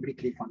much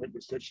publicly funded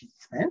research is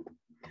spent.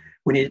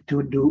 We needed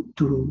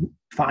to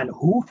find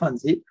who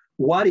funds it,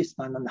 what is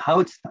done, and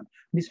how it's done.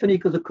 And it's funny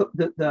because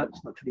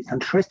it's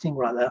interesting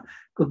rather,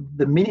 because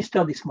the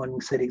minister this morning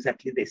said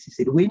exactly this. He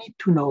said, we need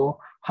to know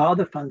how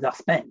the funds are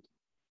spent.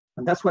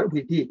 And that's what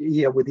we did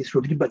here with this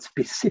review, but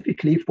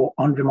specifically for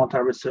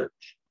environmental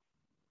research.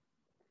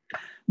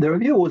 The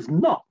review was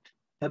not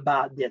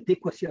about the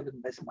adequacy of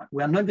investment.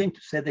 We are not going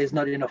to say there's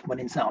not enough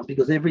money in science,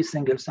 because every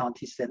single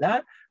scientist said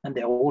that, and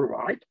they're all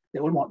right. They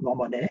all want more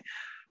money.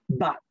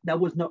 But that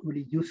was not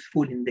really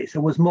useful in this.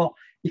 It was more,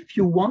 if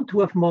you want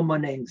to have more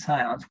money in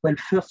science, well,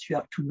 first you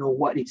have to know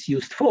what it's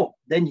used for.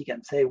 Then you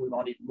can say we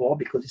want it more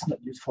because it's not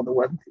used for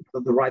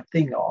the right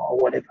thing or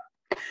whatever.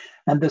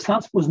 And the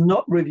science was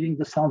not reviewing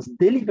the science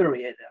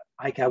delivery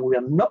either. We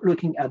are not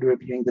looking at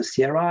reviewing the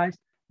CRIs,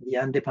 the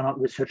independent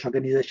research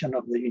organization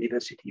of the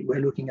university.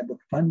 We're looking at the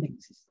funding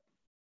system.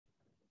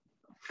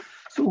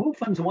 So who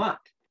funds what?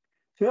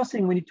 First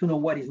thing, we need to know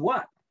what is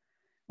what.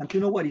 And to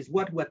know what is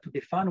what, we have to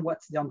define what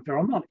the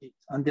environment is.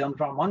 And the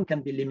environment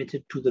can be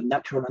limited to the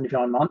natural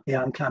environment,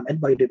 air and climate,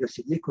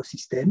 biodiversity,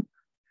 ecosystem.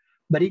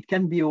 But it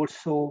can be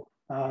also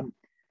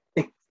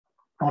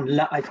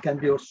it can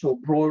be also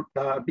broad,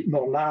 a bit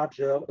more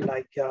larger,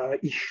 like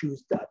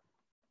issues that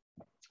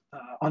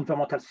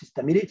environmental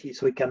sustainability.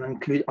 So it can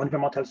include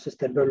environmental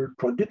sustainable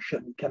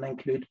production. It can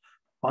include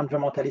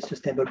environmentally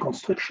sustainable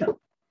construction.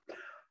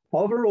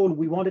 Overall,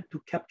 we wanted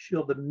to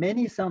capture the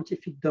many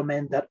scientific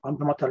domains that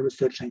environmental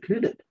research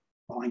includes.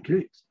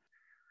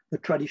 The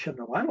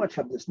traditional one, which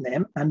have this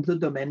name, and the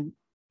domain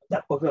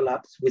that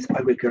overlaps with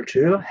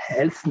agriculture,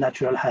 health,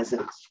 natural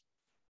hazards.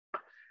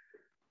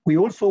 We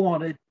also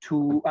wanted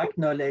to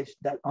acknowledge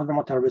that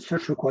environmental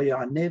research requires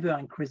an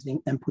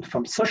ever-increasing input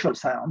from social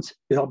science,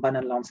 urban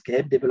and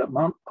landscape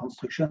development,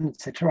 construction,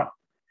 etc.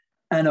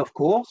 And of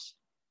course,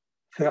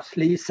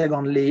 firstly,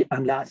 secondly,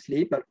 and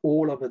lastly, but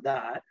all over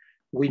that,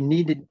 we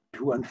needed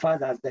to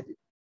emphasize that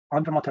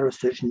environmental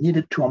research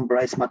needed to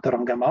embrace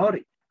Mātauranga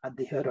Māori at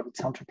the heart of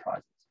its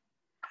enterprises.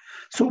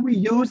 So we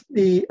used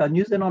the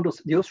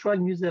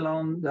Australian New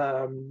Zealand,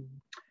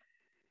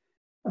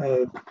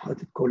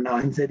 what's it called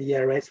now,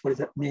 NZAS, what does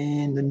that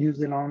mean? The New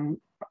Zealand,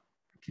 I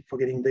keep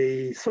forgetting,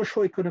 the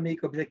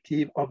socio-economic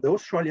objective of the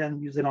Australian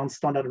New Zealand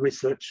standard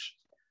research.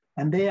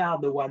 And they are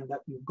the one that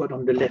you've got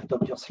on the left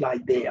of your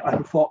slide there.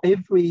 And for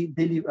every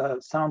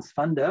science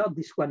funder,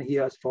 this one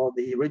here is for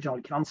the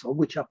regional council,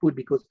 which I put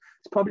because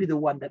it's probably the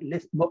one that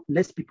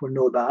less people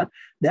know about.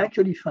 They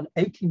actually fund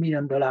 $80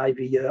 million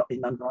every year in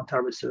environmental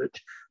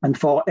research. And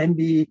for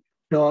MB,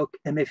 DOC,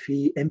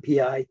 MFE,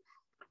 MPI,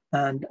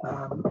 and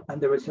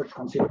the Research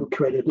Council, who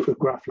created a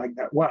graph like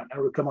that one. I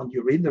recommend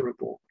you read the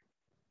report.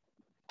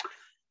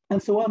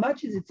 And so how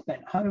much is it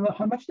spent? How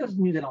much does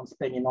New Zealand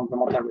spend in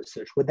environmental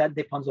research? Well, that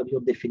depends on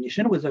your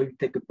definition, whether you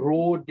take a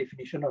broad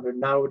definition or a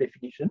narrow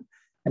definition.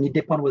 And it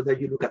depends whether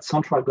you look at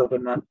central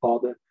government or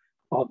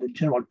the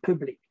general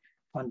public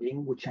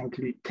funding, which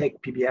include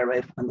tech,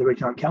 PBRF, and the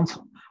regional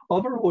council.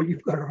 Overall,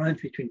 you've got a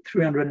range between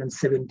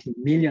 $370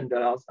 million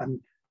and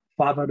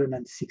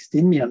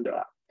 $516 million.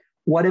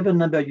 Whatever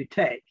number you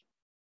take,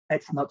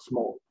 it's not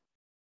small.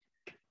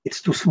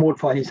 It's too small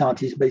for any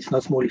scientist, but it's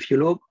not small.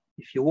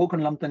 If you walk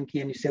on Lambton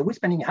Quay and you say, we're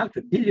spending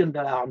 $500 million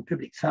on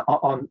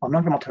on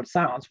environmental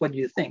science, what do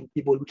you think?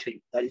 People will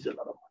say, that is a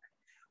lot of money.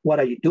 What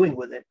are you doing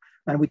with it?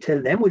 And we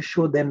tell them, we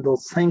show them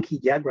those Sankey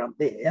diagram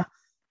there,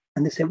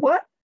 and they say,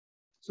 what?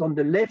 So on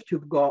the left,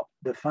 you've got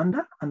the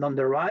funder, and on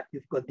the right,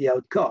 you've got the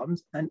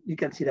outcomes, and you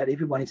can see that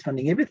everyone is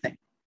funding everything.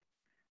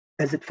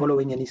 Is it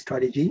following any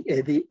strategy?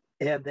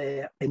 Are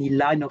there any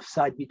line of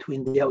sight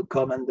between the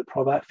outcome and the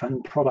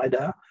fund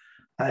provider?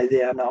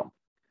 They are not.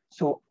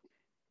 So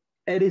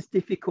it is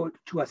difficult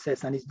to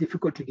assess, and it's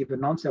difficult to give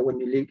an answer when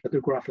you look at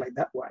the graph like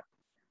that way.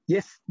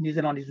 Yes, New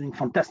Zealand is doing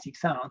fantastic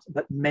science,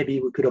 but maybe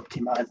we could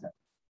optimize that.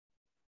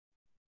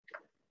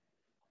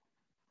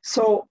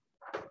 So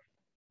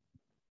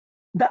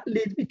that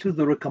leads me to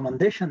the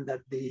recommendation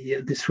that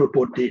this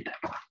report did.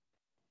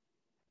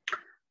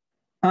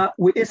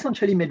 We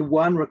essentially made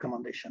one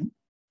recommendation.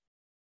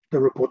 The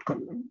report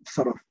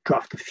sort of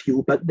draft a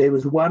few, but there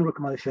was one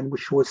recommendation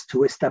which was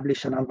to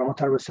establish an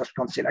environmental research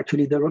council.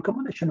 Actually, the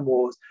recommendation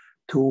was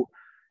to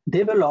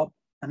develop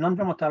an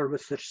environmental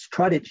research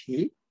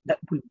strategy that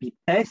would be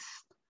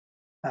best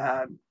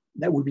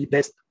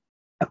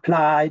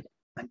applied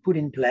and put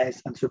in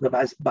place and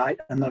supervised by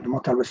an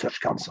environmental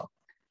research council.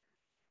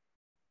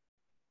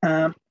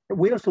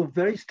 We also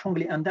very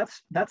strongly, and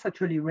that's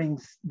actually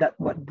rings that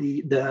what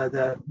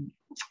the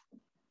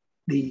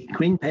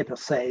green paper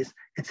says.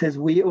 It says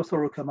we also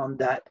recommend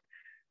that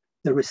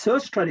the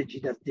research strategy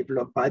that's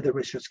developed by the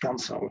research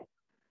council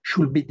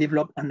should be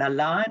developed and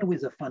aligned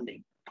with the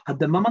funding. At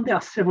the moment, there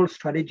are several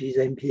strategies,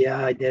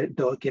 MPI,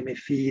 DOC,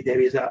 MFE, there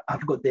is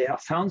I've got their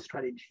sound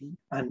strategy,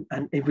 and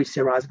every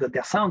CRI has got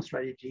their sound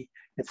strategy,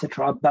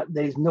 etc. But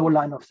there is no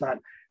line of sight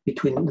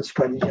between the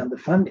strategy and the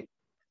funding.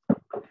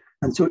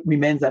 And so it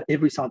remains that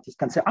every scientist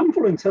can say, I'm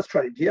following such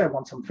strategy, I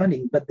want some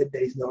funding, but that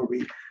there is no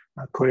real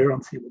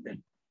coherency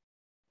within.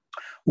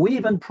 We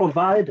even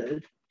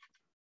provided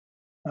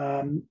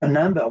a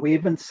number. We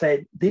even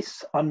said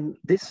this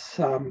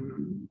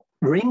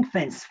ring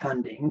fence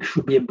funding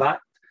should be about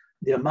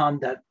the amount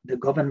that the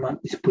government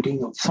is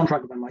putting, or central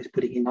government is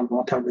putting in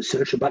environmental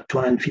research, about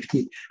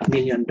 $250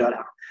 million.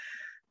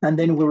 And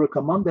then we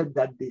recommended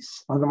that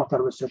this environmental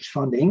research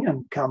funding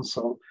and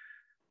council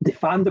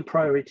define the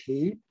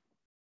priority,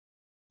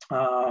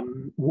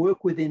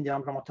 work within the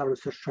environmental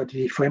research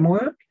strategy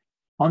framework,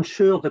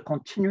 ensure the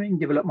continuing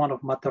development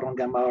of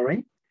Mātauranga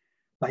Māori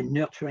by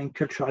nurturing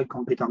cultural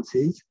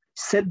competencies,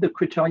 set the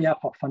criteria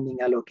for funding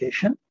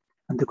allocation,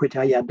 and the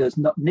criteria does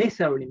not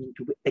necessarily mean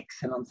to be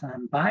excellence and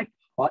impact,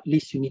 or at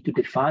least you need to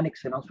define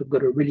excellence. We've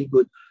got a really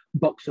good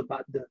box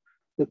about the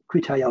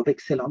criteria of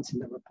excellence in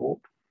the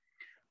report.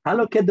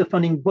 Allocate the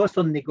funding both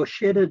on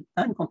negotiated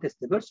and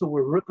contestable, so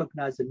we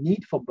recognize the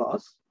need for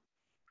both.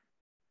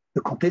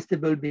 The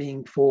contestable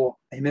being for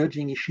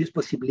emerging issues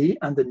possibly,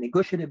 and the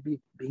negotiated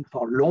being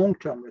for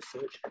long-term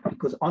research,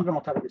 because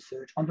environmental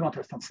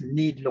science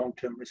need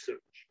long-term research.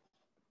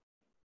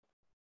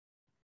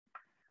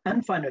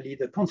 And finally,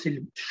 the council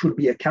should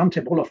be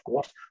accountable, of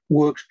course,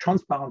 works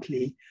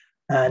transparently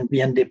and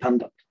be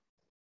independent.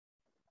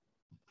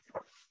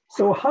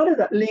 So how does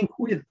that link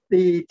with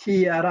the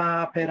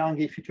TRR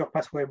Paerangi Future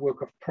Pathway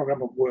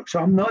program of work? So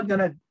I'm not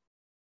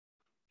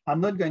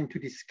going to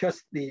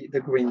discuss the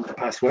green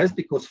pathways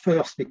because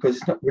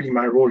it's not really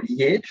my role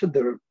yet.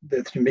 The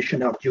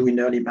submission are due in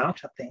early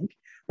March, I think,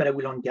 but I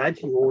will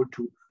engage you all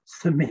to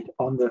submit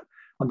on the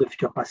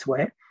future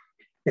pathway.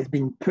 It's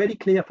been pretty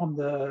clear from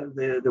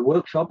the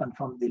workshop and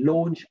from the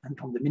launch and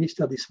from the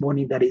minister this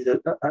morning that is a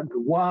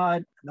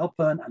wide and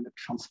open and a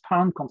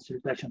transparent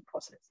consultation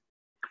process.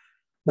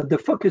 But the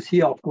focus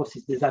here, of course,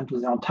 is designed to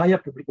the entire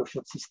public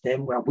research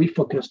system where we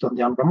focused on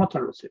the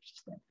environmental research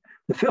system.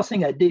 The first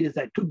thing I did is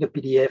I took the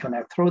PDF and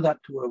I threw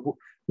that to a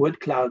word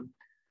cloud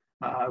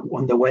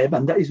on the web,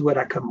 and that is what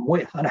I come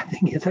with. And I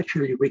think it's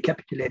actually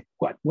recapitulated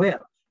quite well.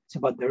 It's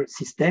about the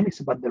system,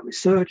 it's about the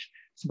research,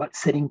 it's about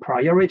setting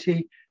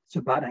priority, it's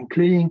about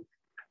including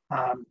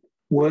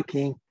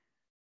working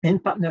in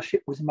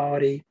partnership with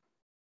Māori.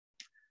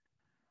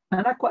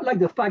 And I quite like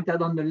the fact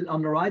that on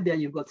the right there,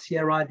 you've got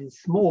CRI in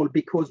small,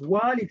 because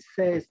while it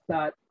says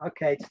that,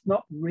 okay, it's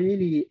not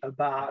really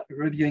about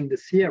reviewing the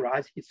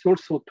CRIs, it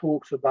also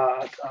talks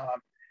about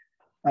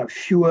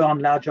fewer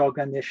and larger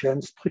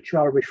organizations,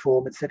 structural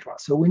reform, etc.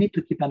 So we need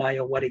to keep an eye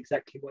on what's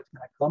going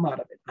to come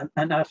out of it.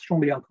 And I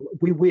strongly,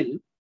 we will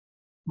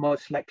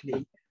most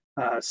likely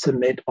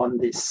submit on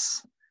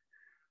this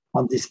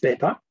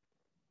paper.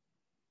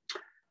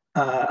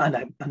 And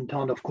I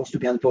intend, of course, to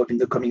be involved in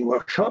the coming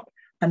workshop.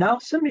 And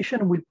our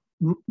submission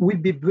will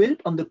be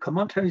built on the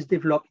commentaries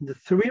developed in the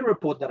 3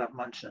 reports that I've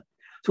mentioned.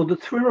 So the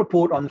 3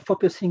 report on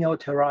focusing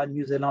Aotearoa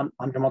New Zealand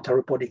environmental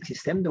reporting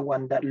system, the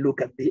one that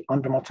look at the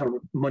environmental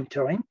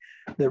monitoring,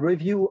 the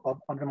review of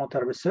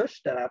environmental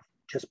research that I've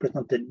just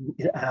presented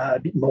a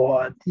bit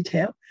more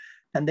detail,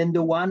 and then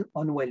the one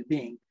on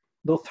well-being.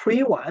 Those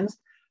 3 ones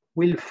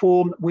will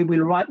form, we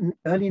will write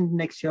early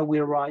next year,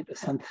 we'll write a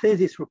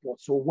synthesis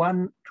report. So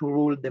one to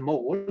rule them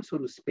all, so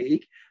to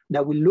speak,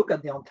 that will look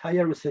at the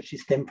entire research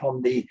system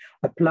from the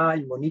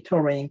applied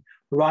monitoring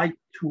right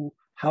to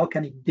how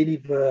can it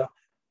deliver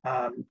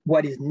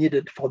what is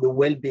needed for the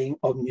well-being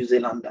of New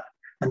Zealander.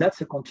 And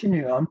that's a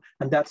continuum,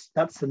 and that's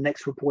the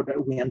next report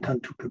that we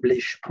intend to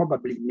publish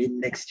probably mid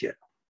next year.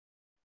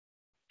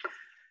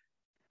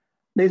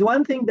 There's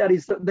one thing that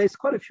is, there's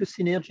quite a few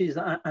synergies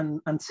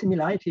and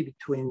similarity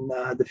between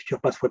the Future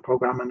Pathway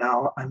program and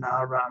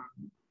our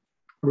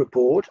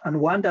report. And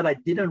one that I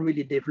didn't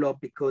really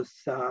develop because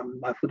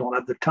I don't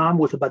have the time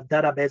was about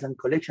database and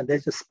collection.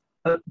 There's just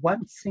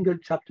one single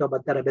chapter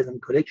about database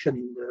and collection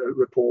in the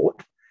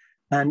report.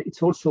 And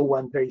it's also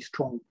one very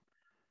strong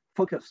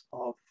focus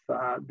of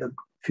the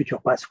Future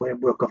Pathway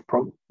work of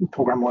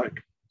program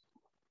work.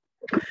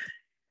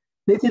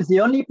 This is the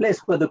only place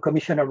where the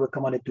commissioner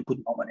recommended to put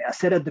more money. I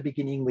said at the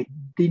beginning, we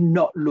did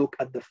not look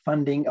at the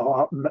funding or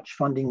how much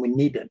funding we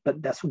needed,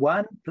 but that's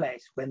one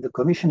place when the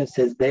commissioner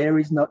says there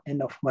is not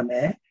enough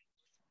money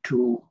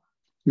to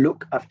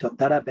look after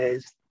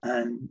database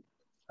and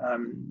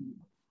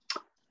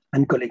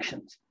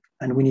collections.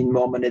 And we need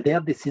more money there.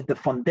 This is the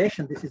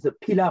foundation. This is a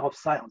pillar of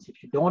science.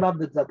 If you don't have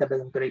the database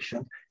and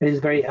collection, it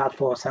is very hard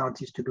for a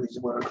scientist to do his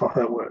work or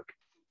her work.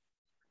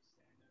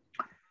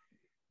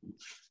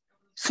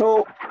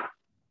 So,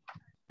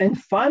 and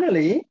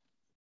finally,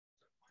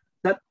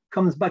 that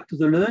comes back to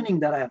the learning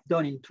that I have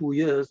done in 2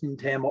 years in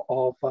terms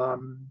of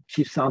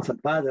chief science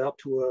advisor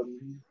to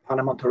a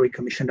parliamentary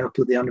commissioner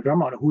to the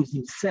environment, who is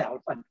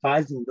himself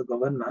advising the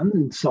government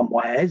in some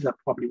ways. I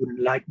probably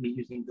wouldn't like me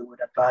using the word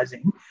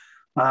advising.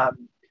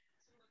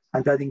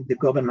 Advising the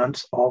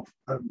government of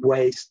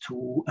ways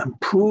to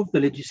improve the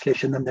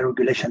legislation and the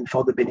regulation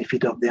for the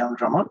benefit of the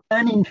environment,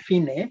 and in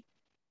fine,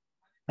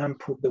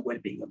 improve the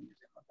well-being of New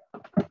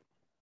Zealand.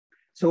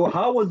 So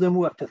how was the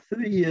move after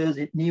 30 years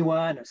at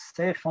Niwa in a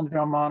safe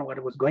environment where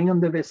I was going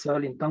on the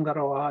vessel in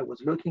Tangaroa? I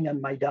was looking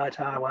at my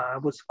data. I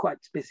was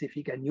quite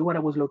specific. I knew what I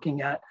was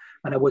looking at,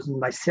 and I was in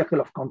my circle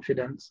of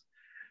confidence,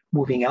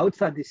 moving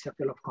outside this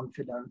circle of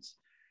confidence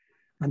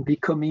and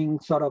becoming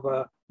sort of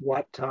a,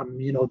 what,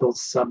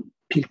 those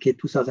Pilke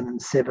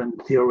 2007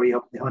 theory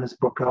of the honest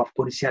broker of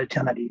policy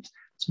alternatives.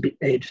 It's a bit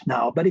aged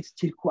now, but it's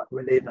still quite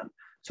relevant.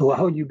 So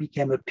how you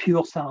became a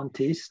pure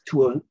scientist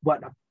to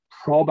what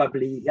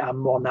probably I'm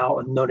more now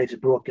a knowledge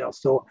broker.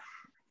 So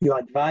you're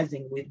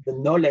advising with the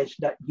knowledge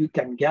that you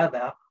can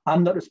gather.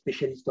 I'm not a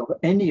specialist of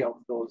any of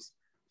those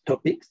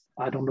topics.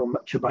 I don't know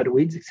much about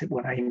weeds except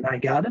when I'm in my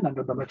garden. I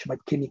don't know much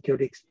about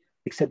chemicals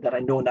except that I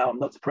know now I'm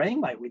not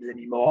spraying my weeds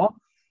anymore.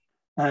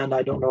 And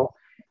I don't know,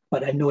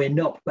 but I know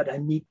enough, but I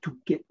need to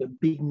get a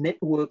big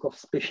network of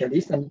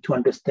specialists. I need to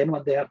understand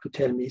what they have to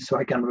tell me so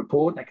I can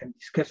report, I can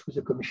discuss with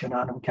the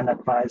commissioner, and we can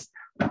advise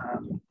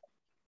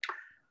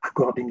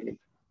accordingly.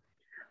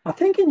 I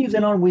think in New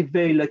Zealand, we're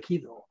very lucky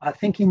though. I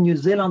think in New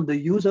Zealand, the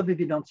use of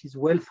evidence is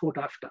well thought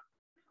after.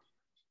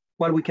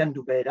 Well, we can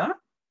do better.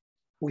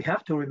 We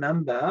have to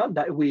remember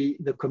that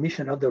the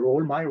commissioner,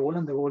 my role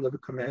and the role of the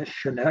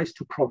commissioner is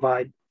to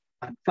provide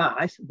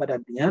advice, but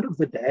at the end of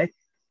the day,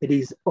 it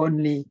is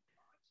only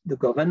the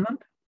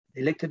government,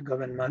 the elected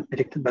government,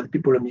 elected by the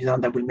people of New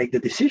Zealand that will make the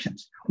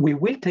decisions. We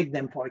will take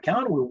them for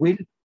account. We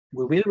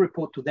will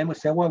report to them and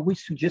say, well, we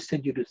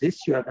suggested you do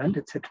this, you haven't,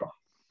 etc.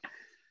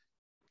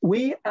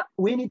 We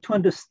need to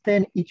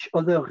understand each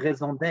other's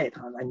raison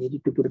d'etre. And I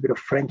needed to put a bit of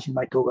French in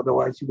my talk,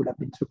 otherwise you would have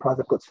been surprised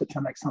I've got such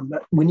an accent.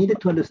 But we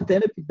needed to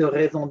understand a bit the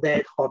raison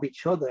d'etre of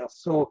each other.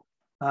 So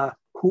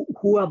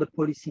who are the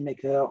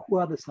policymakers, who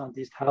are the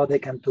scientists, how they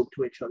can talk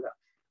to each other.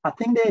 I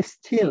think there's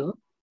still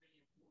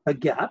a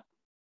gap.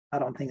 I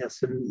don't think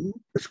that's a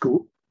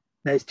scoop.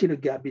 There's still a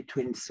gap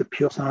between the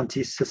pure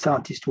scientists, the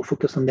scientists who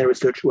focus on their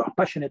research, who are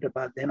passionate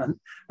about them and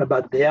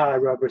about their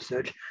area of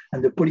research,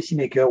 and the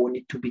policymaker who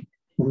need to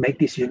make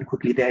decisions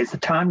quickly. There is a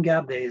time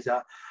gap, there is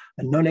a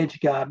knowledge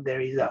gap, there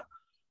is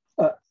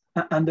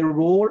and the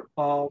role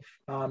of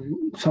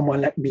someone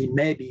like me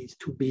maybe is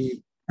to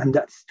be, and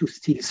that's to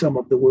steal some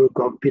of the work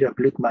of Peter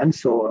Gluckman.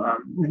 So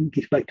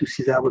give back to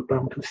Caesar what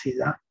belongs to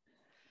Caesar.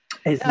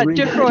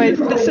 Geoffroy,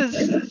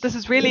 this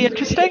is really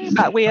interesting,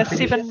 but we are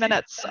 7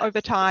 minutes over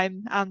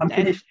time. I'm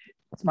finished.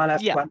 That's my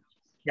last one.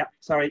 Yeah,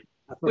 sorry.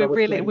 We've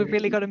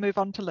really got to move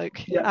on to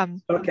Luke. Yeah.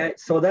 Okay,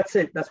 so that's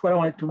it. That's what I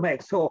wanted to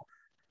make. So,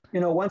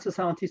 once a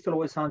scientist,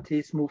 always a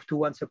scientist, move to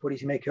once a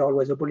policymaker,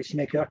 always a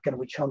policymaker. Can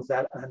we chance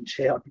that and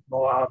share a bit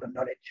more of the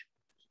knowledge?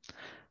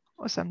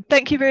 Awesome.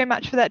 Thank you very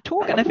much for that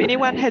talk. And if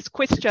anyone has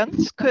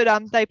questions, could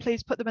they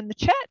please put them in the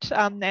chat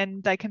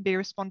and they can be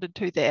responded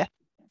to there.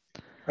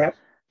 Yep.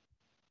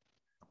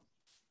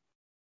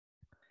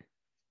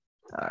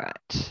 All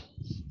right.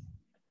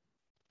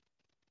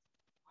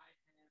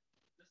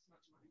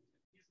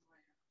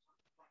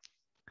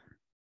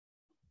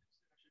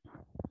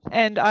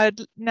 And I'd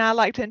now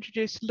like to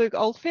introduce Luke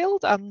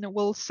Oldfield.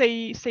 We'll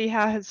see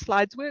how his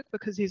slides work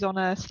because he's on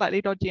a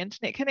slightly dodgy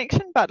internet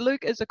connection, but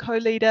Luke is a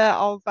co-leader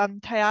of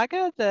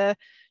Teaga, the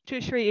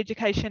Tertiary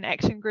Education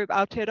Action Group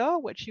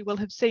Aotearoa, which you will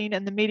have seen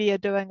in the media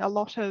doing a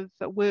lot of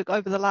work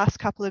over the last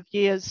couple of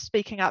years,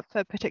 speaking up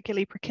for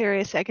particularly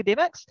precarious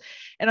academics.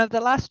 And over the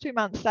last 2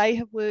 months, they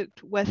have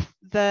worked with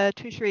the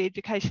Tertiary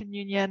Education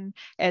Union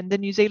and the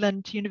New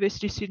Zealand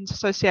University Students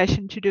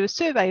Association to do a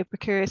survey of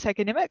precarious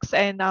academics.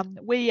 And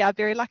we are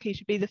very lucky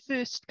to be the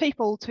first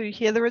people to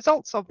hear the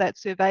results of that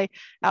survey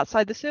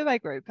outside the survey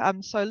group.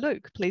 So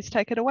Luke, please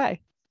take it away.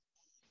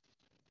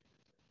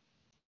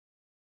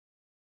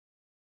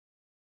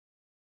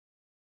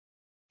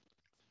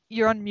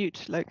 You're on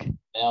mute, Luke.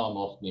 Now I'm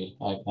off mute.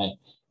 Okay.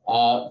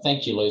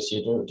 Thank you, Lucy.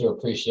 I do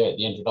appreciate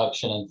the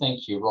introduction, and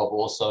thank you, Rob,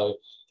 also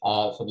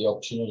for the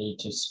opportunity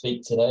to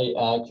speak today.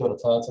 Kia ora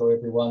tātou,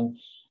 everyone.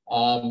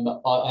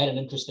 I had an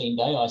interesting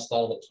day. I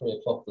started at 3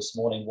 o'clock this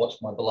morning,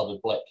 watched my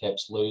beloved Black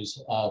Caps lose,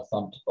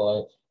 thumped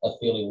by a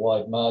fairly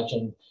wide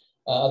margin.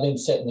 I then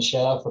sat in the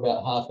shower for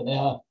about half an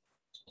hour,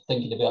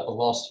 thinking about the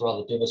loss,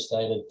 rather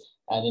devastated,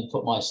 and then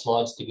put my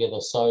slides together.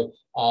 So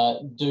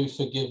do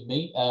forgive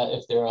me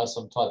if there are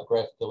some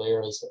typographical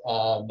errors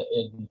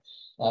in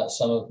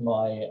some of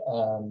my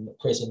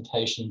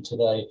presentation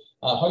today.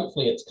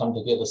 Hopefully it's come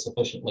together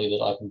sufficiently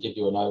that I can give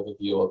you an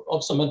overview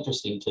of some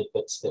interesting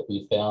tidbits that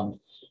we found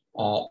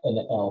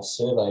in our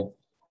survey.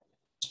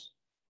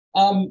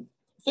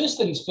 First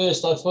things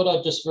first, I thought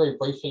I'd just very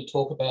briefly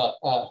talk about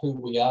who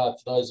we are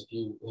for those of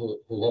you who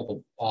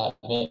haven't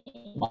met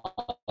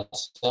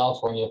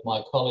myself or any of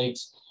my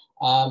colleagues.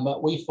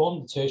 We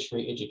formed the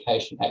Tertiary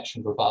Education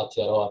Action Group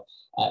Aotearoa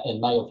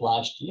in May of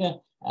last year,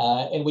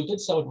 and we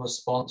did so in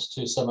response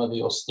to some of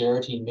the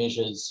austerity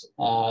measures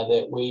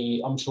that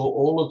I'm sure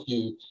all of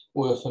you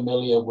were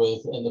familiar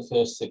with in the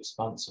first 6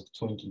 months of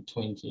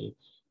 2020.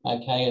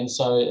 Okay, and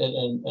so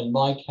in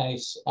my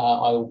case,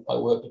 I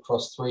worked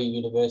across 3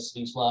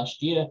 universities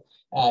last year,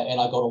 and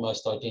I got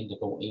almost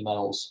identical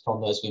emails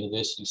from those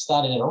universities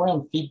starting in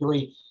around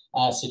February,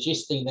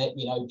 suggesting that,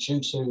 you know, due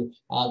to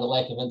the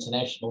lack of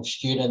international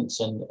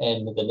students and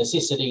the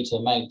necessity to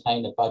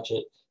maintain a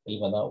budget,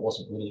 even though it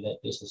wasn't really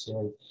that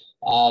necessary,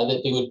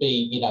 that there would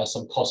be, you know,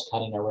 some cost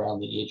cutting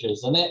around the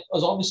edges. And that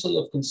was obviously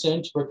of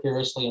concern to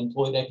precariously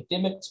employed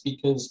academics,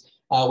 because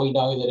we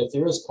know that if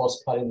there is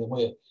cost cutting, then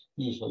we're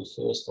usually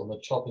first on the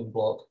chopping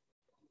block.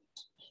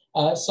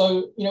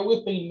 So, you know,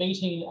 we've been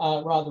meeting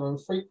rather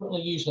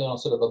infrequently, usually on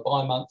sort of a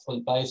bi-monthly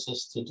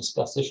basis, to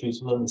discuss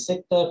issues within the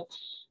sector.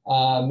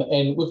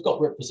 And we've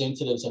got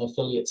representatives and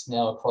affiliates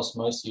now across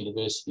most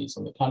universities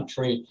in the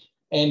country.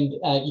 And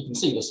you can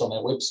see this on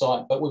our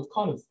website, but we've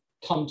kind of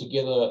come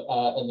together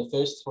in the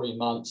first 3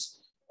 months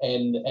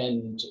and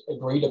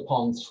agreed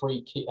upon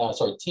 10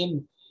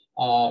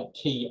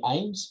 key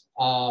aims,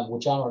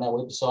 which are on our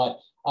website,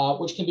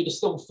 which can be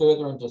distilled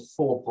further into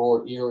 4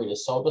 broad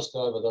areas. So I'll just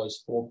go over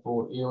those 4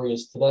 broad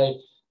areas today.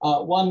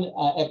 One,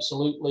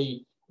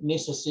 absolutely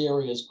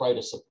necessary, is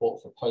greater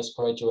support for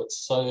postgraduates.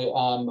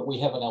 So we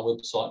have on our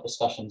website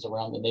discussions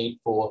around the need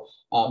for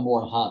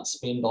more enhanced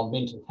spend on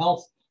mental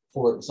health,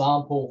 for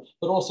example,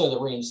 but also the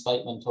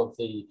reinstatement of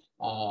the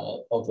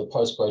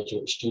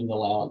postgraduate student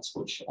allowance,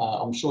 which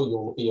I'm sure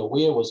you'll be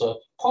aware was a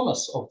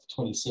promise of the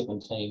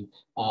 2017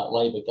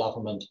 Labor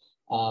government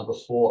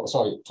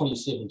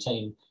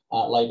 2017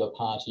 Labor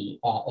Party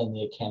in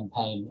their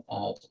campaign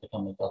to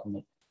become the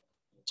government.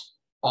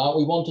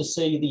 We want to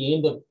see the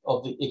end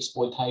of the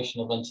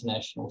exploitation of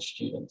international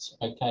students,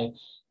 okay?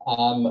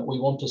 We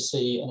want to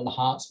see an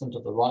enhancement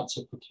of the rights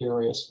of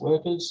precarious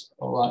workers,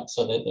 all right,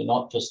 so that they're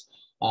not just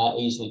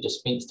easily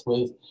dispensed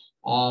with.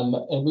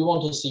 And we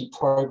want to see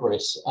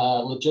progress,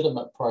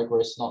 legitimate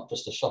progress, not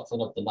just a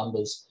shuffling of the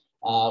numbers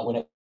when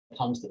it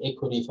comes to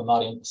equity for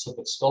Māori and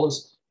Pacific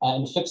scholars,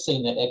 and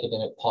fixing that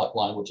academic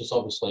pipeline, which is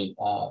obviously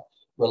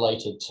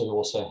related to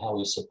also how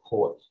we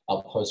support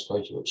our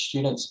postgraduate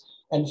students.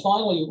 And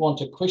finally, we want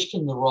to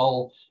question the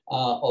role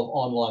of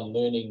online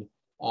learning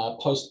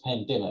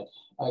post-pandemic.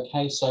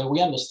 Okay, so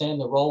we understand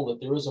the role, that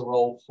there is a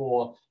role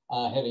for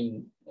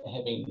having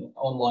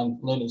online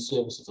learning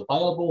services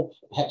available,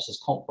 perhaps as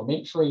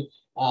complementary,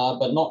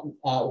 but not,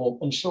 or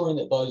ensuring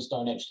that those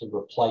don't actually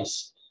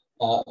replace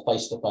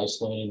face-to-face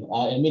learning.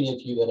 And many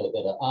of you that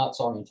are arts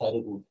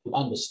orientated will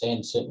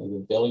understand certainly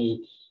the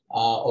value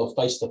of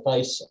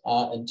face-to-face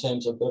in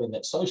terms of building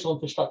that social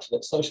infrastructure,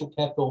 that social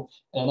capital.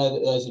 And I know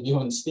that those of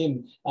you in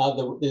STEM,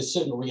 there's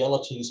certain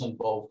realities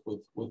involved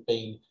with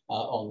being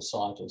on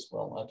site as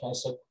well. Okay,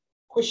 so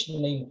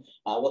questioning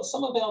what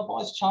some of our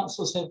vice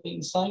chancellors have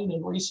been saying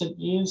in recent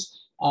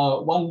years.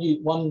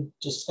 One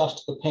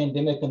discussed the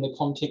pandemic in the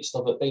context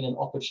of it being an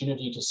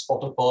opportunity to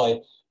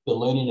Spotify the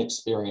learning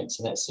experience,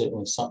 and that's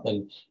certainly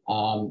something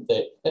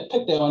that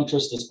piqued our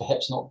interest as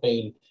perhaps not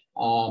being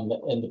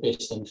in the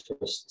best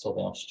interests of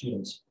our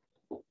students.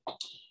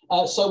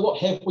 So what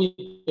have we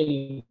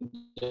been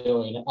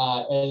doing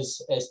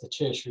as the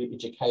Tertiary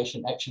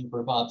Education Action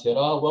Group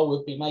Aotearoa? Well,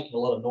 we've been making a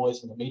lot of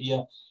noise in the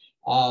media.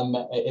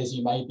 As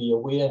you may be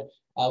aware,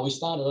 We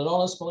started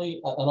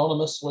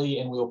anonymously,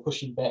 and we were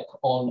pushing back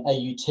on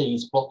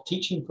AUT's block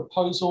teaching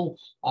proposal.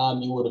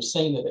 You would have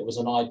seen that it was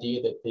an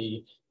idea that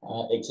the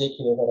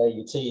executive at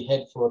AUT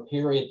had for a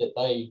period that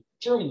they,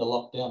 during the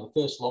lockdown,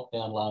 the first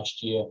lockdown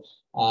last year,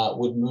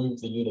 would move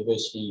the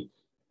university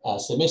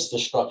semester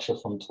structure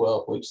from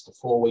 12 weeks to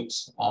 4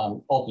 weeks.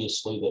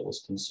 Obviously, that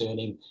was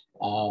concerning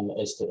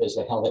as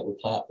to how that would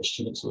play out for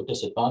students who were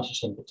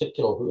disadvantaged, in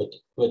particular, who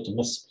had to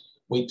miss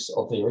weeks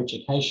of their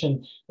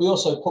education. We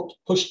also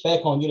pushed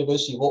back on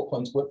University of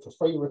Auckland's work for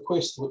free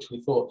request, which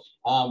we thought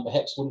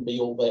perhaps wouldn't be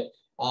all that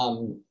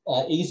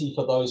easy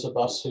for those of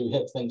us who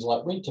have things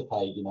like rent to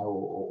pay, you know,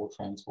 or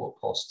transport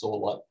costs, or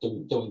like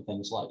doing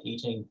things like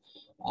eating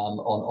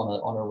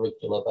on a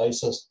regular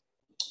basis.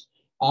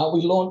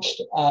 We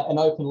launched an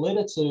open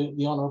letter to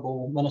the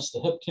Honourable Minister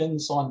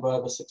Hipkins, signed by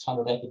over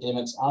 600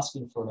 academics,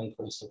 asking for an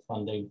increase of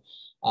funding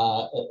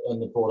in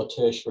the broader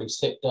tertiary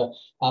sector.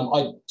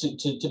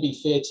 To be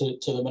fair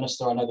to the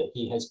Minister, I know that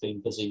he has been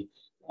busy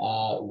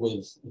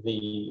with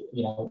the,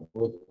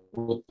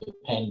 with the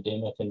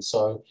pandemic, and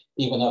so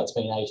even though it's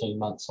been 18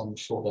 months, I'm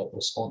sure that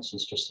response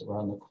is just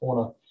around the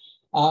corner.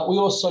 We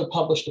also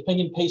published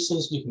opinion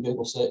pieces. You can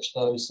Google search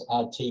those,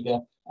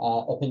 TIGA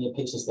opinion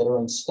pieces that are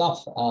in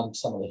Stuff,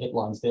 some of the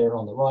headlines there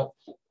on the right.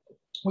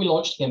 We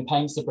launched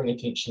campaigns to bring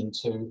attention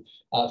to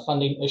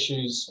funding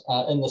issues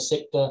in the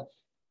sector.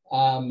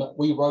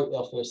 We wrote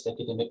our first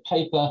academic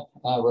paper,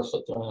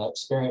 reflecting on our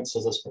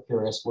experiences as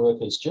precarious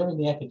workers during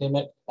the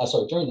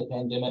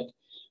pandemic.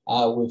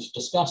 We've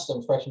discussed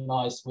and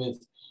fraternised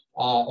with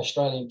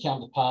Australian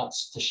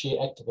counterparts to share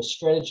activist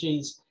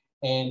strategies.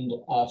 And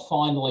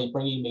finally,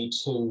 bringing me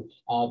to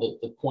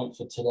the point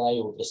for today,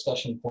 or the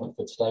discussion point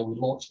for today, we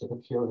launched the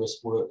Precarious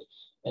Work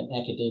in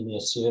Academia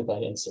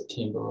survey in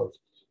September of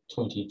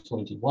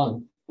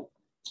 2021.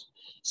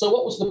 So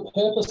what was the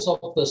purpose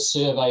of this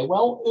survey?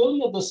 Well,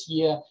 earlier this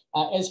year,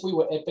 as we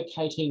were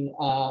advocating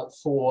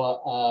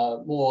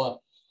for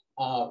more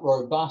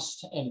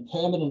robust and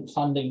permanent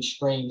funding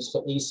streams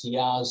for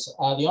ECRs,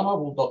 the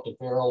Honourable Dr.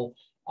 Verrill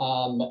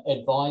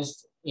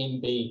advised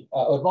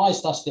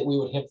us that we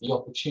would have the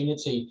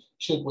opportunity,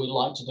 should we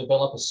like to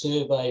develop a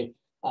survey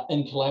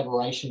in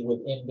collaboration with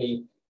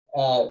NB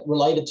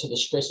related to the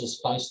stresses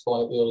faced by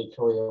early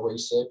career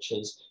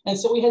researchers. And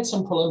so we had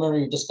some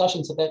preliminary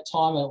discussions at that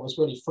time, and it was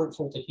really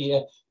fruitful to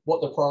hear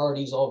what the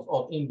priorities of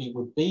NB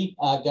would be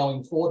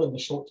going forward in the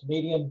short to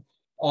medium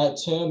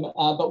term.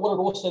 But what it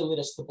also led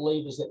us to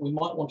believe is that we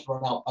might want to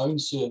run our own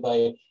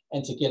survey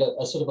and to get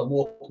a sort of a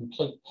more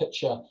complete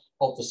picture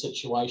of the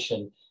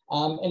situation.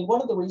 And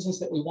one of the reasons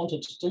that we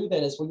wanted to do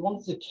that is we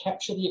wanted to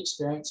capture the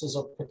experiences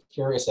of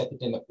precarious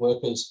academic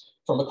workers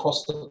from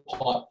across the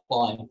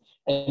pipeline,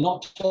 and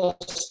not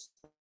just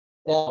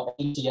our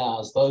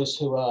ECRs, those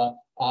who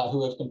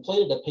have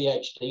completed a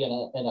PhD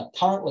and are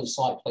currently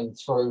cycling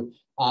through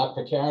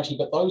precarity,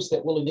 but those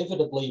that will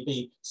inevitably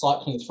be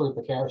cycling through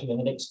precarity in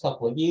the next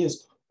couple of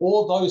years,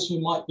 or those who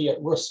might be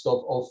at risk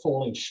of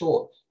falling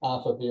short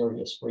for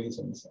various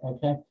reasons.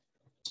 Okay.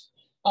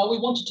 We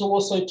wanted to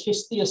also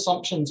test the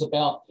assumptions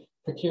about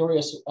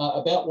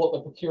what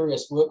the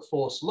precarious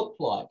workforce looked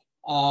like,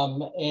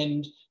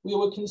 and we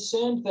were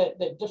concerned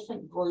that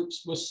different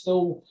groups were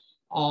still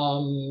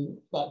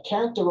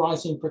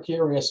characterising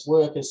precarious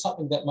work as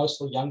something that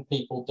mostly young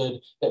people did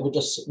that were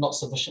just not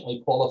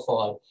sufficiently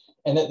qualified,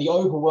 and that the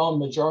overwhelming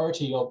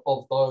majority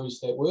of those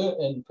that were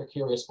in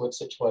precarious work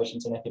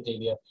situations in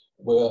academia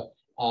were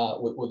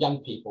young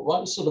people,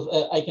 right? Sort of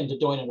akin to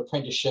doing an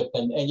apprenticeship,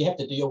 and you have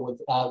to deal with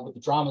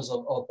the dramas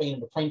of being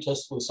an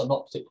apprentice with some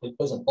not particularly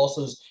pleasant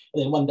bosses,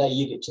 and then one day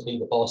you get to be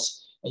the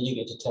boss and you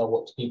get to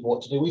tell people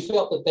what to do. We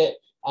felt that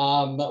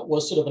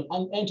was sort of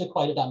an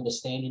antiquated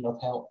understanding of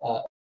how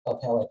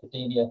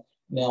academia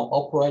now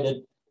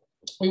operated.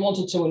 We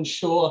wanted to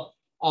ensure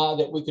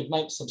that we could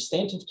make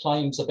substantive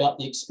claims about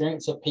the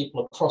experience of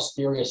people across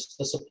various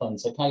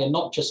disciplines, okay, and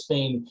not just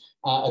being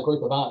a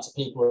group of arts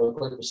people or a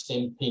group of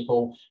STEM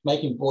people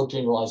making broad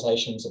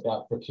generalizations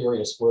about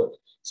precarious work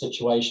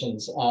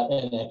situations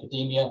in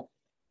academia.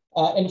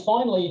 And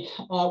finally,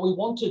 we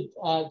wanted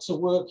to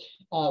work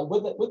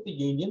with the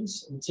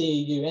unions,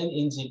 TEU and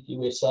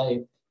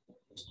NZUSA,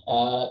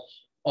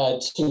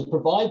 to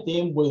provide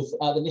them with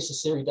the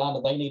necessary data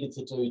they needed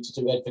to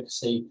do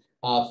advocacy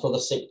for the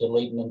sector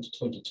leading into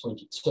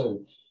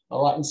 2022.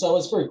 All right, and so I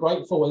was very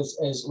grateful,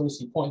 as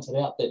Lucy pointed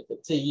out, that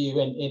TEU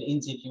and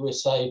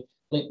NZUSA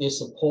lent their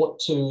support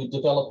to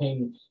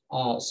developing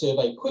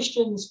survey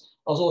questions.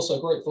 I was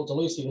also grateful to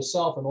Lucy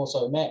herself, and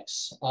also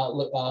Max,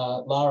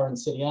 Lara and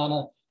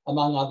Siriana,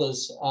 among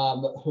others,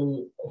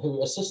 who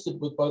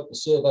assisted with both the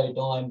survey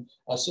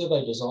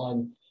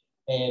design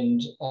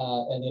and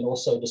then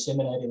also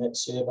disseminating that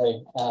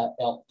survey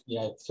out,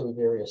 through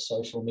various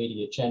social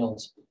media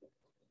channels.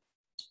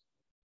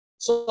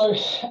 So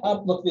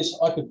look,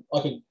 I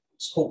could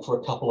talk for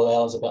a couple of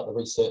hours about the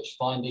research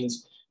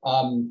findings.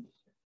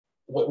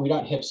 We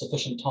don't have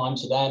sufficient time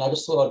today, and I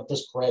just thought I'd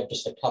just grab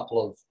just a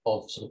couple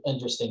of sort of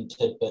interesting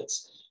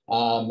tidbits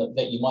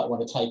that you might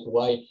want to take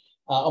away.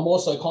 I'm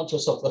also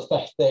conscious of the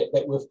fact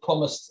that we've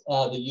promised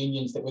the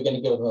unions that we're going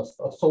to give them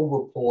a full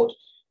report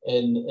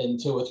in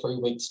 2 or 3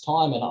 weeks'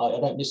 time, and I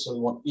don't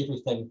necessarily want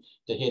everything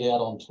to head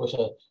out on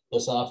Twitter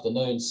this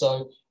afternoon.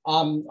 So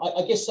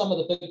I guess some of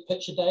the big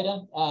picture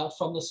data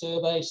from the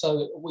survey.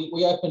 So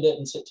we opened it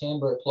in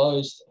September, it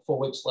closed 4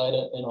 weeks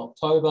later in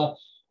October.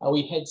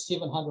 We had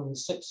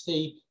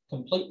 760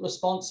 complete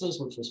responses,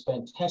 which was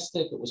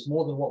fantastic. It was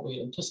more than what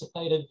we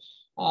anticipated.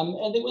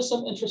 And there were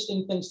some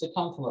interesting things to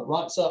come from it,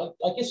 right? So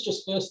I guess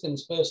just first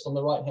things first, on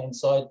the right-hand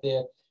side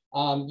there,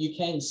 you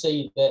can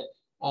see that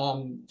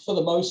for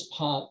the most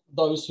part,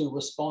 those who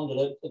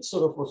responded, it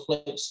sort of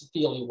reflects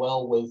fairly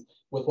well with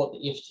what the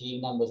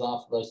FTE numbers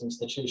are for those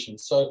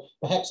institutions. So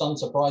perhaps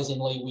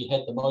unsurprisingly, we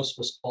had the most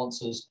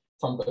responses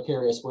from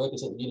precarious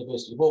workers at the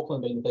University of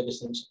Auckland, being the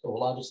biggest or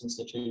largest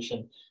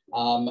institution.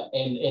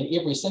 And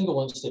every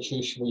single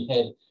institution, we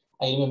had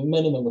a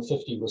minimum of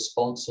 50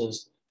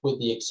 responses, with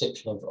the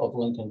exception of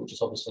Lincoln, which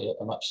is obviously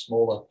a much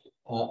smaller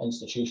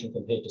institution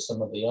compared to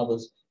some of the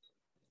others.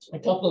 A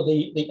couple of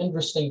the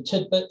interesting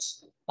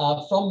tidbits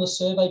from the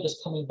survey,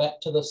 just coming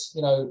back to this,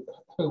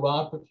 who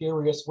are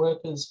precarious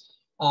workers.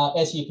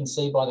 As you can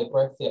see by the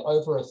graph there,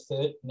 over a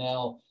third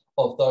now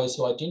of those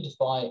who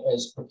identify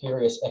as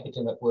precarious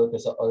academic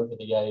workers are over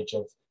the age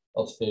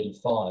of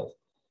 35.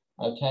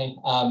 Okay,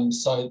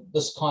 so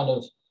this kind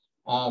of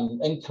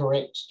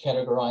incorrect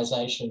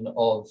categorization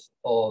of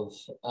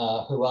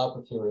who are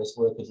precarious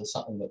workers is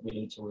something that we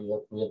need to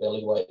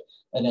reevaluate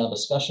in our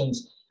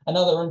discussions.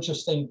 Another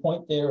interesting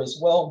point there as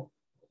well,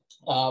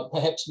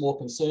 perhaps more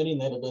concerning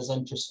than it is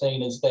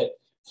interesting, is that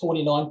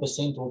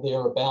 49% or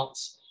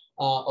thereabouts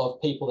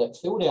of people that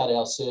filled out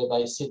our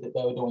survey said that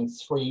they were doing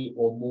 3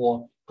 or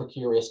more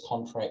precarious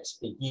contracts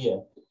a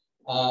year.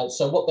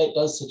 So what that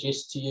does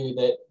suggest to you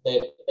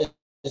that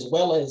as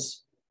well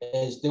as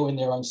doing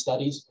their own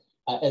studies,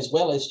 as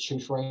well as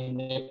tutoring,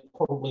 they're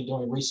probably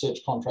doing research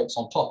contracts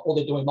on top, or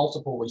they're doing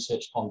multiple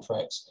research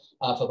contracts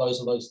for those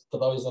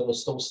that are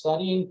still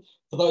studying.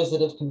 For those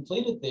that have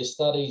completed their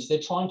studies, they're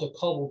trying to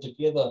cobble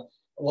together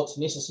what's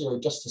necessary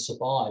just to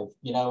survive.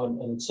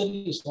 In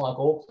cities like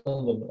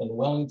Auckland and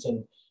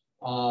Wellington,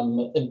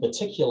 in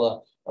particular,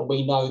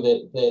 we know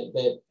that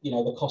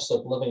the cost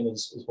of living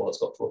is well, it's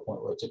got to a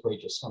point where it's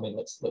egregious. I mean,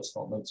 let's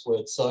not mince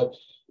words. So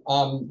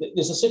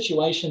there's a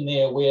situation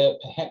there where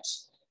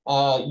perhaps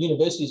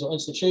universities or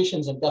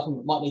institutions and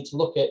government might need to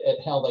look at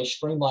how they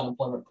streamline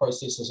employment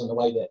processes in the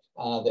way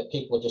that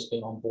people are just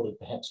being onboarded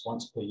perhaps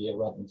once per year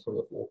rather than 3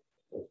 or 4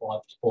 or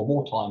 5 or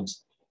more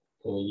times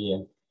per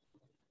year.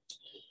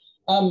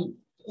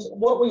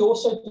 What we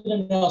also did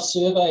in our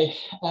survey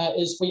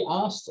is we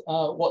asked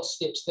what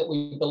steps that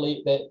we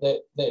believe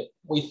that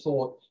we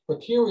thought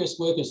precarious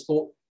workers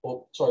thought,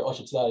 or sorry, I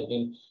should say that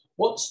again,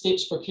 what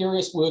steps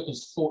precarious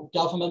workers thought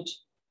government,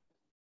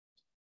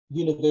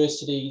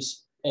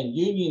 universities, and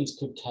unions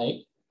could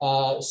take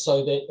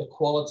so that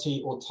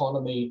equality,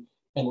 autonomy,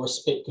 and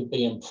respect could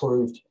be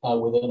improved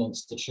within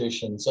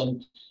institutions.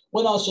 And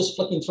when I was just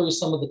flicking through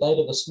some of the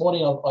data this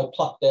morning, I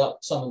plucked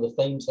out some of the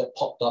themes that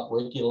popped up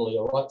regularly,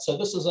 all right? So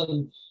this is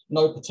in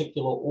no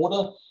particular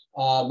order,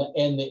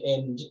 and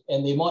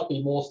there might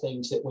be more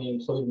things that we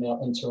include in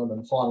our interim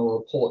and final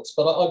reports,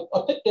 but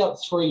I picked out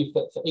 3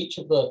 for each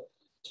of the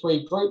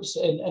 3 groups,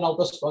 and I'll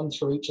just run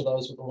through each of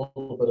those with a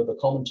little bit of a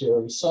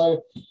commentary.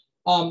 So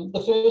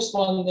the first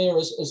one there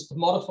is to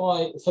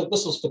modify,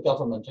 this was for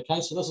government,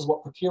 okay? So this is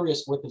what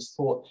precarious workers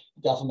thought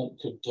government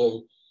could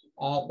do.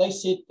 They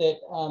said that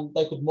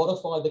they could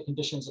modify the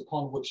conditions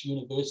upon which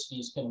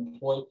universities can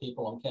employ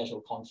people on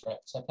casual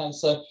contracts, okay?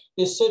 So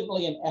there's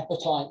certainly an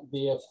appetite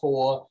there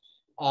for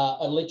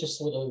a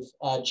legislative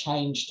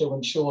change to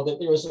ensure that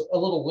there is a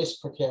little less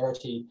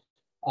precarity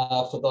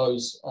for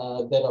those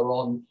that are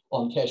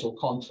on casual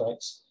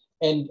contracts,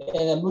 and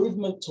a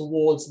movement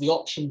towards the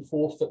option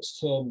for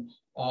fixed term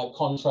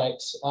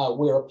contracts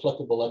where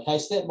applicable. Okay,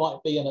 so that might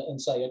be in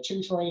say a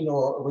tutoring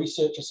or a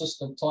research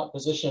assistant type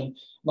position,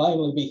 may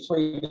only be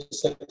 3 to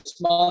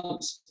 6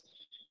 months.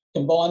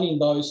 Combining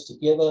those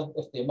together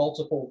if they're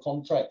multiple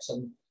contracts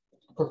and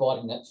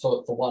providing that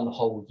for 1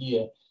 whole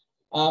year.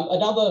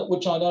 Another,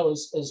 which I know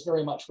is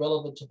very much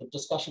relevant to the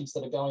discussions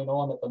that are going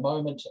on at the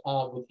moment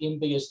with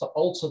MB, is to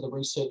alter the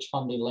research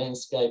funding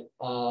landscape,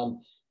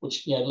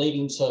 which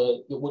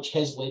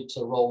has led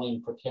to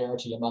rolling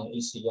precarity among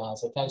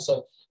ECRs. Okay,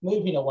 so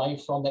moving away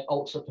from that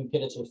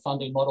ultra-competitive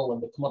funding model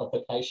and the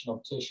commodification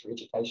of tertiary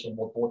education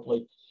more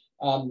broadly.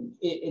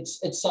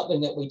 It's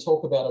something that we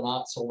talk about in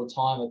arts all the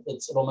time.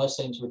 It almost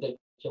seems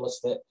ridiculous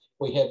that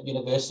we have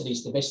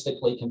universities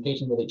domestically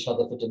competing with each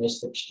other for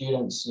domestic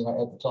students,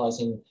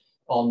 advertising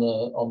on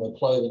the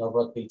clothing of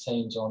rugby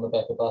teams or on the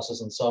back of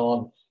buses and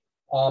so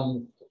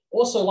on.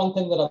 Also, one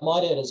thing that I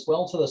might add as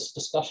well to this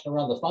discussion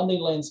around the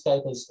funding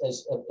landscape is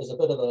a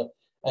bit of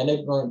an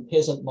ignorant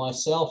peasant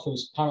myself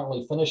who's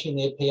currently finishing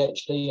their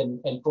PhD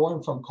and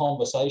drawing from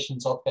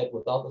conversations I've had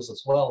with others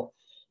as well,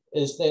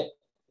 is that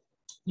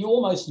you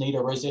almost need a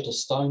Rosetta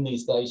Stone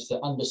these days to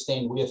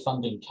understand where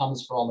funding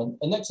comes from.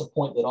 And that's a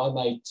point that I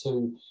made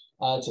to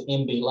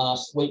MB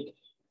last week.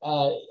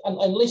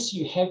 unless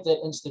you have that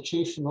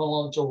institutional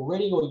knowledge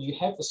already, or you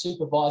have the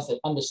supervisor that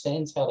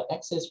understands how to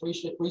access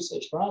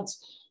research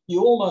grants,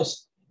 you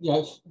almost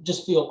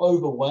just feel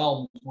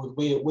overwhelmed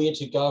with where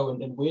to go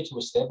and where to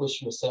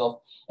establish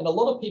yourself. And a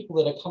lot of people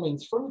that are coming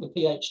through the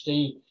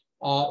PhD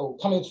or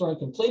coming through and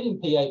completing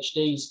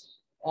PhDs,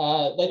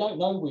 they don't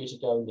know where to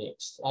go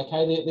next.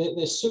 Okay,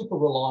 they're super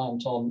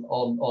reliant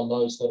on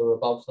those that are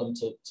above them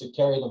to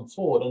carry them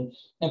forward.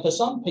 And for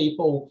some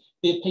people,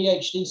 their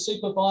PhD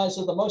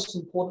supervisor, the most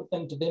important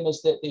thing to them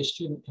is that their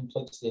student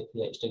completes their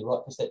PhD, right?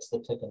 Because that's the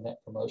tick in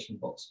that promotion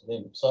box for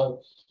them.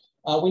 So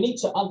we need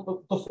to,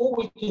 before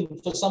we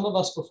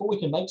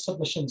can make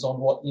submissions on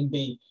what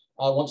MB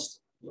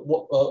wants,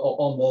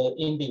 on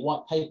the MB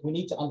white paper, we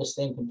need to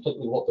understand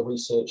completely what the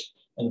research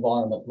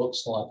environment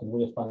looks like and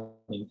where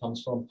funding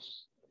comes from.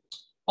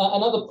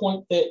 Another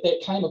point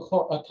that came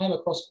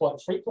across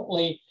quite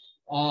frequently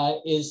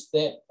is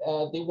that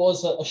there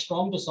was a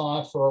strong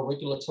desire for a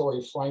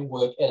regulatory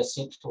framework at a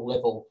central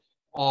level,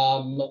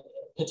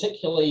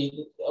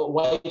 particularly a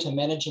way to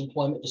manage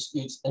employment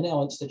disputes in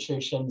our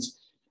institutions,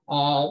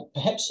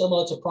 perhaps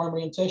similar to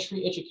primary and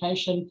tertiary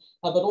education,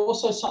 but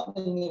also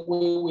something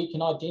where we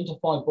can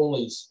identify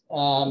bullies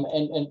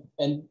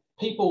and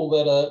people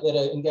that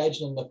are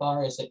engaged in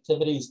nefarious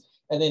activities,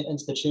 and then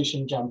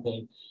institution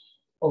jumping.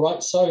 All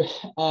right, so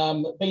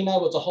being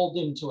able to hold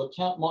them to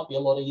account might be a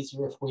lot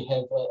easier if we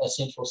have a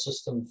central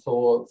system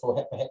for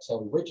perhaps how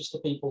we register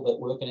people that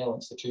work in our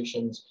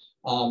institutions,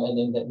 and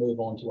then that move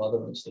on to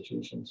other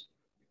institutions.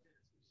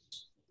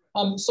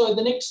 So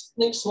the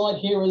next slide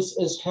here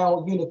is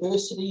how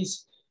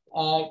universities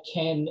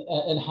can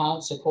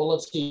enhance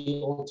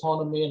equality,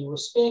 autonomy, and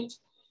respect.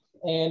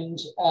 And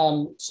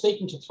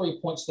speaking to 3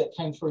 points that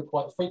came through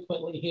quite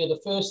frequently here, the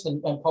first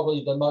and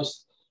probably the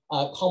most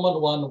common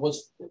one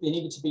was there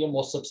needed to be a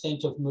more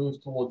substantive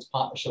move towards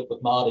partnership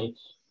with Māori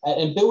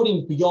and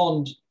building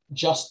beyond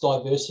just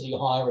diversity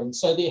hiring.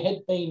 So there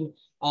had been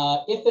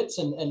efforts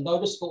and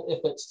noticeable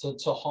efforts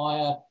to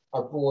hire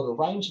a broader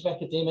range of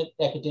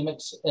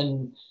academics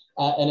in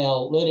our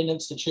learning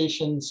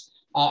institutions.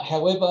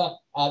 However,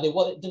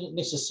 it didn't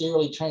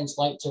necessarily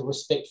translate to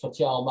respect for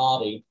Te Ao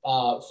Māori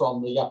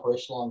from the upper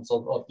echelons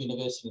of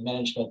university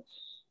management.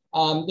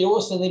 There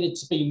also needed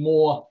to be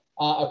more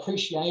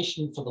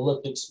appreciation for the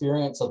lived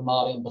experience of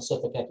Māori and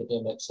Pacific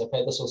academics.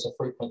 Okay, this was a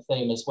frequent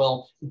theme as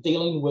well,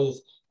 dealing with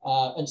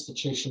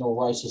institutional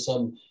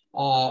racism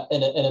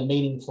in a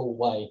meaningful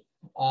way.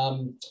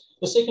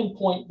 The second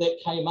point that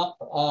came up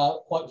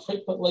quite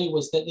frequently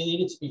was that there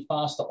needed to be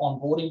faster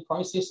onboarding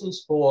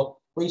processes for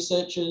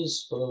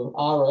researchers, for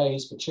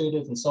RAs, for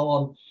tutors, and so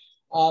on.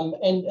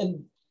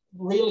 And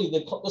really,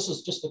 this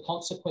is just the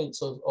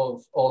consequence of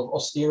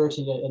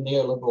austerity and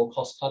neoliberal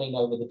cost cutting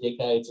over the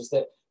decades, is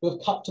that we've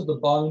cut to the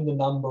bone the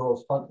number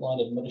of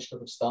frontline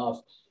administrative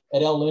staff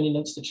at our learning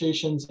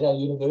institutions, at our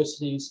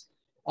universities,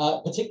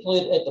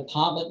 particularly at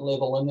department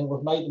level, and then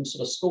we've made them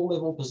sort of school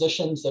level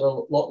positions that are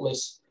a lot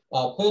less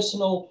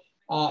personal,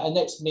 and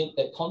that's meant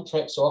that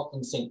contracts are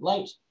often sent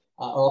late,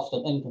 are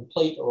often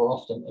incomplete, or are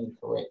often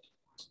incorrect.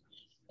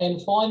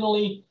 And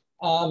finally,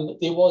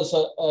 there was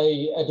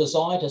a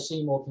desire to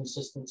see more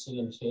consistency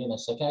and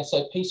fairness. Okay,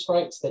 so piece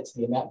rates, that's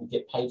the amount you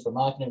get paid for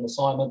marketing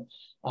assignment,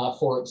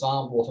 for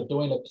example, or for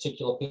doing a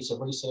particular piece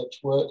of research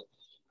work.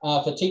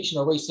 For teaching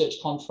or research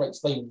contracts,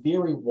 they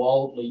vary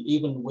wildly,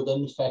 even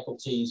within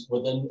faculties,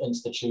 within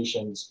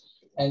institutions.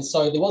 And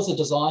so there was a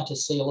desire to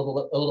see a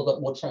little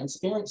bit more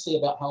transparency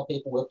about how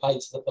people were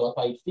paid so that they were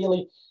paid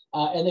fairly.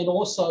 And then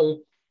also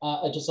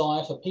a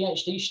desire for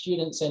PhD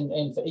students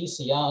and for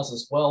ECRs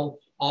as well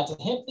to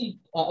have the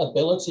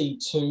ability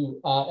to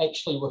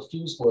actually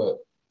refuse work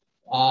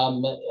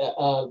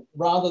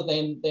rather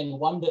than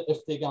wonder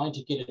if they're going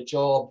to get a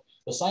job,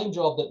 the same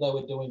job that they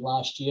were doing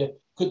last year.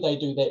 Could they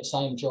do that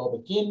same job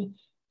again?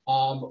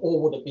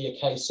 Or would it be a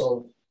case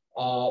of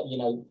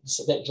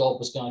that job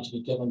was going to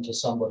be given to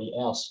somebody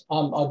else?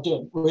 I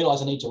do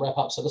realise I need to wrap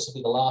up, so this will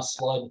be the last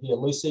slide here,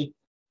 Lucy.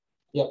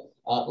 Yep,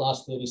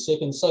 last 30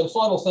 seconds. So the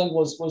final thing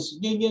was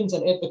unions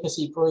and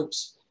advocacy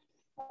groups.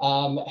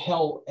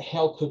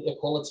 How could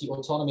equality,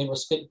 autonomy, and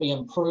respect be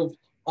improved?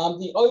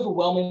 The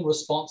overwhelming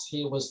response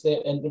here was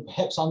that, and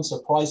perhaps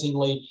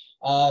unsurprisingly,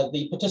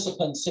 the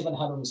participants,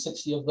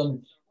 760 of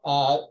them,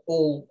 not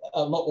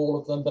all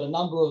of them, but a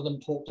number of them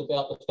talked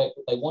about the fact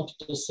that they wanted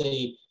to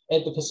see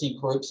advocacy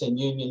groups and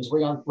unions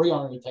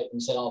reorientate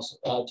themselves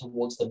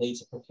towards the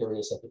needs of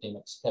precarious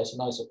academics. Okay, so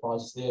no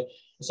surprises there.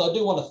 So I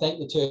do want to thank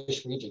the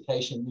Tertiary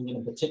Education Union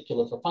in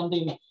particular for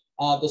funding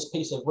this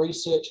piece of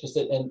research,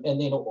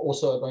 and then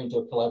also agreeing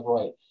to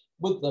collaborate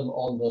with them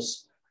on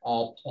this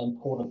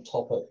important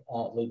topic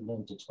leading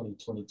into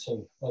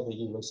 2022. Over to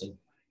you, Lucy.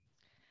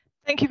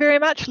 Thank you very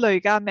much,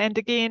 Luke. And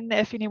again,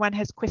 if anyone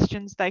has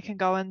questions, they can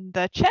go in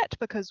the chat,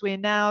 because we're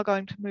now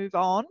going to move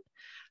on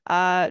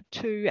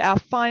to our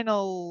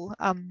final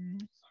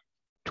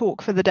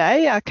talk for the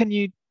day. Can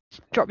you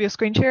drop your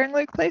screen sharing,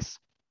 Luke, please?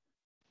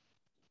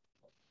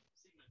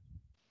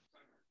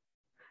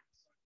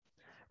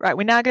 Right,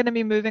 we're now going to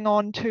be moving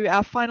on to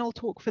our final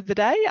talk for the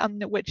day,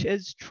 which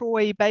is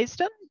Troy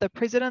Baisden, the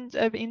president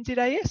of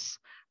NZAS,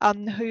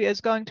 who is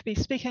going to be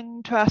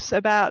speaking to us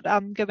about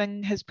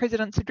giving his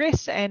president's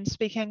address and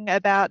speaking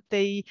about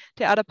the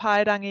Te Ara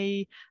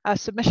Paerangi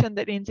submission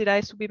that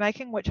NZAS will be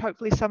making, which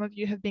hopefully some of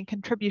you have been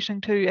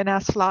contributing to in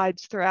our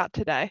slides throughout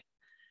today.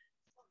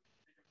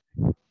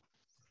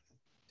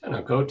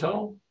 Tēnā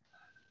koutou.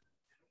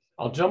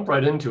 I'll jump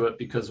right into it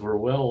because we're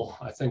well,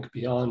 I think,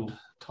 beyond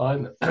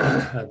time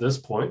at this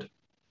point.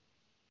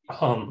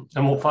 And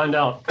we'll find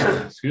out,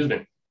 excuse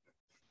me,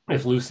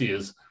 if Lucy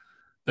is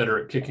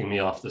better at kicking me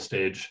off the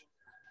stage.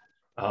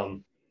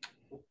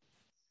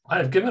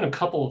 I've given a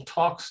couple of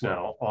talks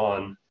now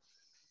on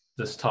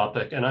this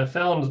topic, and I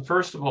found,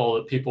 first of all,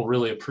 that people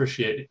really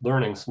appreciate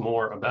learning some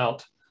more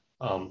about,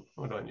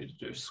 what do I need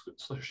to do?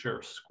 Share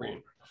a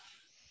screen.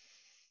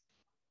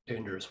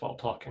 Dangerous while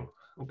talking.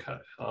 Okay.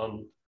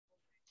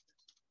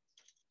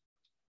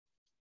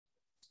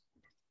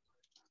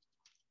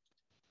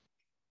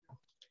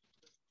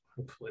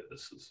 Hopefully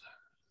this is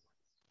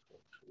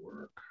going to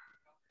work.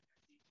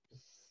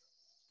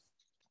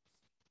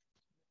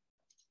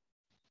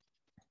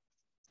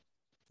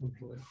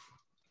 Hopefully.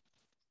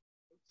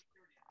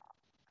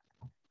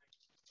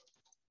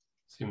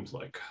 Seems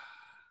like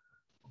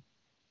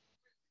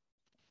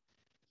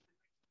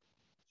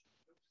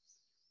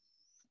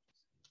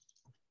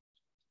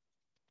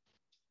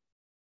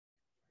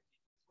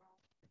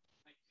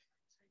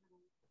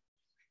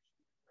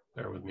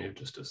bear with me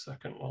just a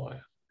second while I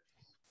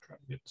try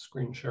to get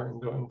screen sharing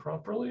going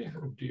properly.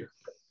 Oh dear.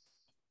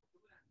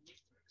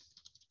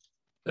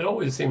 It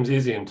always seems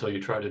easy until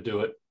you try to do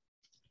it.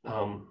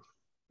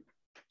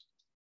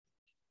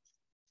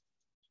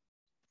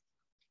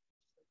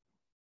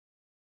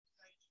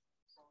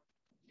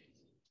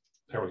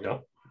 There we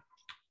go.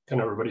 Can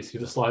everybody see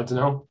the slides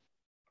now?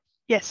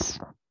 Yes.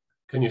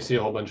 Can you see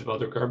a whole bunch of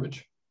other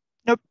garbage?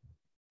 Nope.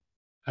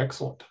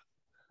 Excellent.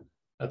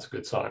 That's a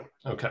good sign.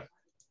 Okay.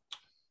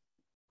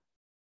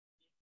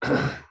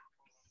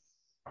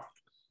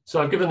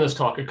 So I've given this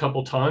talk a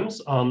couple times.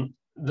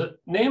 The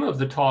name of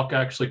the talk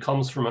actually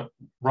comes from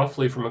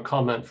roughly from a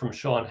comment from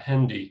Sean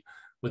Hendy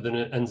within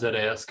an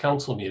NZAS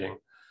council meeting.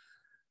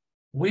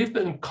 We've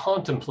been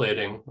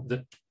contemplating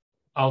that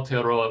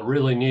Aotearoa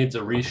really needs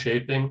a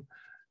reshaping,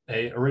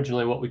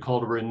 originally what we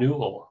called a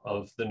renewal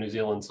of the New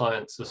Zealand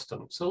science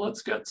system. So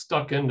let's get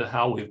stuck into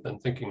how we've been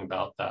thinking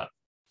about that.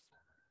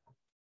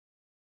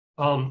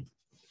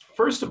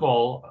 First of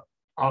all,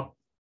 I'll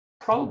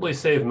probably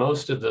save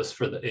most of this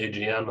for the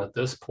AGM at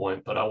this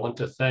point, but I want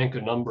to thank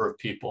a number of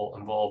people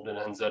involved in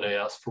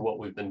NZAS for what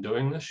we've been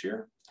doing this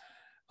year.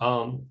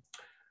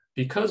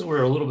 Because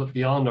we're a little bit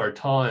beyond our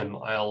time,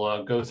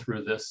 I'll go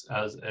through this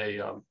as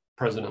a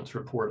president's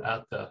report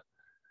at the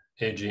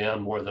AGM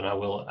more than I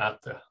will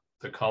at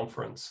the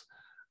conference.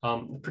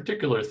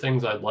 Particular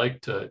things I'd like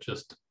to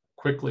just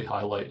quickly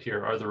highlight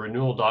here are the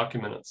renewal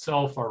document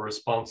itself, our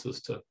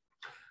responses to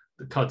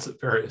the cuts at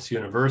various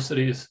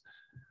universities,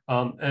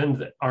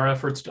 and our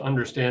efforts to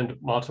understand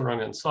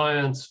Mātauranga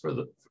science, for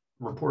the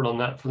report on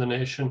that for the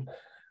nation.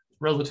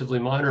 Relatively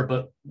minor,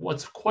 but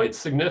what's quite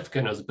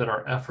significant has been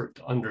our effort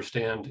to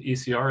understand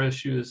ECR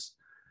issues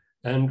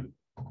and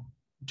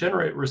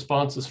generate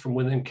responses from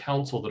within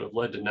council that have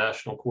led to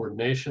national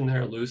coordination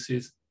there.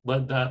 Lucy's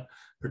led that,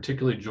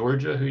 particularly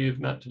Georgia, who you've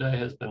met today,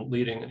 has been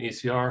leading an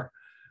ECR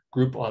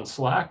group on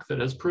Slack that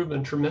has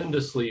proven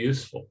tremendously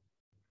useful.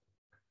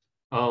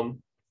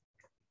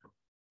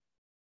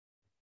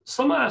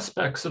 Some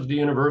aspects of the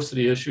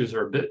university issues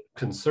are a bit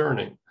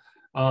concerning.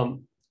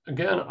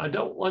 Again, I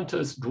don't want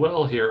to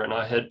dwell here, and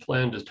I had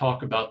planned to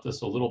talk about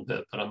this a little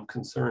bit, but I'm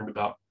concerned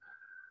about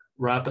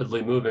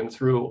rapidly moving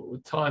through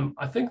with time.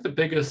 I think the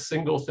biggest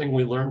single thing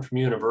we learned from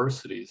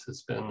universities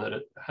has been that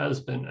it has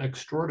been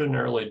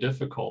extraordinarily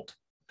difficult,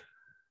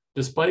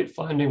 despite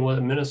finding what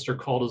a minister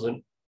called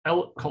an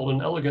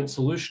elegant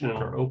solution in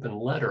our open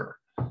letter,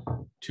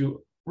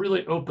 to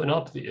really open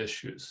up the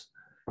issues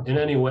in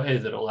any way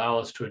that allow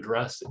us to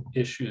address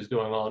issues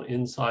going on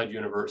inside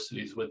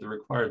universities with the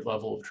required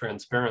level of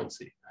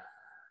transparency.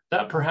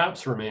 That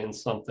perhaps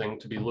remains something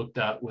to be looked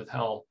at with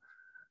how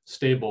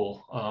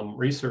stable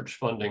research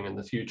funding in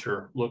the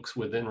future looks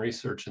within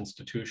research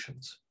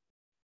institutions.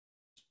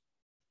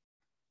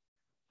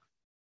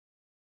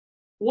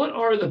 What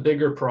are the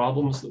bigger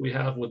problems that we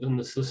have within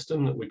the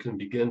system that we can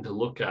begin to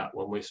look at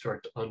when we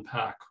start to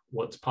unpack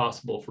what's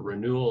possible for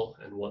renewal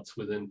and what's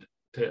within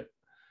Te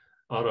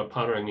Ara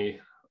Paerangi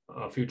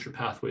Future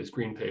Pathways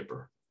Green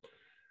Paper?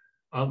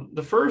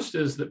 The first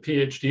is that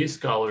PhD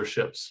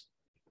scholarships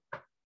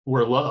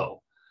were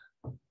low.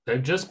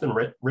 They've just been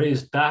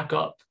raised back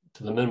up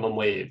to the minimum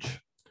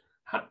wage.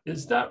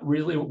 Is that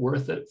really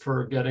worth it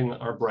for getting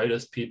our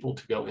brightest people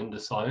to go into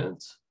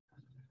science?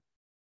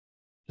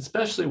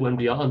 Especially when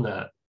beyond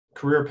that,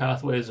 career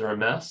pathways are a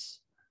mess,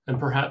 and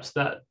perhaps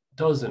that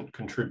doesn't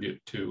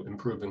contribute to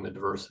improving the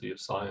diversity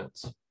of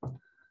science.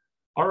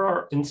 Are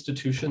our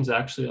institutions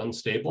actually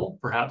unstable,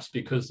 perhaps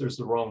because there's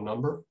the wrong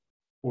number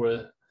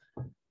or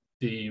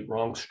the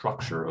wrong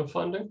structure of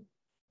funding?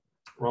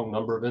 wrong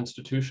number of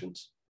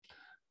institutions?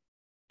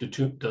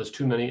 Does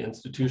too many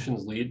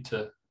institutions lead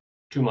to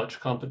too much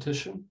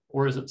competition,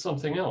 or is it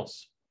something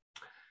else?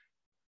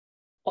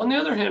 On the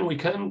other hand, we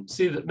can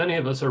see that many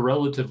of us are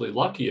relatively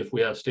lucky if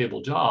we have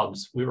stable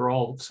jobs. We were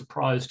all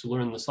surprised to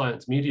learn the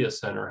Science Media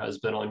Center has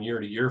been on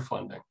year-to-year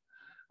funding.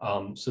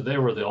 So they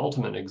were the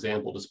ultimate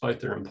example, despite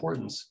their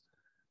importance,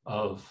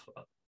 of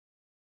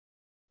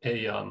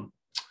an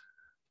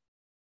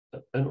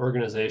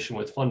organization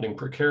with funding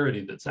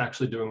precarity that's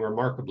actually doing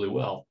remarkably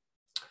well.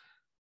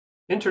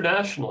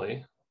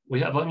 Internationally, we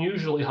have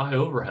unusually high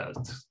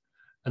overheads,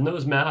 and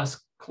those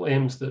mask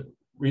claims that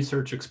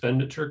research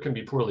expenditure can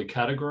be poorly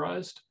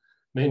categorized,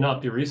 may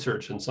not be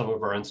research in some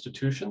of our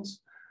institutions,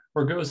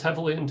 or goes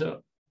heavily into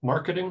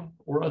marketing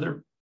or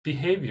other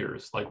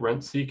behaviors like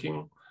rent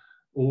seeking,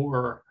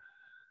 or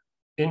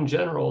in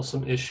general,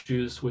 some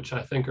issues which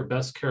I think are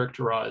best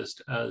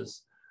characterized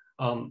as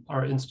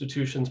our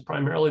institutions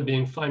primarily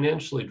being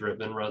financially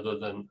driven rather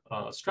than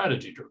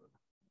strategy driven.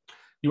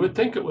 You would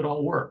think it would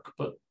all work,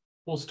 but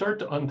we'll start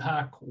to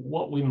unpack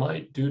what we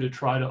might do to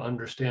try to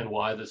understand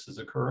why this is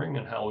occurring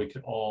and how we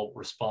could all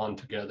respond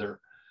together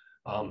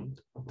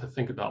to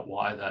think about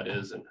why that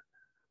is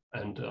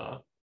and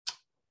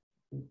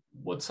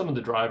what some of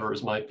the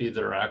drivers might be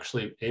that are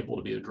actually able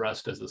to be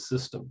addressed as a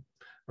system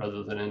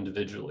rather than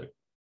individually.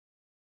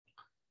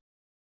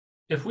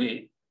 If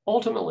we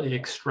ultimately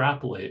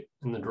extrapolate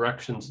in the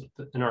directions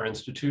in our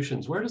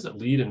institutions, where does it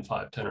lead in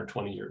 5, 10, or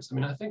 20 years? I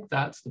mean, I think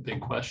that's the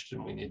big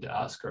question we need to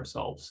ask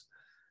ourselves.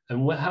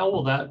 And how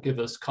will that give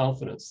us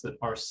confidence that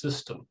our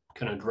system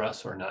can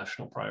address our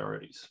national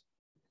priorities?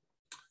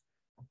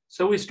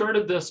 So we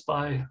started this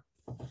by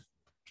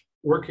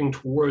working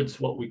towards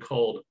what we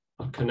called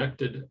a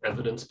connected,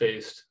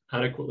 evidence-based,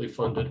 adequately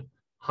funded,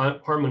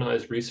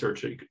 harmonized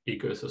research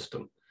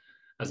ecosystem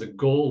as a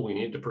goal we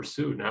need to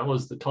pursue. Now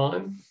is the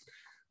time.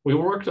 We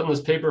worked on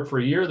this paper for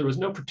a year. There was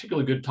no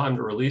particularly good time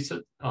to release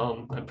it.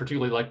 I'd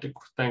particularly like to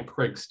thank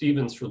Craig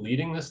Stevens for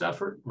leading this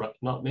effort,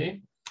 not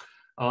me.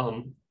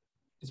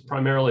 It's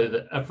primarily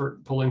the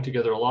effort pulling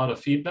together a lot of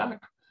feedback.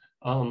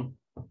 What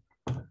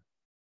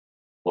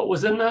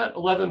was in that?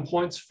 11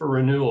 points for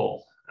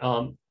renewal.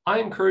 I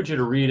encourage you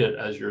to read it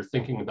as you're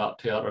thinking about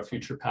Te Aotearoa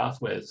future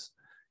pathways.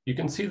 You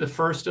can see the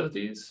first of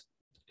these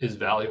is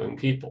valuing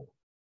people.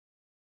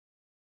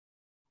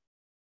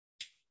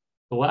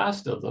 The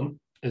last of them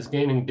is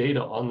gaining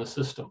data on the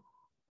system.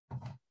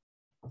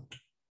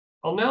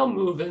 I'll now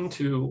move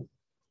into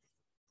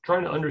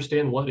trying to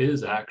understand what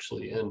is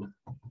actually in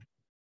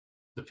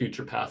the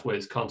Future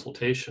Pathways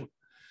consultation.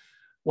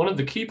 One of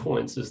the key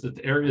points is that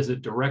the areas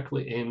it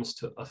directly aims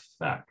to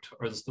affect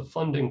are the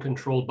funding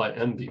controlled by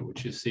MB,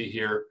 which you see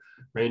here,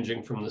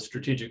 ranging from the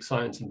strategic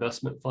science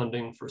investment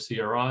funding for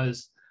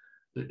CRIs,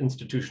 the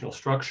institutional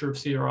structure of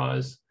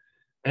CRIs,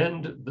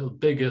 and the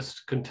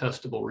biggest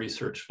contestable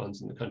research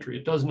funds in the country.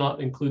 It does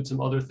not include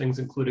some other things,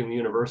 including the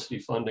university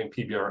funding,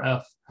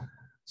 PBRF,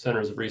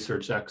 Centers of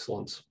Research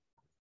Excellence,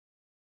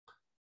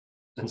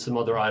 and some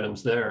other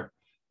items there.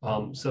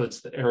 So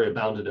it's the area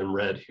bounded in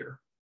red here.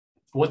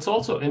 What's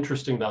also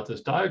interesting about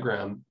this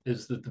diagram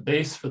is that the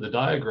base for the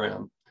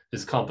diagram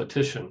is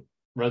competition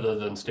rather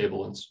than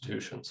stable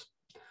institutions.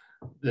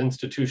 The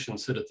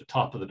institutions sit at the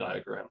top of the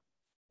diagram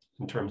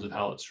in terms of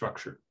how it's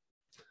structured.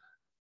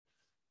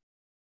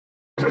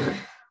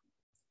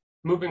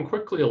 Moving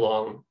quickly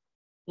along,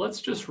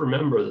 let's just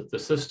remember that the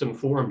system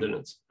formed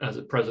as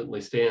it presently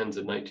stands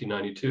in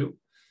 1992,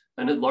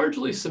 and it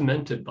largely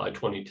cemented by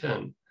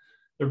 2010.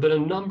 There have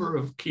been a number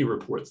of key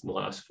reports in the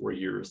last 4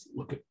 years that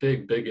look at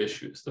big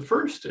issues. The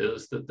first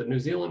is that the New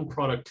Zealand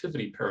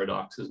productivity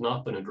paradox has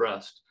not been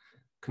addressed.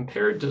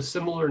 Compared to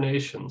similar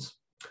nations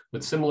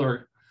with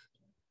similar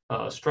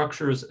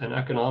structures and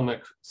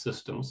economic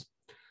systems,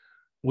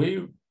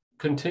 we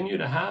continue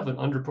to have an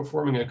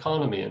underperforming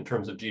economy in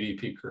terms of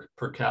GDP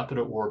per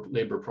capita or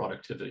labor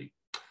productivity.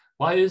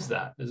 Why is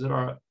that? Is it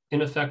our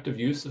ineffective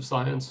use of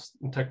science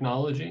and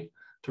technology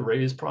to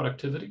raise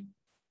productivity?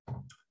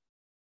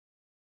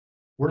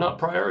 We're not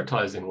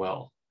prioritizing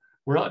well.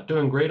 We're not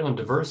doing great on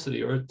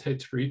diversity or te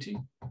tiriti,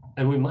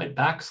 and we might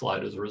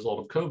backslide as a result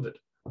of COVID.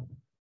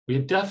 We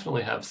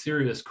definitely have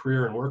serious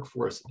career and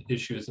workforce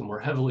issues, and we're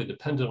heavily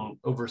dependent on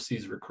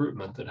overseas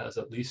recruitment that has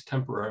at least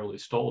temporarily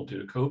stalled due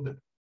to COVID.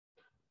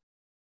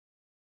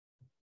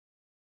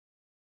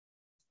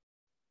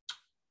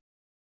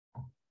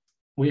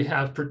 We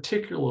have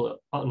particular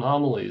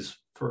anomalies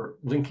for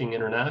linking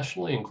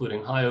internationally,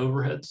 including high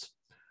overheads,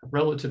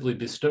 relatively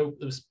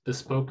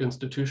bespoke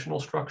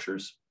institutional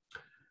structures,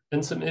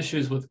 and some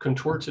issues with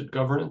contorted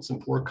governance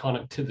and poor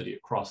connectivity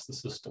across the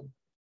system.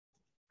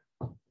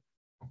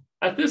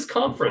 At this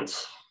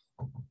conference,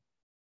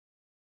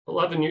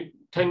 11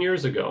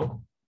 years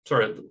ago,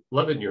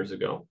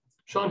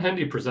 Sean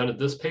Hendy presented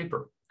this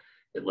paper.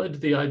 It led to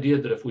the idea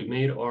that if we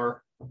made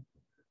our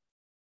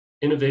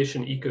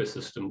innovation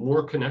ecosystem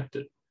more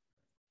connected,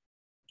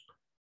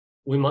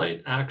 we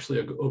might actually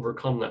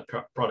overcome that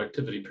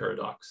productivity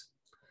paradox.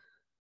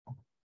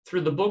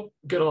 Through the book,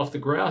 Get Off the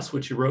Grass,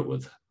 which he wrote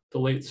with the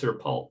late Sir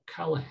Paul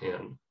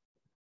Callahan,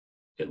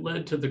 it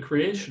led to the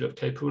creation of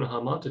Te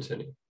Punaha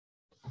Matatini,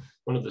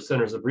 one of the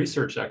centers of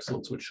research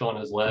excellence which Sean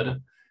has led.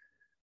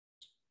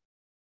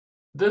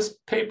 This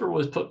paper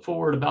was put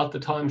forward about the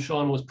time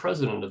Sean was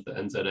president of the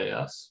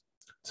NZAS.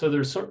 So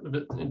there's sort of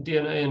a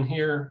DNA in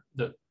here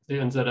that the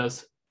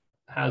NZAS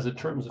has in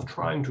terms of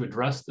trying to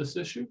address this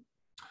issue.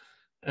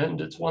 And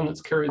it's one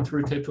that's carried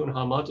through Te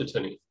Punaha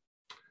Matatini.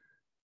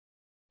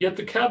 Yet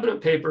the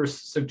cabinet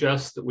papers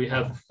suggest that we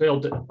have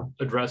failed to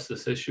address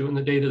this issue, and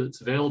the data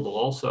that's available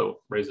also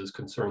raises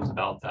concerns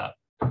about that.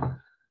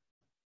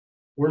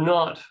 We're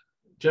not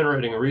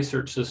generating a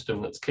research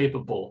system that's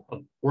capable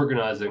of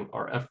organizing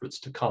our efforts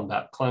to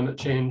combat climate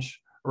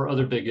change or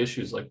other big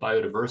issues like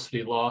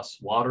biodiversity loss,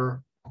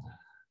 water.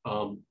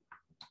 Are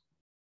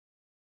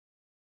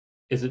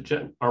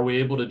we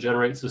able to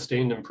generate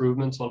sustained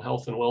improvements on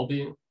health and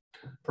well-being?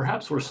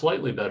 Perhaps we're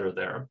slightly better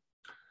there.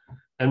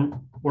 And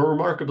we're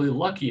remarkably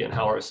lucky in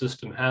how our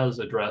system has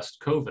addressed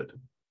COVID.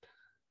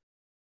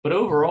 But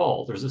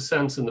overall, there's a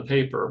sense in the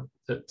paper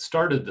that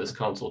started this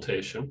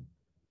consultation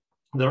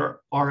that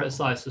our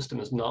RSI system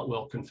is not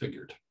well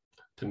configured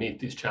to meet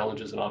these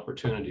challenges and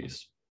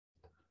opportunities.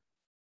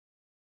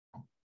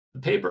 The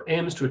paper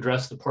aims to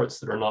address the parts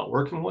that are not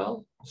working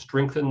well,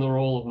 strengthen the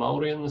role of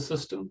Māori in the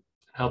system,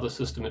 how the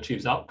system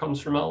achieves outcomes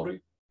for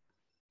Māori,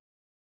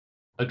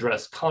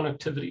 address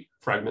connectivity,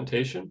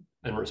 fragmentation,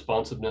 and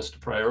responsiveness to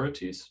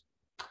priorities,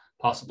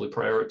 possibly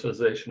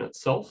prioritization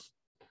itself.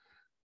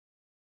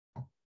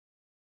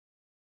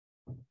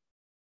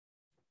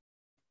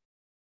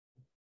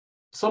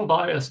 Some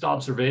biased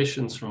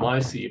observations from my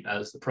seat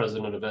as the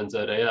president of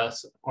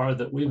NZAS are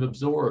that we've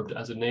absorbed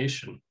as a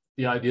nation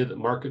the idea that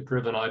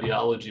market-driven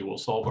ideology will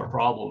solve our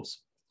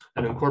problems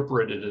and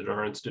incorporated it in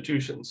our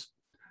institutions.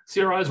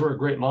 CRIs were a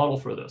great model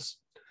for this.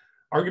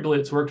 Arguably,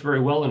 it's worked very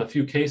well in a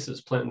few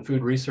cases, plant and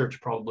food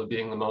research probably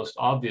being the most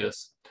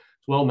obvious.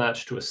 It's well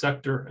matched to a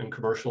sector and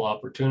commercial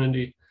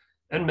opportunity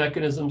and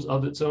mechanisms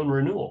of its own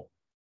renewal.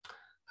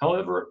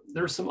 However,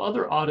 there are some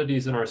other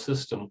oddities in our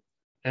system,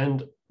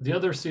 and the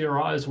other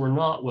CRIs were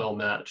not well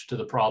matched to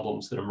the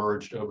problems that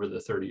emerged over the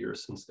 30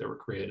 years since they were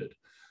created.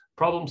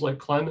 Problems like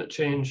climate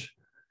change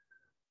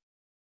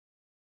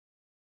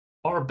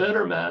are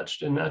better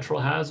matched, and natural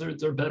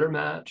hazards are better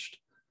matched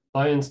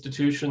by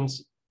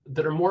institutions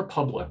that are more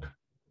public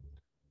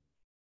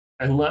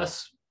and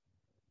less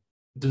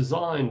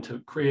designed to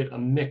create a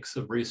mix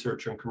of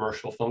research and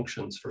commercial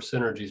functions for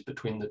synergies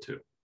between the two.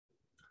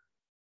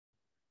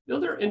 The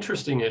other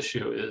interesting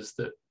issue is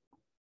that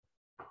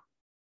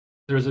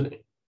there's an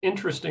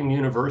interesting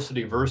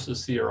university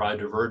versus CRI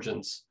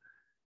divergence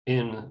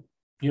in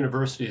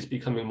universities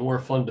becoming more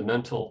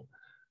fundamental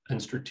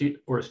and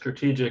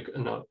strategic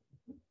in a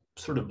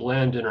sort of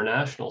bland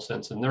international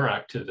sense in their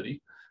activity,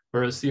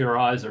 whereas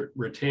CRIs are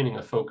retaining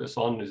a focus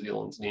on New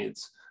Zealand's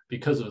needs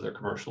because of their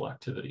commercial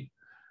activity.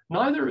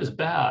 Neither is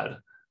bad,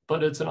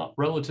 but it's a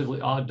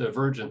relatively odd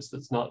divergence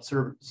that's not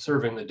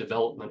serving the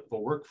development of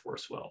a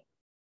workforce well.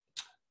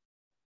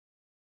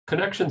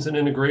 Connections and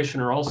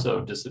integration are also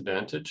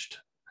disadvantaged.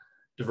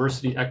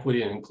 Diversity,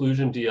 equity, and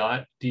inclusion,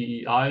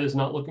 DEI is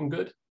not looking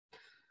good.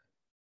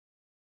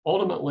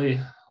 Ultimately,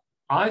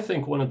 I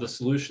think one of the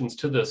solutions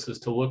to this is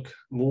to look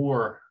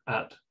more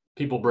at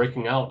people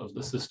breaking out of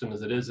the system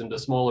as it is into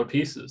smaller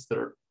pieces that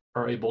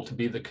are able to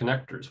be the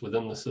connectors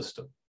within the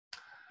system.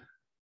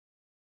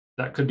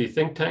 That could be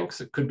think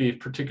tanks, it could be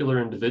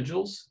particular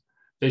individuals.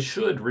 They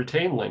should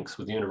retain links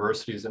with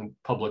universities and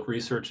public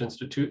research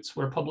institutes,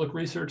 where public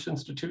research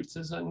institutes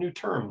is a new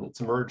term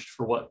that's emerged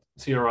for what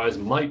CRIs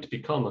might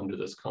become under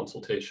this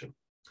consultation.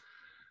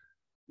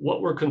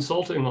 What we're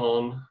consulting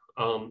on,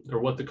 or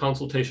what the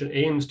consultation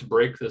aims to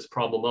break this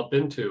problem up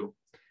into,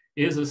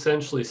 is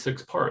essentially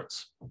 6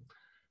 parts.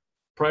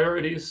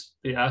 Priorities,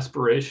 the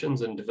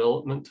aspirations and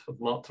development of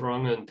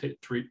Mātauranga and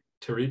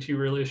Tiriti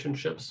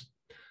relationships.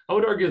 I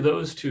would argue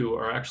those 2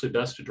 are actually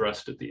best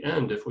addressed at the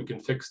end if we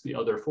can fix the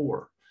other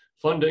 4.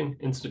 Funding,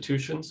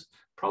 institutions,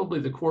 probably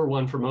the core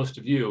one for most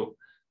of you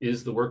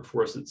is the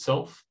workforce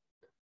itself.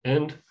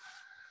 And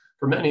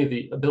for many,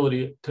 the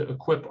ability to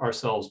equip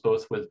ourselves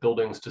both with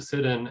buildings to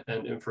sit in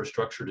and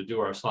infrastructure to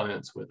do our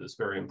science with is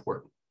very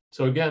important.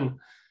 So again,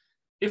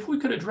 if we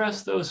could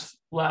address those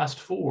last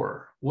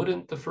 4,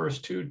 wouldn't the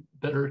first 2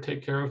 better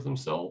take care of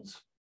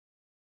themselves?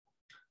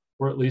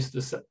 Or at least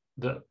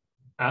the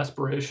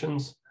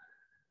aspirations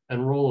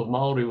and role of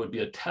Māori would be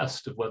a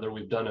test of whether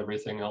we've done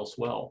everything else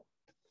well.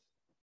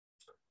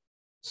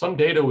 Some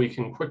data we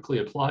can quickly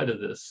apply to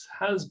this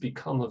has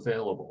become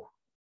available.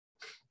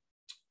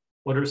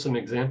 What are some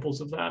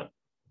examples of that?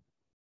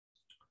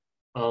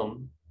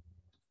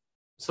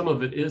 Some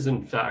of it is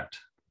in fact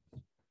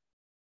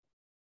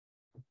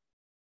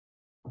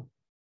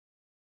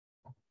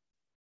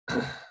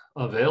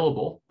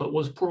available, but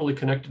was poorly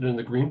connected in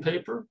the green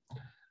paper.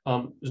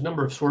 There's a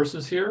number of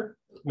sources here.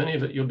 Many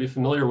of it you'll be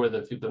familiar with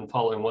if you've been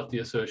following what the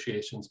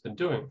association's been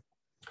doing.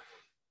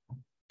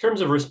 In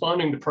terms of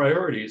responding to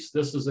priorities,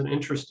 this is an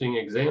interesting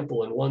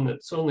example and one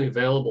that's only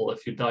available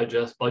if you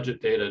digest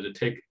budget data to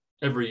take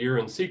every year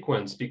in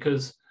sequence,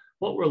 because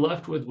what we're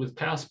left with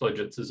past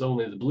budgets is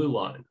only the blue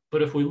line.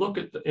 But if we look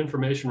at the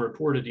information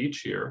reported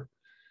each year,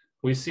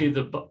 we see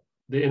the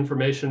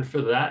information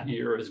for that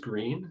year is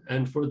green,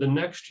 and for the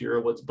next year,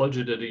 what's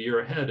budgeted a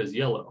year ahead is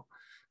yellow.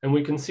 And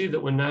we can see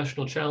that when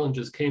national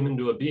challenges came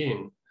into a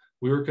being,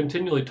 we were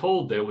continually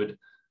told they would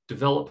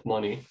develop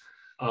money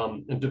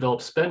and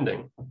develop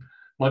spending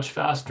much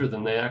faster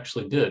than they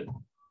actually did.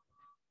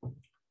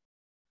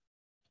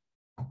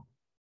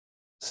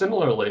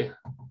 Similarly,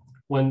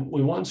 when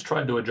we once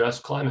tried to address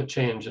climate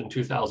change in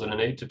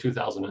 2008 to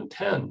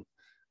 2010,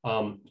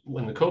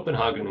 when the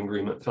Copenhagen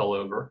Agreement fell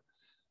over,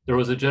 there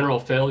was a general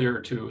failure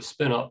to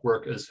spin up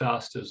work as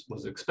fast as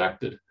was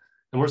expected.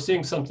 And we're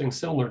seeing something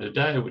similar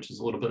today, which is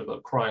a little bit of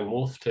a crying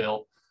wolf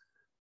tale,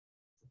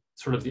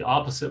 sort of the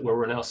opposite, where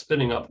we're now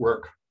spinning up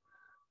work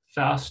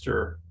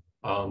faster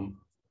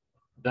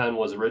than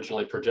was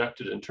originally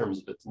projected in terms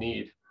of its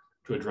need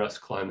to address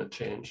climate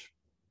change.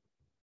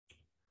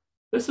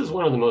 This is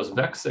one of the most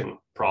vexing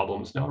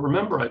problems. Now,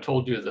 remember, I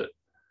told you that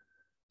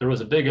there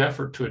was a big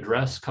effort to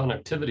address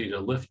connectivity to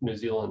lift New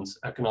Zealand's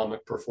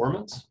economic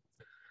performance.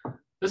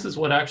 This is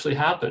what actually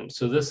happened.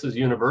 So this is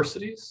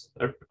universities,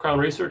 Crown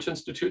Research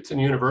Institutes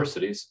and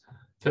universities.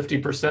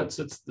 50% sits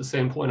at the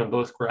same point on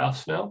both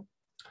graphs now.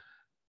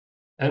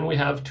 And we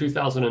have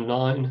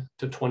 2009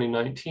 to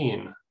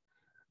 2019.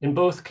 In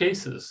both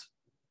cases,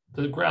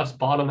 the graphs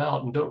bottom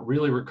out and don't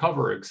really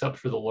recover except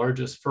for the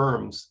largest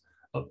firms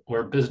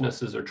where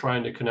businesses are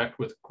trying to connect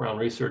with Crown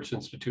Research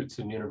Institutes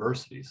and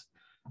universities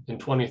in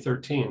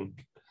 2013.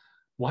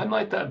 Why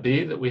might that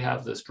be that we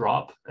have this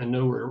drop and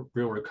no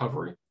real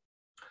recovery?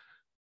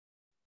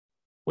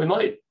 We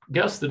might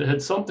guess that it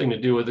had something to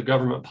do with the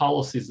government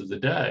policies of the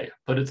day,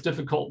 but it's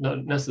difficult to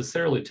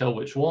necessarily tell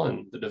which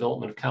one. The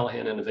development of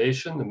Callaghan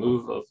Innovation, the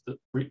move of the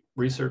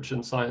Research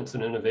and Science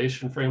and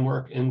Innovation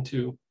Framework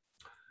into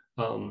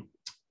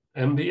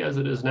MB as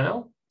it is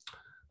now,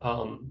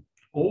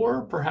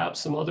 or perhaps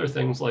some other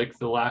things like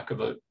the lack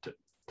of a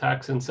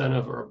tax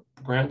incentive or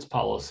grants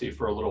policy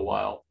for a little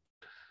while.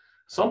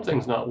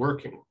 Something's not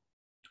working.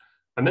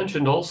 I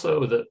mentioned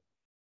also that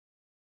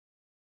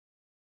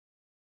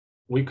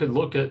we could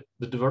look at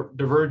the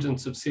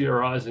divergence of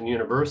CRIs and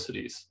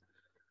universities.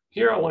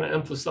 Here I want to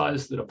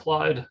emphasize that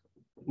applied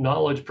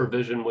knowledge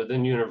provision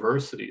within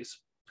universities,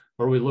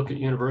 where we look at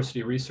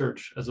university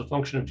research as a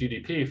function of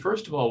GDP.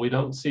 First of all, we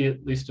don't see,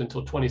 at least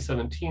until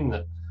 2017,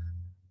 that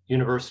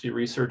university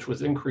research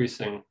was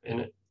increasing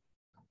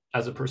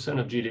as a percent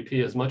of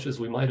GDP as much as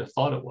we might have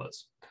thought it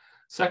was.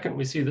 Second,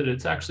 we see that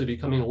it's actually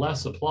becoming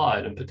less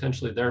applied and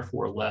potentially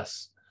therefore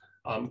less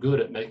good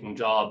at making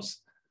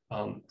jobs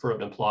for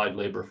an applied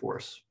labor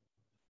force.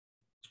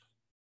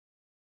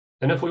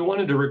 And if we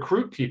wanted to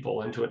recruit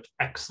people into an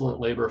excellent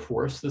labor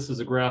force, this is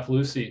a graph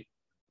Lucy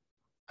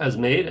has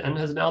made and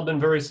has now been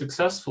very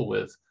successful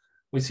with.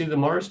 We see the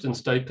Marsden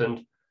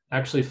stipend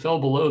actually fell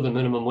below the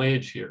minimum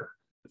wage here.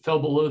 It fell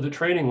below the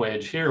training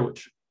wage here,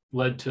 which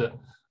led to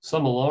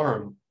some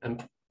alarm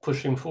and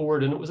pushing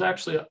forward. And it was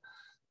actually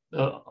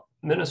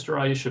Minister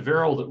Aisha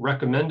Verrill that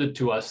recommended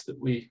to us that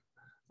we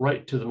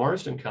write to the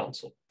Marsden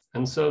Council.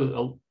 And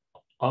so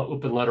an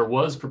open letter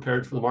was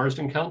prepared for the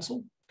Marsden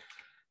Council.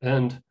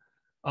 And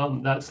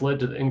that's led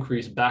to the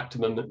increase back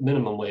to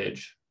minimum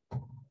wage,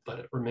 but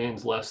it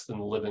remains less than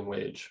the living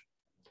wage.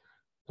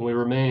 And we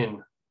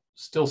remain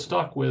still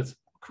stuck with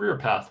career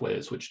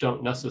pathways, which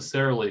don't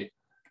necessarily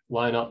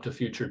line up to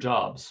future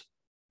jobs.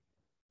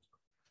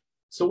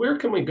 So where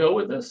can we go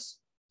with this?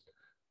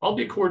 I'll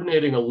be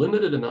coordinating a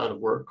limited amount of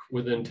work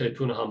within Te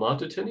Punaha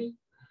Matatini.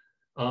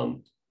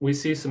 We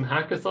see some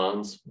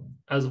hackathons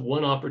as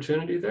one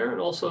opportunity there,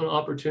 and also an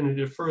opportunity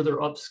to further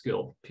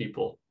upskill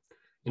people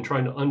in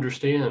trying to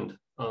understand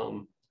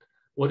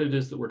what it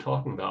is that we're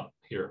talking about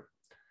here,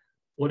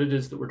 what it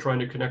is that we're trying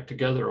to connect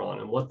together on,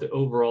 and what the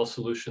overall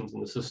solutions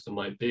in the system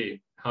might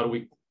be. How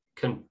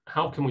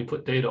can we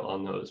put data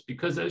on those?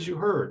 Because as you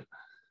heard,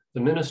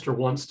 the minister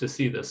wants to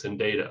see this in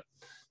data.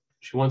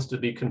 She wants to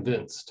be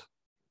convinced.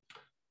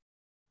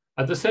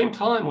 At the same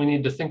time, we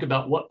need to think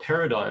about what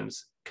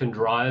paradigms can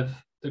drive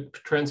the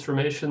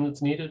transformation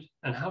that's needed,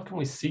 and how can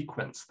we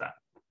sequence that?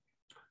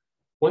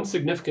 One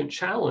significant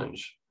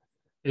challenge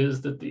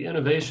is that the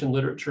innovation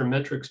literature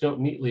metrics don't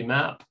neatly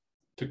map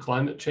to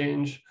climate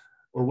change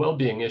or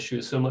well-being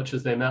issues so much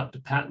as they map to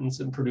patents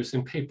and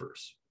producing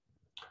papers.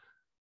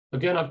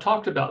 Again, I've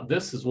talked about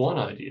this as one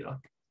idea.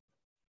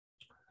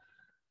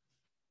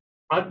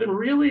 I've been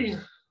really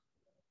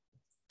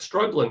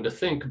struggling to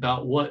think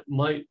about what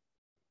might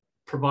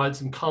provide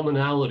some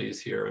commonalities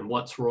here and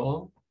what's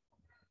wrong.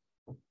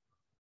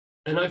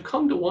 And I've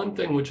come to one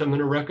thing which I'm going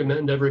to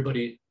recommend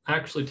everybody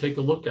actually take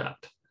a look at.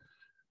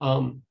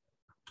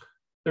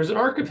 There's an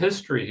arc of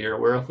history here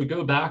where if we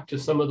go back to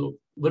some of the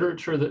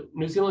literature that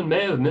New Zealand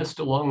may have missed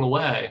along the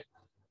way,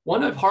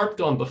 one I've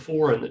harped on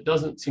before and that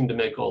doesn't seem to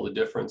make all the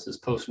difference is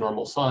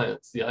post-normal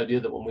science. The idea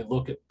that when we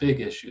look at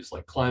big issues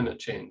like climate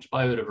change,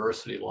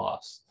 biodiversity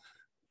loss,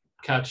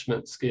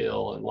 catchment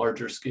scale and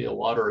larger scale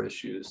water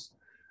issues,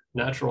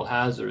 natural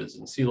hazards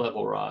and sea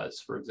level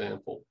rise, for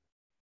example,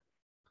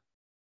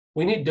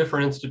 We need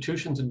different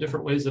institutions and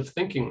different ways of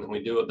thinking than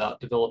we do about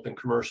developing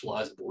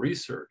commercializable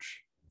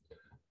research.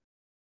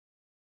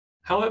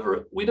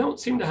 However, we don't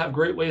seem to have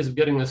great ways of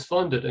getting this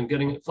funded and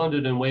getting it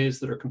funded in ways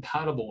that are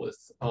compatible with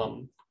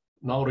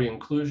Maori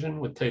inclusion,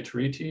 with Te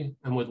Tiriti,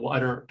 and with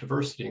wider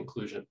diversity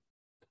inclusion.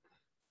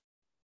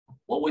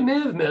 What we may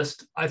have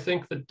missed, I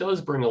think, that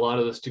does bring a lot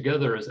of this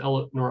together is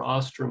Eleanor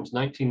Ostrom's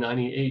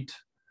 1998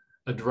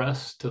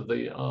 address to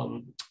the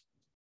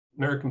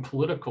American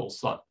Political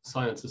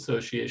Science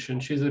Association.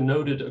 She's a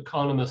noted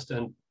economist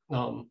and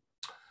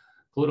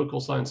political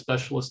science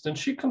specialist, and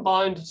she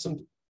combined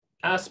some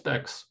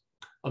aspects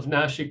of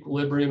Nash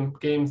equilibrium,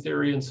 game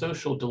theory, and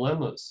social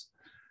dilemmas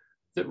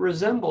that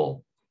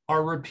resemble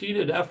our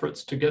repeated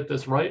efforts to get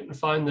this right and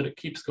find that it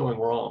keeps going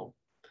wrong.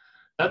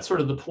 That's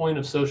sort of the point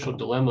of social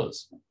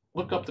dilemmas.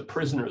 Look up the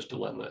prisoner's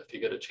dilemma if you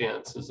get a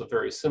chance. It's a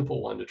very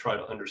simple one to try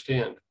to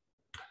understand.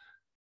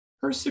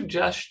 Her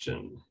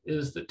suggestion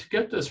is that to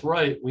get this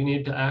right, we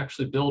need to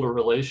actually build a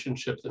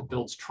relationship that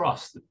builds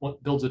trust,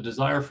 that builds a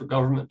desire for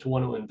government to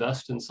want to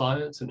invest in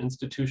science and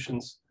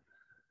institutions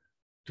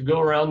to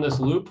go around this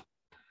loop.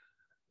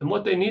 And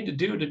what they need to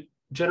do to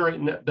generate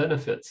net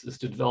benefits is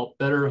to develop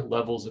better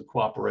levels of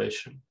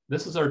cooperation.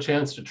 This is our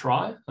chance to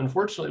try.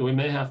 Unfortunately, we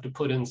may have to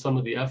put in some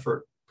of the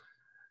effort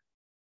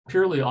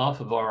purely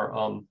off of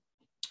our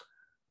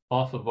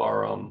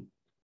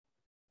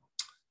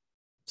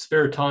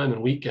spare time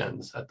and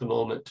weekends at the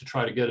moment to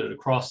try to get it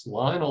across the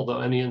line, although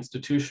any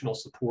institutional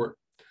support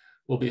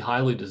will be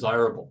highly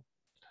desirable.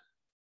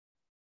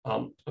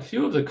 A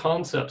few of the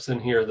concepts in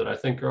here that I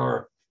think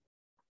are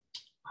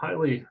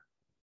highly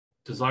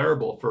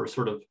desirable for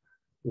sort of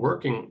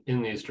working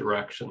in these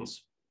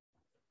directions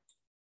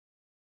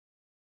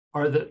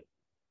are that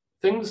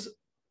things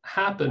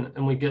happen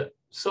and we get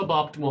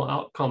suboptimal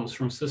outcomes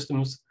from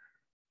systems.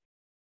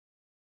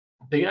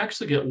 They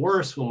actually get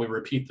worse when we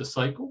repeat the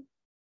cycle,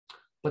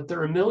 but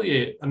they're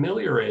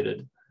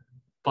ameliorated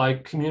by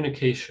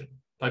communication,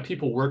 by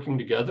people working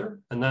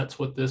together, and that's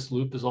what this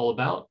loop is all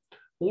about,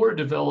 or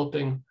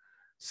developing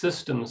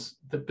systems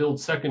that build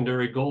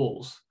secondary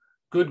goals,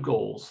 good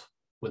goals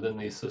within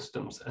these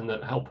systems, and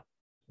that help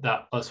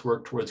us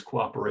work towards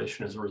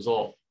cooperation as a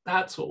result.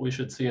 That's what we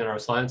should see in our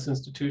science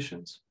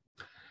institutions.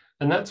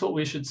 And that's what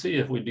we should see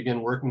if we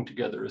begin working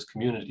together as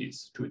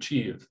communities to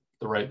achieve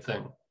the right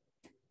thing.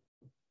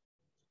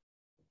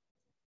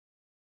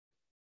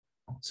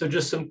 So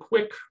just some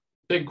quick,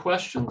 big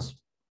questions.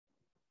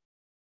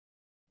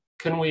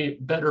 Can we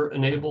better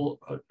enable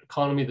an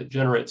economy that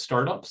generates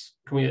startups?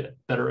 Can we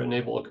better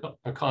enable an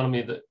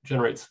economy that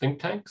generates think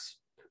tanks?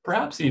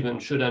 Perhaps even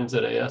should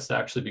NZAS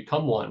actually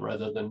become one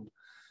rather than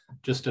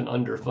just an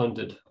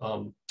underfunded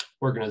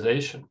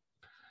organization.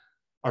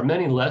 Are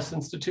many less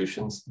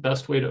institutions the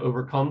best way to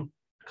overcome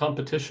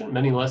competition?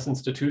 Many less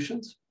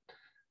institutions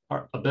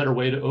are a better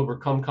way to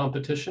overcome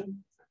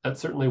competition. That's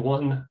certainly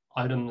one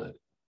item that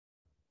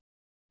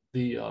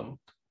the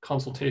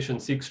consultation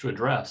seeks to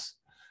address.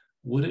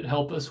 Would it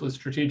help us with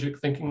strategic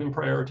thinking and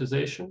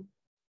prioritization?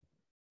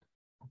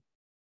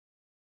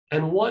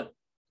 And what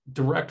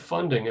direct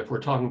funding, if we're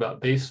talking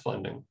about base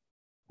funding,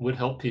 would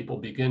help people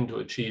begin to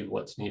achieve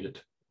what's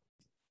needed?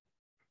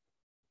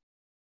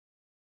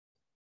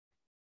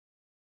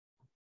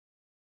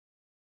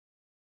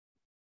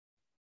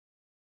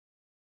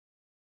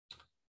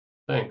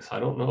 Thanks. I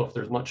don't know if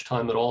there's much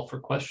time at all for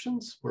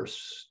questions. We're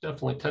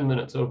definitely 10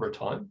 minutes over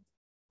time.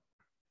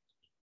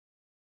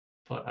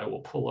 But I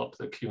will pull up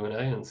the Q&A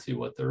and see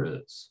what there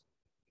is.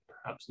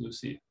 Perhaps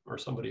Lucy or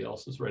somebody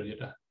else is ready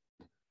to.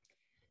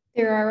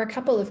 There are a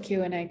couple of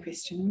Q&A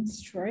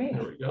questions, Troy.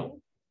 There we go.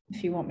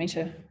 If you want me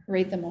to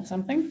read them or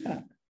something.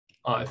 But...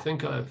 I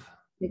think I've.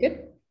 You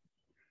good?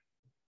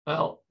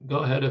 Well, go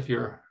ahead if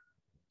you're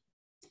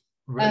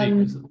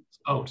ready.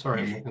 Oh,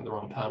 sorry, I'm looking at the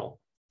wrong panel.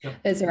 Yep.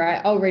 That's all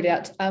right. I'll read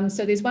out.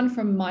 So there's one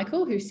from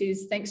Michael who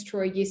says, thanks,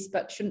 Troy. Yes,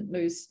 but shouldn't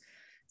lose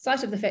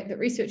sight of the fact that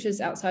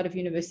researchers outside of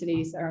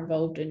universities are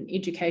involved in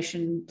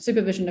education,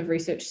 supervision of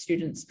research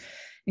students,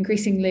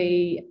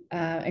 increasingly,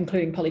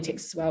 including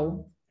polytechs as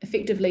well.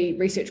 Effectively,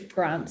 research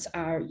grants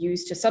are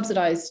used to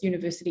subsidise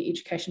university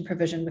education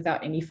provision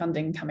without any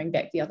funding coming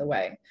back the other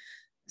way. I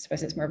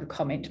suppose that's more of a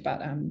comment,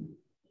 but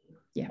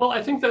yeah. Well,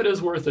 I think that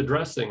is worth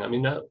addressing. I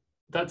mean,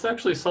 that's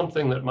actually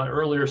something that my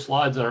earlier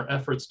slides and our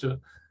efforts to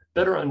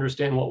better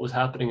understand what was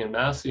happening in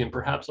Massey and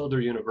perhaps other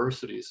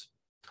universities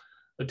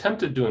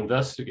attempted to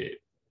investigate.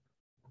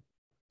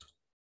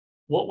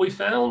 What we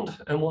found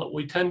and what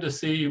we tend to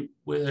see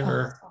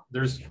where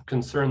there's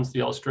concerns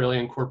the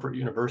Australian corporate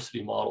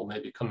university model may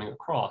be coming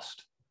across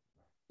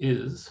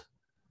is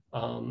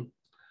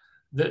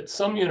that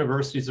some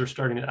universities are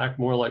starting to act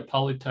more like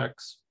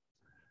polytechs.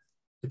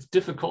 It's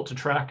difficult to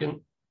track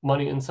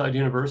money inside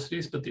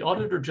universities, but the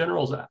Auditor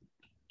General's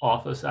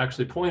office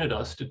actually pointed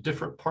us to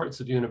different parts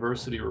of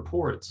university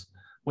reports,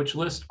 which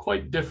list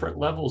quite different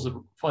levels of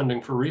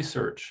funding for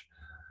research,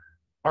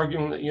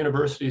 arguing that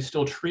universities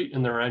still treat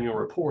in their annual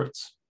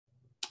reports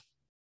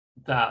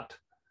that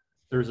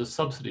there's a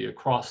subsidy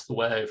across the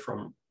way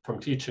from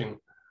teaching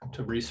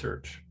to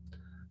research.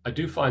 I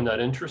do find that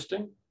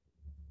interesting.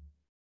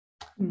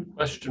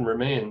 Question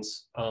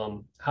remains,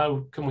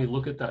 how can we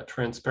look at that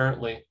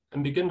transparently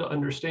and begin to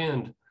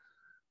understand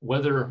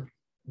whether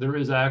there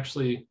is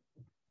actually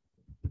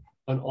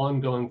an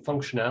ongoing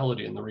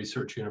functionality in the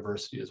research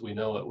university as we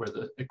know it, where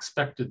the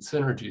expected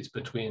synergies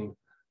between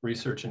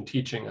research and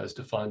teaching as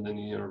defined in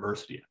the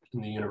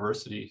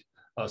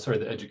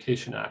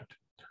Education Act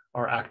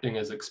are acting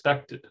as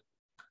expected,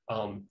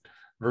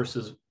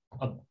 versus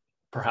a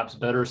perhaps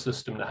better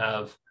system to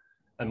have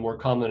and more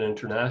common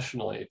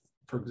internationally,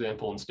 for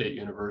example, in state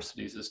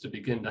universities, is to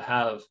begin to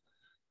have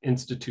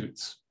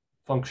institutes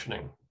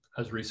functioning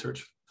as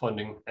research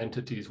funding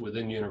entities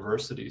within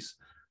universities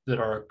that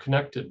are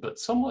connected but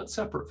somewhat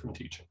separate from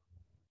teaching.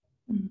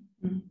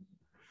 Mm-hmm.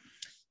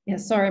 Yeah,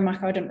 sorry,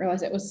 Michael, I didn't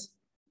realize it was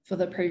for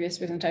the previous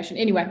presentation.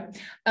 Anyway,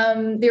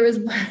 there is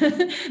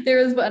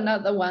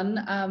another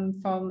one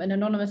from an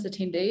anonymous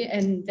attendee,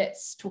 and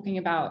that's talking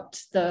about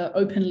the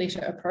open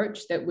letter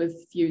approach that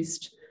we've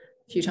used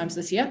a few times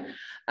this year.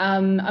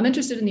 I'm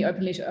interested in the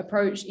open letter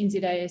approach.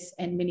 NZAS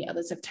and many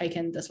others have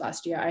taken this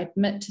last year. I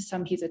admit to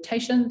some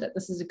hesitation that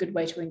this is a good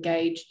way to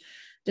engage.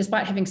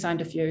 Despite having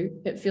signed a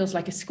few, it feels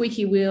like a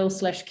squeaky wheel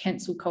 /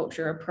 cancel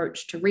culture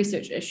approach to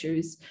research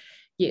issues,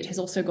 yet has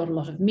also got a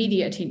lot of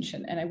media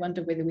attention. And I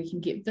wonder whether we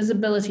can get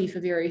visibility for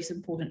various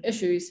important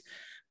issues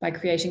by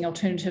creating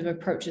alternative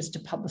approaches to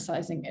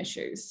publicizing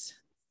issues.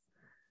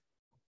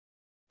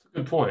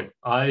 Good point.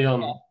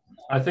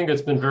 I think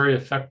it's been very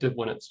effective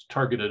when it's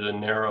targeted a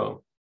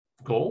narrow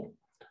goal.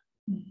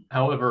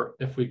 However,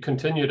 if we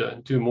continue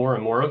to do more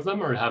and more of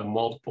them or have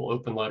multiple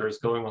open letters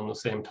going on the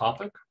same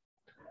topic,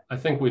 I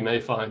think we may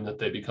find that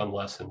they become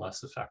less and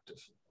less effective.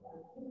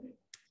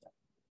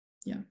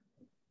 Yeah.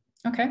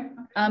 Okay.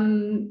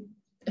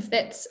 If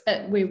that's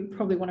it, we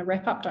probably want to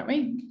wrap up, don't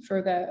we,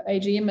 for the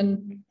AGM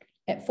and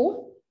at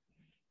 4?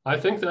 I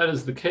think that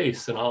is the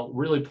case, and I'll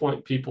really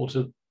point people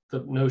to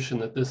the notion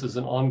that this is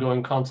an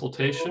ongoing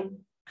consultation.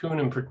 Kuhn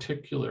in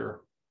particular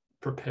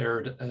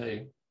prepared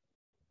a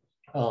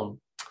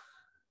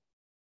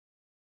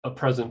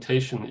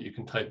presentation that you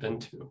can type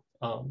into.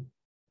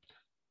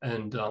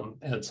 And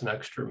add some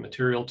extra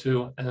material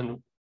to,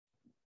 and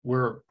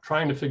we're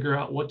trying to figure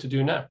out what to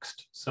do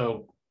next.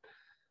 So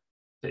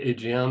the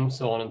AGM,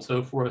 so on and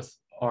so forth,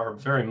 are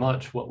very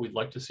much what we'd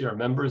like to see our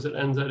members at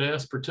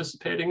NZAS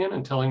participating in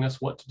and telling us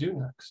what to do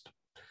next.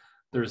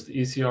 There's the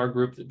ECR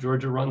group that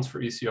Georgia runs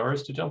for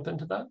ECRs to jump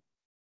into that.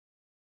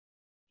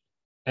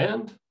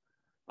 And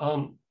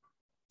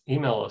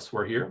email us,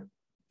 we're here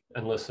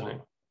and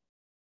listening.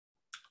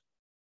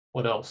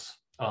 What else?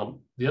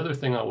 The other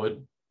thing I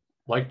would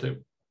like to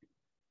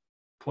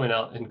point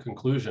out in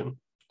conclusion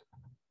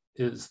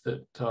is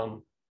that got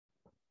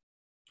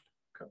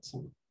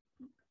some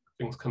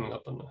things coming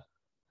up in the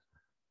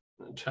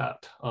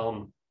chat.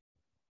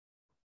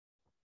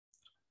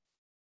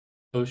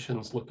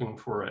 Ocean's looking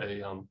for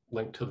a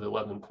link to the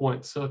 11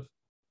 points. So if,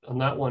 on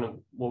that one,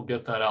 we'll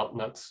get that out, and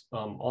that's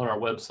on our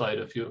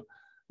website. If you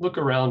look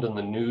around in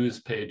the news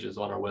pages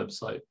on our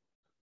website,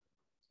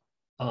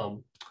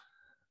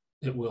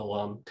 it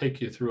will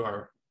take you through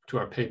to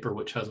our paper,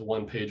 which has a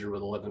 1-pager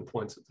with 11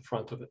 points at the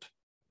front of it.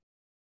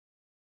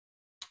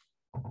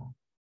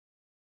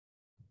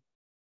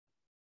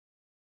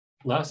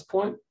 Last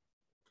point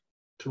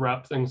to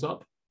wrap things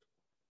up.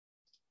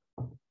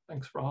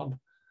 Thanks, Rob.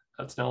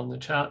 That's now in the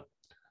chat.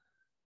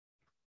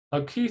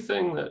 A key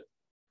thing that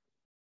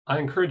I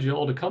encourage you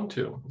all to come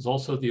to is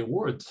also the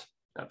awards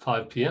at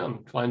 5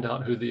 p.m. Find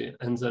out who the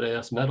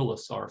NZAS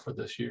medalists are for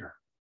this year.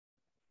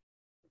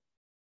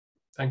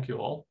 Thank you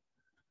all.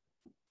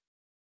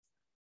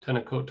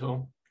 Tēnā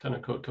koutou,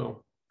 tēnā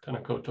koutou,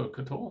 tēnā koutou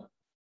katoa.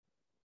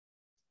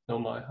 No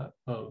mai,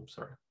 oh,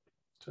 sorry.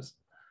 Just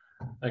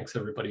thanks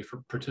everybody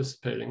for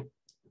participating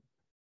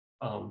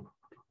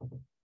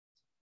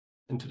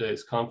in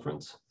today's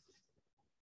conference.